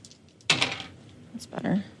 That's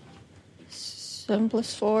better. 7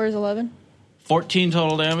 plus 4 is 11. 14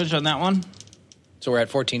 total damage on that one. So we're at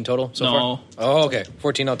 14 total so No. far? Oh, okay.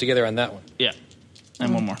 14 altogether on that one. Yeah,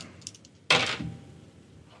 and one more.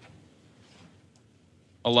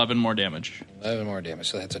 11 more damage. 11 more damage.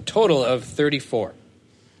 So that's a total of 34.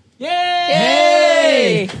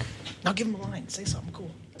 Yay! Now give him a line. Say something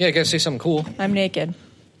cool. Yeah, I gotta say something cool. I'm naked.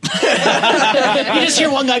 You just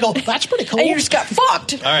hear one guy go, that's pretty cool. And you just got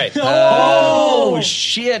fucked. All right. Oh,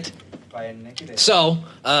 shit. By a naked So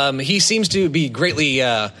he seems to be greatly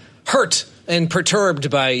hurt and perturbed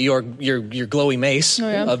by your glowy mace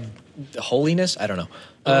of holiness. I don't know.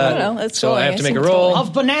 I don't know. It's so I have glowing. to make a It seems roll.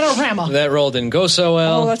 Of Bananarama. That roll didn't go so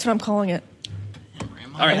well. Oh, that's what I'm calling it.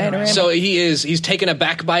 All right. Bananarama. So he's taken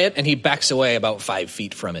aback by it and he backs away about 5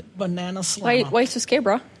 feet from it. Banana slam. Why so scared,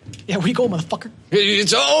 bro? Yeah, where you go, motherfucker?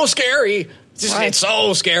 It's so scary. Why? It's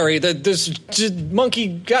so scary. This monkey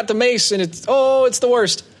got the mace and it's the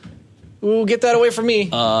worst. Ooh, get that away from me.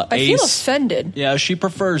 I feel offended. Yeah, she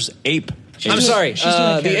prefers ape. I'm sorry. she's doing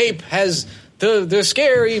a The character. ape has the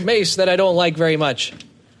scary mace that I don't like very much.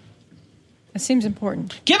 It seems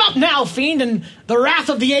important. Give up now, fiend, and the wrath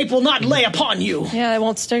of the ape will not lay upon you. Yeah, I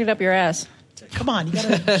won't stick it up your ass. Come on, you gotta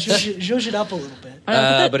zhuzh it up a little bit. I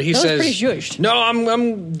know, But he that says, was pretty zhuzhed. "No,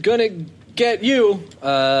 I'm gonna get you."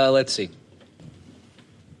 Let's see.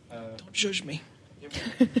 Don't zhuzh me.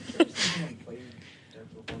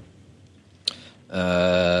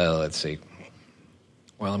 Let's see.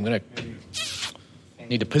 Well, I'm gonna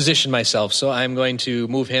need to position myself, so I'm going to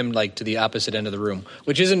move him like to the opposite end of the room,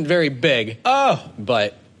 which isn't very big. Oh,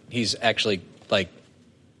 But he's actually like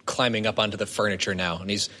climbing up onto the furniture now, and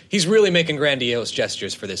he's really making grandiose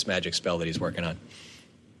gestures for this magic spell that he's working on.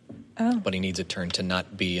 Oh. But he needs a turn to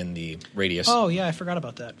not be in the radius. Oh, yeah, I forgot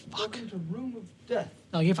about that. Fuck. Welcome to Room of Death.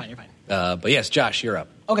 No, you're fine, you're fine. But yes, Josh, you're up.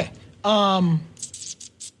 Okay. I'm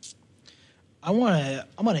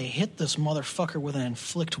gonna hit this motherfucker with an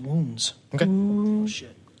inflict wounds. Okay. Oh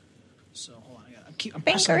shit. So hold on, I'm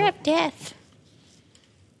pressing. Finger of death.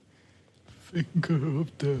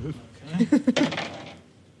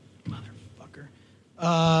 Motherfucker.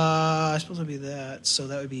 I suppose it'd be that. So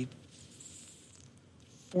that would be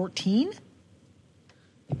 14.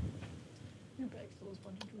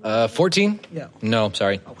 14? Yeah. No,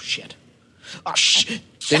 sorry. Oh shit. Oh shit.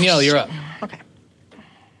 Danielle, you're up. Okay.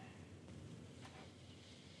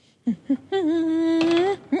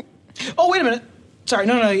 Oh wait a minute. Sorry.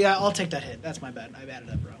 No. Yeah, I'll take that hit. That's my bad. I've added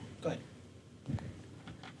up, bro. Go ahead.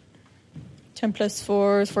 10 plus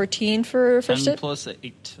 4 is 14 for first 10 hit? plus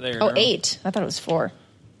 8. There. Oh, 8. I thought it was 4.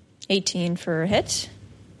 18 for a hit.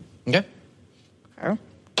 Okay. Oh.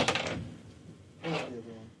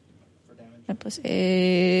 10 plus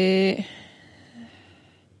 8.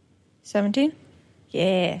 17?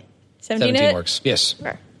 Yeah. 17 to hit? works. Yes.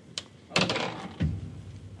 Okay.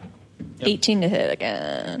 18 to hit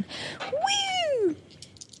again. Woo!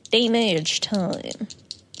 Damage time.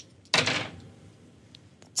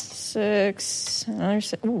 6. Another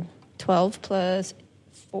 6. Ooh. 12 plus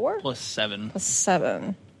 4? Plus 7. Plus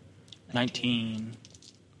 7. 19.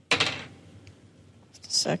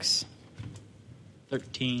 6.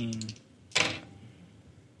 13.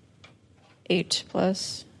 8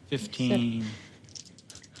 plus. 15.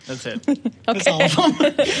 That's it. That's all of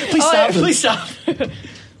them. Please stop. Please stop.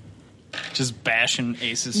 Just bashing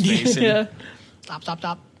Ace's face in. Yeah.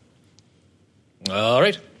 Stop. All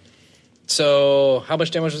right. So, how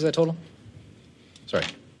much damage was that total? Sorry.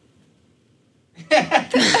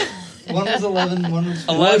 One was 11, one was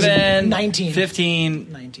 11, 19.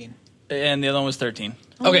 15, 19. and the other one was 13.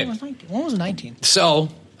 Okay. One was 19. So,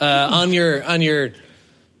 on your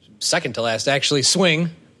second to last actually swing,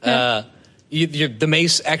 the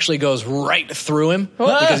mace actually goes right through him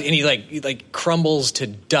because and he like crumbles to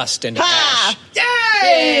dust and ash.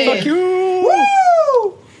 Yay! Fuck you!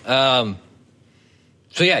 Woo!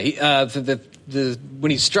 So yeah,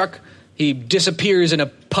 when he's struck, he disappears in a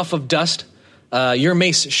puff of dust. Your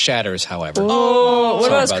mace shatters, however. Oh, what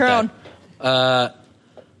Sorry about his about crown?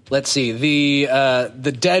 Let's see.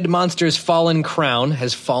 The dead monster's fallen crown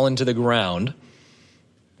has fallen to the ground.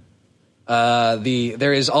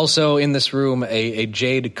 There is also in this room a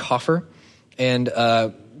jade coffer and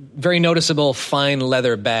very noticeable fine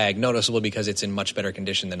leather bag. Noticeable because it's in much better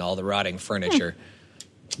condition than all the rotting furniture.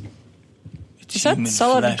 Is that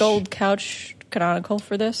solid gold couch canonical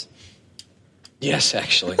for this? Yes,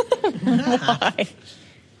 actually. Why?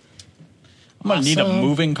 I'm gonna need a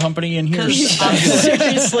moving company in here.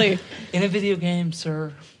 Seriously. In a video game,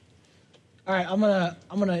 sir. All right, I'm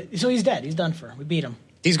gonna. So he's dead. He's done for. We beat him.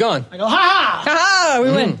 He's gone. I go, ha ha! Ah,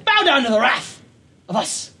 we win. Bow down to the wrath of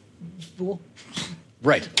us, fool.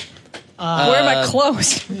 Right. Where are my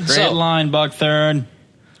clothes? Great line, Buckthorn.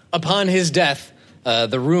 Upon his death,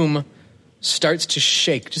 the room starts to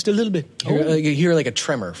shake just a little bit. You hear like a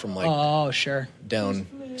tremor from Oh, sure. down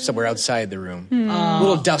somewhere outside the room.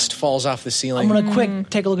 Little dust falls off the ceiling. I'm gonna quick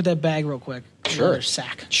take a look at that bag real quick. Sure. Another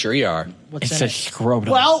sack. Sure you are. What's It's in a it?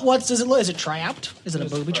 scrotum. Well, does it look? Is it triapped? Is it a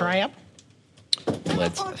booby triap?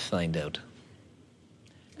 Let's find out.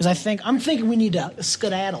 Because I'm thinking we need to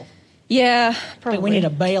skedaddle. Yeah, I probably. think we need to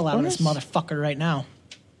bail out of this Bonus? motherfucker right now.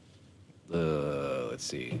 Let's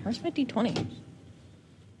see. Where's my D20?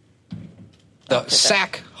 The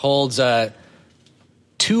sack holds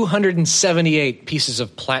 278 pieces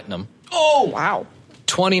of platinum, Oh, wow.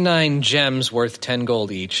 29 gems worth 10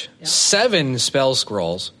 gold each, 7 spell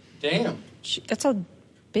scrolls, Damn. That's a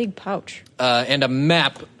big pouch. and a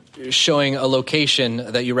map showing a location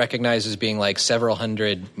that you recognize as being like several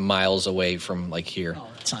hundred miles away from like here. Oh,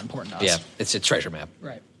 that's not important to us. Yeah, it's a treasure map.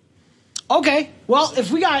 Right. Okay. Well,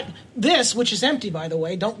 if we got this, which is empty, by the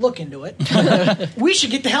way, don't look into it. We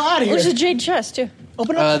should get the hell out of here. There's a jade chest, too.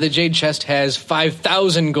 Open it up. The jade chest has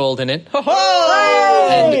 5,000 gold in it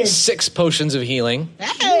Hey! and 6 potions of healing.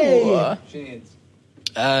 Hey! She needs.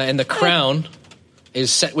 And the crown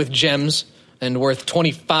is set with gems and worth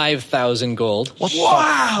 25,000 gold.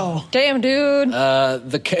 Wow! Damn, dude.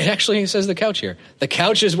 It actually says the couch here. The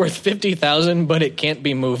couch is worth 50,000, but it can't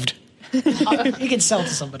be moved. You can sell it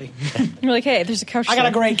to somebody. You're like, hey, there's a couch I got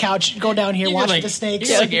a there. great couch. Go down here, You watch could, like, the snakes.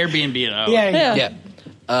 You could, like Airbnb it out. Yeah.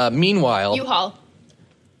 Yeah. Meanwhile, U-Haul.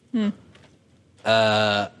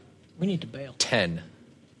 We need to bail. 10.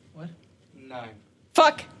 9.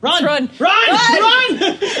 Fuck. Run! Let's run. Run!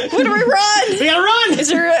 Where do we run? We gotta run! Is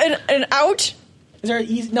there an out? Is there an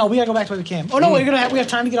easy? No, we gotta go back to where we came. Oh no, we have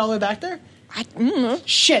time to get all the way back there.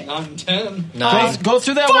 Shit! 9, 10. 9. Go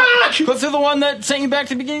through that Fuck! one. Go through the one that sent you back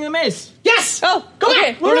to the beginning of the maze. Yes! Oh, go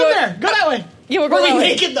okay. back. We're in there. Go that way. Yeah, we're Are going we that way.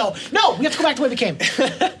 naked though? No, we have to go back to where we came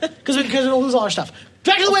because we'll lose all our stuff.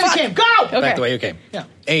 Back to the way we came. Go! Okay. Back the way you came. Yeah.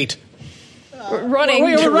 8. We're running.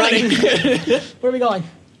 We're running. Where are we going?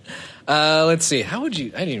 Let's see. How would you...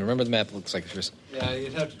 I didn't even remember the map looks like first. Yeah,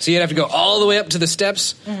 you'd have to. So you'd have to go all the way up to the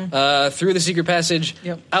steps, through the secret passage,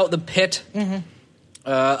 Yep. out the pit,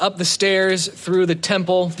 up the stairs, through the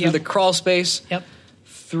temple, through Yep. the crawl space, Yep.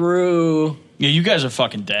 Yeah, you guys are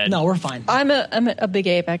fucking dead. No, we're fine. I'm a big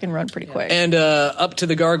ape. I can run pretty quick. and up to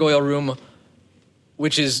the gargoyle room,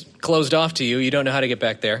 which is closed off to you. You don't know how to get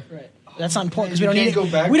back there. Right. That's not important because You we don't can't need to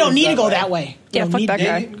go backwards We don't need to that go way. that way. We Yeah, don't fuck need- that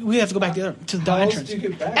guy. We have to go back to the How else entrance. do you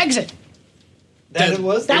get back? Exit. That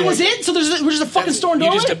was That was it. So we're just a fucking storm You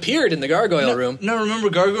doorway. just appeared in the gargoyle room. No, remember,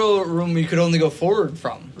 gargoyle room you could only go forward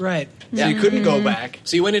from. Right. So you couldn't go back.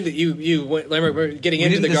 So you went into you went. Remember, getting We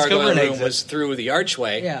into the didn't discover gargoyle an room exit. was through the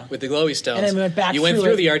archway Yeah. with the glowy stones. And then we went back You went through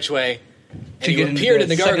through it. the archway, and To you get into appeared the in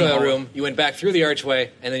the second gargoyle hall. room. You went back through the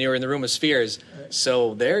archway, and then you were in the room of spheres.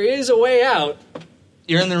 So there is a way out.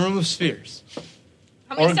 You're in the room of spheres.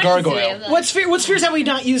 How many Or sections gargoyle. do we have left? What spheres have we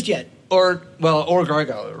not used yet? Or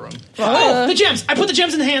gargoyle room. Oh, the gems. I put the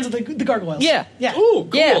gems in the hands of the gargoyles. Yeah. Yeah. Ooh,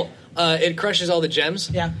 cool. Yeah. It crushes all the gems.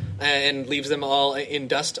 Yeah. And leaves them all in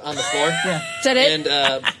dust on the floor. Yeah. Is that it?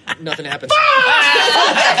 And nothing happens.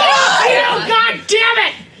 Oh, God damn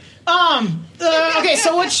it! Okay,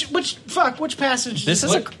 so which passage? This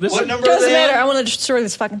is What number are Doesn't they matter. at? I want to destroy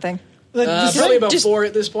this fucking thing. Probably about 4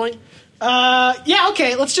 at this point. Yeah,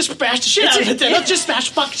 okay, let's just smash the shit out of it then. Let's just smash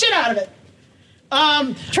the fucking shit out of it.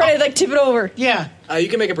 Try to like tip it over. Yeah, You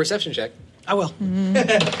can make a perception check. I will.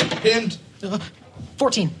 Pinned.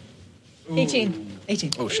 14. 18.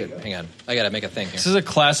 18. Oh shit! Hang on, I gotta make a thing here. This is a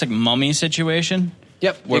classic mummy situation.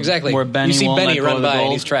 Yep, Where- exactly. where Benny you see won't Benny let go run of the by and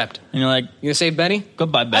gold. he's trapped. And you're like, You gonna save Benny?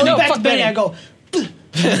 goodbye, I Benny. look back fuck to Benny, Benny. I go,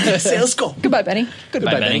 say, let's go. Goodbye, Benny.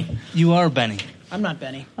 Goodbye, Benny. You are Benny. I'm not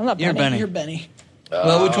Benny. I'm not You're Benny. Benny. You're Benny.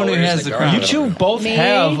 Well, which one of you where's has the the crown? You two both Me?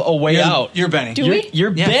 have a way out. You're Benny. Do we?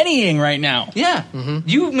 You're Yeah. Bennying right now. Yeah.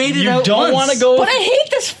 You made it You out don't want want to go. But I hate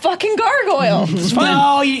this fucking gargoyle.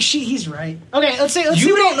 No, he's right. Okay, let's see.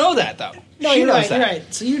 You don't know that, though. No, She you're knows right. that. You're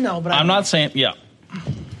right. So you know, but I'm not saying. Yeah.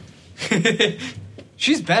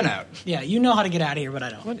 She's been out. Yeah, you know how to get out of here, but I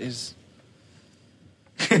don't. What is?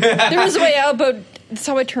 There was a way out, but that's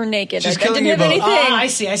how I turned naked. She's I killing didn't you have both.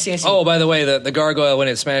 anything. I see. Oh, by the way, the gargoyle, when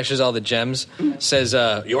it smashes all the gems, says,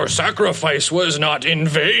 "Your sacrifice was not in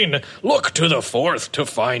vain. Look to the fourth to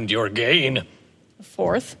find your gain."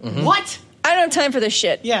 Fourth. What? I don't have time for this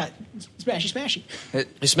shit. Yeah, smashy.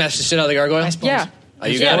 You smashed the shit out of the gargoyle? I suppose. Yeah. Oh,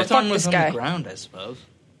 you Yeah, got it? fuck One was this on guy. the ground, I suppose.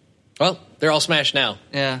 Well, they're all smashed now.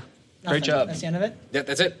 Yeah. Nothing. Great job. That's the end of it. Yeah,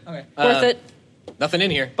 that's it. Okay. Worth it. Nothing in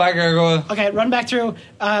here. Bye, gargoyle. Okay, run back through.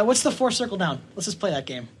 What's the fourth circle down? Let's just play that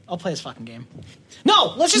game. I'll play this fucking game.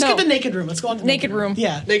 No, let's just No. get the naked room. Let's go on to the Naked room.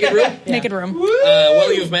 Yeah. Naked room? Naked room.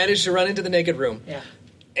 Well, you've managed to run into the naked room. Yeah.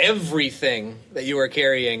 Everything that you are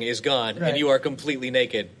carrying is gone, Right. and you are completely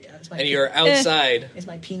naked. it's my And you're outside Is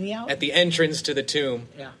my peenie out? at the entrance to the tomb,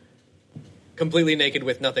 Yeah. completely naked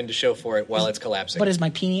with nothing to show for it while it's collapsing. But is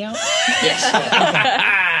my peenie out? yes.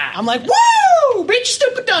 I'm like, woo! Reach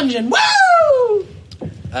stupid dungeon! Woo!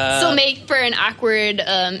 So make for an awkward What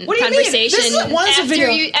do you mean? conversation This is one is a after video.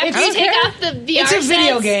 you If after you you take care, off the VR It's a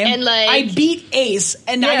video sets game. and like I beat Ace,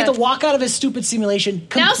 and now I Yeah. get to walk out of his stupid simulation.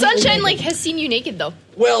 now completely Sunshine naked. like has seen you naked though.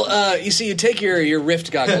 Well, you see, you take your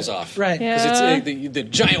Rift goggles off. Right. Because Yeah. the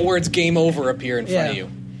giant words "game over" appear in front of Yeah.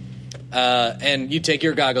 you. And you take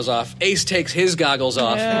your goggles off. Ace takes his goggles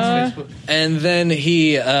off. Yeah. And then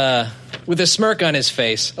he, with a smirk on his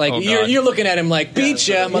face, like Oh, you're, God. you're looking at him like, beat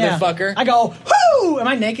ya, motherfucker. I go, whoo! Am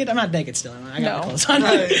I naked? I'm not naked still. I got No. my clothes on.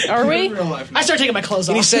 Are we? Real life. I start taking my clothes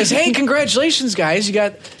off. And he says, hey, congratulations, guys.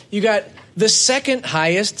 You got the second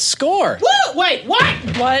highest score. Woo! Wait, what?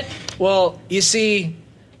 What? Well, you see,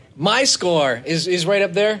 my score is right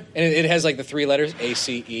up there, and it has like the three letters ACE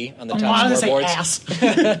on the I top wanted to say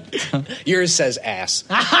scoreboards. ass. Yours says ass.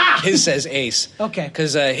 Aha! His says ace. Okay.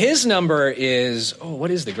 Because his number is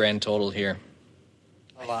what is the grand total here?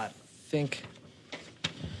 A lot. Think.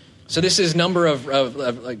 So this is number of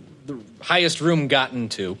like the highest room gotten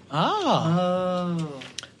to. Oh.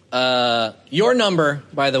 Your number,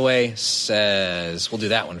 by the way, says we'll do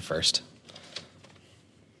that one first.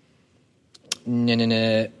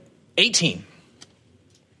 18.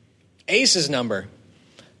 Ace's number,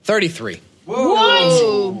 33.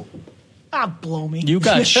 What? Ah, blow me. You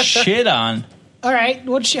got shit on. All right.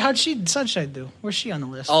 How'd she Sunshine do? Where's she on the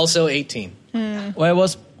list? Also 18. Wait,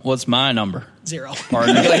 what's my number? 0.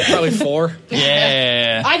 Pardon? Like probably 4.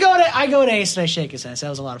 Yeah. I go to Ace and I shake his ass. That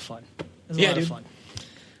was a lot of fun. It was a Yeah, lot dude. of fun.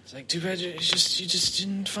 It's like, too bad you just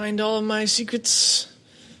didn't find all of my secrets.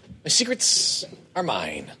 My secrets are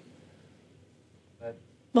mine.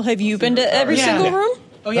 Well, have you been to every Yeah. single room?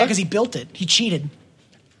 Oh yeah, because he built it. He cheated.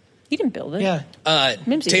 You didn't build it. Yeah.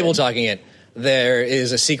 Mimsy Table did. talking it. There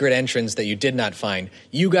is a secret entrance that you did not find.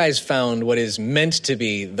 You guys found what is meant to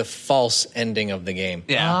be the false ending of the game.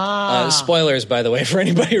 Yeah. Spoilers, by the way, for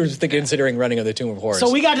anybody who's considering running of the Tomb of Horrors. So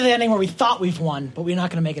we got to the ending where we thought we've won, but we're not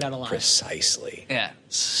going to make it out alive. Precisely. Yeah.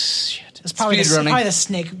 It's probably Speed running. the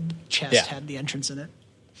snake chest Yeah. had the entrance in it.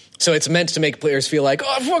 So it's meant to make players feel like,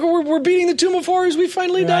 oh, fuck, we're beating the Tomb of Horrors. We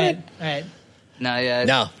finally done it. Right. No, yeah.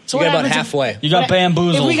 No, So you what got about happens if- halfway. You got If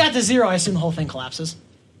bamboozled. we got to 0, I assume the whole thing collapses.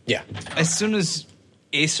 Yeah. As soon as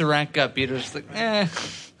Ace rank got beat, it was like,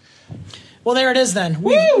 Well, there it is then.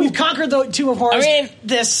 We've conquered the Tomb of Horrors. I mean,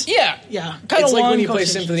 this. yeah. Yeah. It's like when you play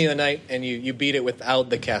conversation. Symphony of the Night and you beat it without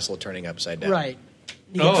the castle turning upside down. Right.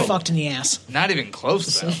 You Oh. get fucked in the ass. not even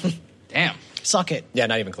close, though. Damn. Suck it. Yeah,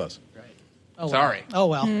 not even close. Oh, well. Sorry. Oh,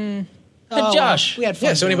 well. Hey, Oh, Josh. well. We had fun.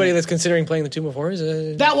 Yeah, so doing anybody it. that's considering playing the Tomb of Horrors...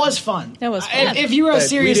 That was fun. That was fun. If you were a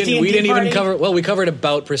serious we D&D didn't party, even cover... Well, we covered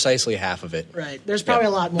about precisely half of it. Right. There's probably a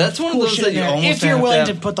lot more. That's one of cool those shit that in you there, almost if you're have willing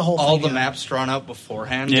to have put the whole all thing the in. maps drawn out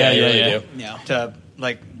beforehand. Yeah, you yeah, really yeah. do. Yeah. To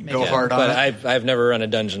go it hard on But it. I've never run a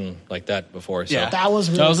dungeon like that before. So. Yeah. That was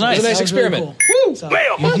really That was cool. nice. It was a nice That really experiment. cool. Woo! So-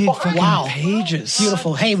 You need fucking Wow. pages.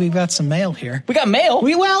 Beautiful. Hey, we've got some mail here. We got mail.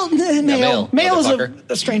 mail, Mail is motherfucker.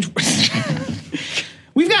 a strange word.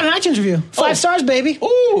 We've got an iTunes review. 5 stars, baby.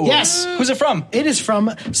 Ooh. Yes. Who's it from? It is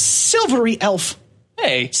from Silvery Elf.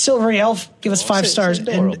 Hey. Silvery Elf, give us 5 it's stars.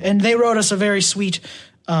 adorable. And they wrote us a very sweet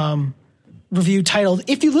review titled,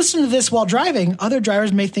 "If you listen to this while driving, other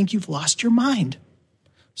drivers may think you've lost your mind."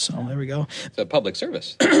 So there we go. It's a public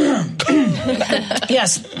service.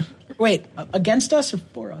 Yes. Wait, against us or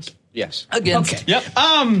for us? Yes. Against. Okay. Yep.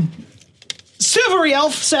 Silvery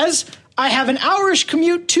Elf says, "I have an hourish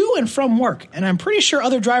commute to and from work, and I'm pretty sure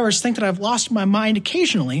other drivers think that I've lost my mind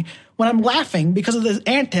occasionally when I'm laughing because of the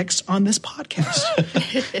antics on this podcast.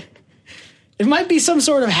 It might be some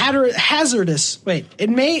sort of hazardous. Wait,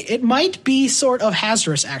 it might be sort of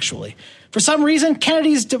hazardous, actually. For some reason,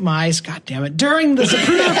 Kennedy's demise, God damn it, during the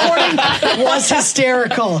Zapruder recording was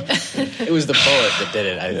hysterical. It was the bullet that did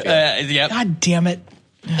it, I feel. Yep. God damn it.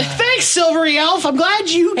 Thanks, Silvery Elf. I'm glad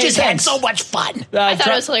you just had so much fun. I thought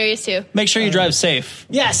it was hilarious too. Make sure you drive safe.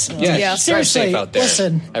 Yes. Yeah, drive Seriously, safe out there.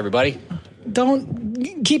 listen. Everybody.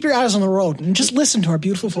 Don't keep your eyes on the road and just listen to our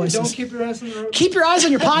beautiful voices. Don't keep your eyes on the road. Keep your eyes on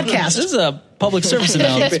your podcast. This is a public service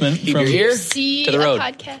announcement. Keep your ear See to the road. a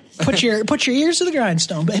podcast. Put your ears to the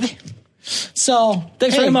grindstone, baby. So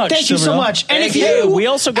Thanks very much. Thank you so Silver much. And Thank if you we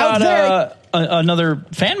also got out there, another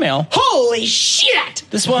fan mail. holy shit!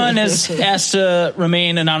 This one is asked to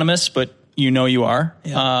remain anonymous, but you know you are.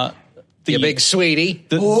 Yeah. You big sweetie.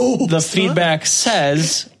 The feedback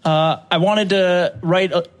says, I wanted to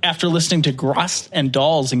write after listening to Grost and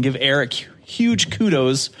Dolls and give Eric huge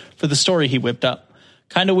kudos for the story he whipped up.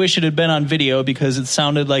 Kind of wish it had been on video because it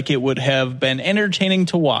sounded like it would have been entertaining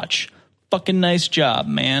to watch. Fucking nice job,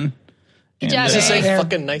 man. Good job, Does it say Eric.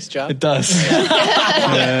 fucking nice job? It does.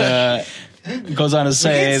 Goes on to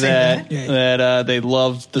say that they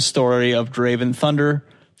loved the story of Draven Thunder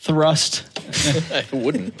Thrust I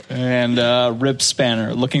wouldn't. and Rip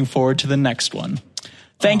Spanner. Looking forward to the next one.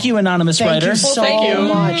 Thank you, anonymous Thank writer. you so thank you.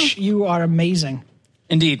 much. You are amazing.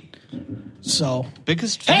 Indeed. So,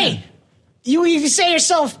 Biggest fan. hey, you can say to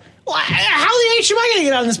yourself, well, how the H am I going to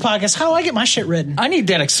get on this podcast? How do I get my shit written? I need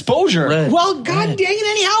that exposure. Well, god dang it,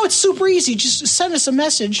 anyhow, it's super easy. Just send us a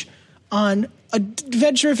message on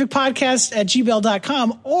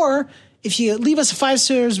adventurificpodcast@gmail.com, or if you leave us a 5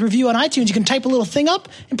 stars review on iTunes, you can type a little thing up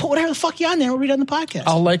and put whatever the fuck you on there and we'll read it on the podcast.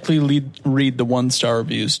 I'll likely read the 1-star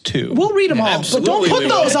reviews too. We'll read them all, but don't absolutely put we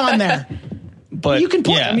those will. on there. but You can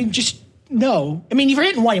put, yeah. I mean, just no. I mean, if you're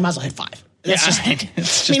hitting 1, you might as well hit 5. That's just,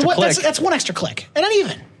 it's just I mean, a click. that's one extra click. And not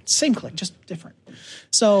even. Same click, just different.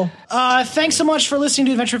 So, thanks so much for listening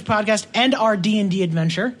to Adventure Podcast and our D&D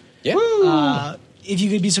adventure. Yeah. If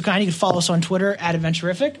you could be so kind, you could follow us on Twitter at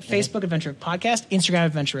Adventurific, Facebook Adventurific Podcast,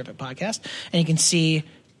 Instagram Adventurific Podcast, and you can see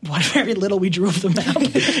what very little we drew of the map.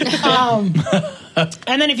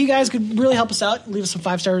 And then if you guys could really help us out, leave us some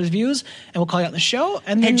 5-star reviews, and we'll call you out on the show.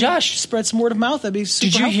 And then Josh, spread some word of mouth. That'd be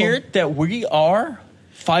super Did you helpful. hear that we are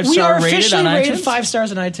 5-star We are rated officially on rated iTunes? 5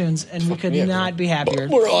 stars on iTunes, and we could yeah, not be happier.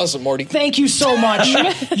 We're awesome, Morty. Thank you so much.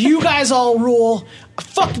 You guys all rule. I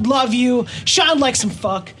fucking love you. Sean likes some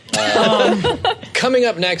fuck. Coming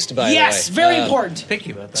up next, by Yes, the way. very important.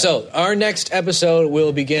 Picky about that. So, our next episode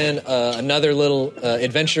will begin another little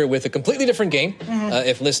adventure with a completely different game.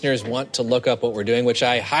 If listeners want to look up what we're doing, which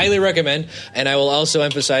I highly recommend, and I will also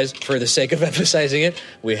emphasize, for the sake of emphasizing it,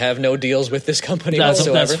 we have no deals with this company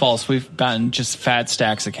whatsoever. That's false. We've gotten just fat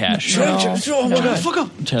stacks of cash. Oh my god. Fuck up.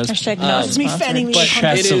 Just Hashtag not This is me fanning me. But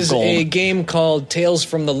Chests it of is gold. a game called Tales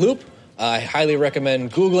from the Loop. I highly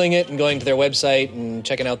recommend Googling it and going to their website and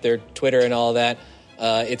checking out their Twitter and all that.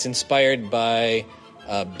 It's inspired by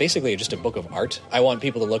basically just a book of art. I want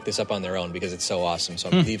people to look this up on their own because it's so awesome, so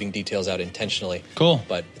I'm leaving details out intentionally. Cool.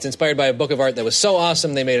 But it's inspired by a book of art that was so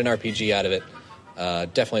awesome they made an RPG out of it.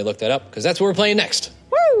 Definitely look that up because that's what we're playing next.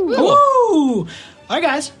 Woo! All right,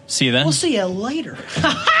 guys. See you then. We'll see you later.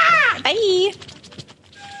 Bye.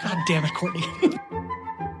 God damn it, Courtney.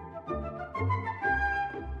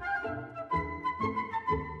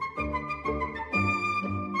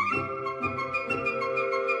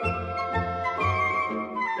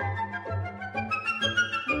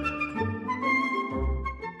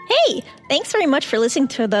 Hey, thanks very much for listening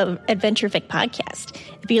to the Adventurific podcast.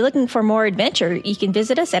 If you're looking for more adventure, you can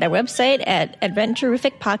visit us at our website at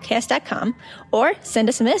adventurificpodcast.com or send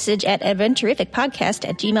us a message at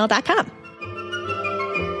adventurificpodcast@gmail.com.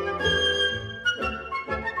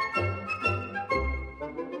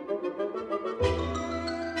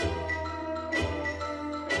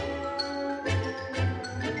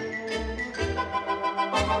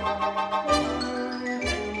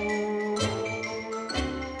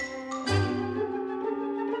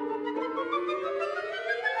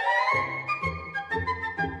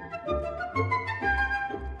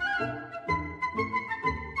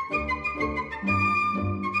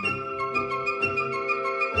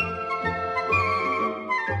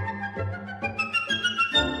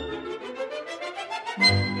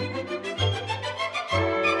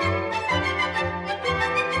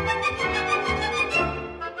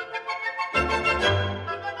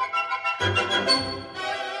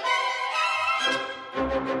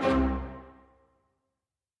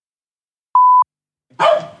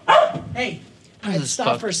 Hey, I'd stop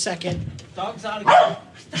fuck? for a second. Dog's out again.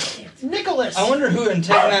 Nicholas! I wonder who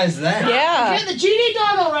antagonized that. Yeah. Get the GD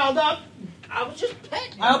doggo round up! I was just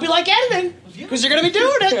petting. I hope you like editing because you're going to be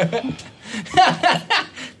doing it.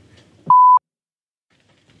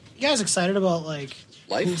 You guys excited about like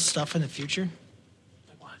Life? cool stuff in the future?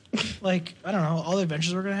 Like I don't know, all the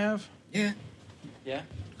adventures we're going to have. Yeah. Yeah.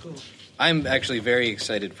 Cool. I'm actually very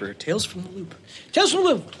excited for Tales from the Loop. Tales from the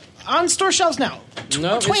Loop on store shelves now.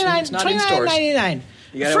 No, it's not in stores. $29.99.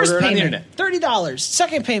 You gotta First order it on the payment $30.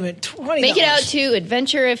 Second payment $20. Make it out to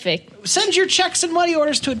Adventurific. Send your checks and money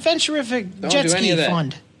orders to Adventurific Don't Jet do any Ski of that.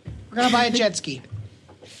 Fund. We're gonna buy a jet ski.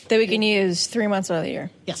 That we can use 3 months out of the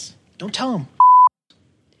year. Yes. Don't tell him.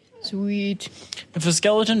 Sweet. If a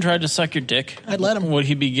skeleton tried to suck your dick, I'd let him. Would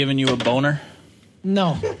he be giving you a boner?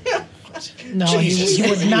 No. No, he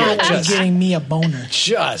would not be giving me a boner.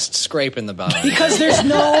 Just scraping the bottom. Because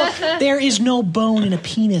there is no bone in a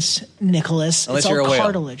penis, Nicholas. Unless it's all you're a whale.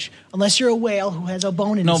 cartilage. Unless you're a whale who has a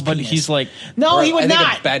bone in No, his but penis. he's like, No, he would I think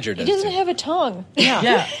not. a badger He does. doesn't have a tongue.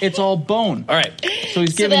 yeah, it's all bone. All right, So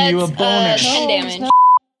he's giving you a boner. 10 damage.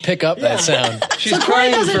 pick up that sound. She's He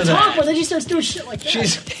crying doesn't for talk, that. but then she starts doing shit like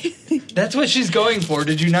that. That's what she's going for.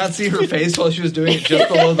 Did you not see her face while she was doing it just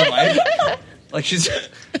below the mic? Like she's.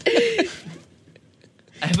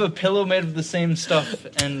 I have a pillow made of the same stuff,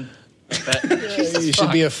 and You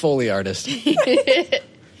should be a Foley artist.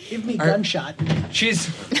 Give me gunshot. she's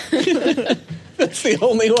That's the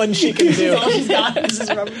only one she can do. All she's got is this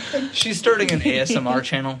rubber thing. she's starting an ASMR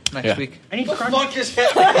channel next Yeah. week. I need crunch. Fuck is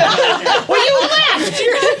happening? Well, you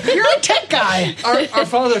left. You're a tech guy. Our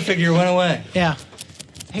father figure went away. Yeah.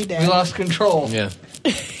 Hey, We Dad. lost control. Yeah.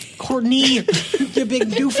 Courtney, you big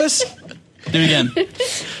doofus. Do it again.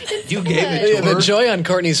 You gave it to The her. joy on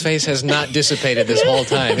Courtney's face has not dissipated this whole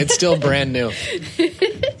time. It's still brand new.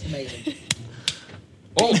 It's amazing.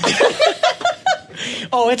 Oh.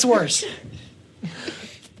 Oh, it's worse.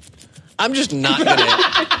 I'm just not gonna.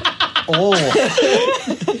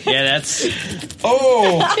 Yeah, that's.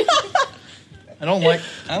 Oh. I don't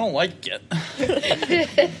like it.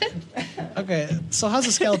 Okay, so how's the skeleton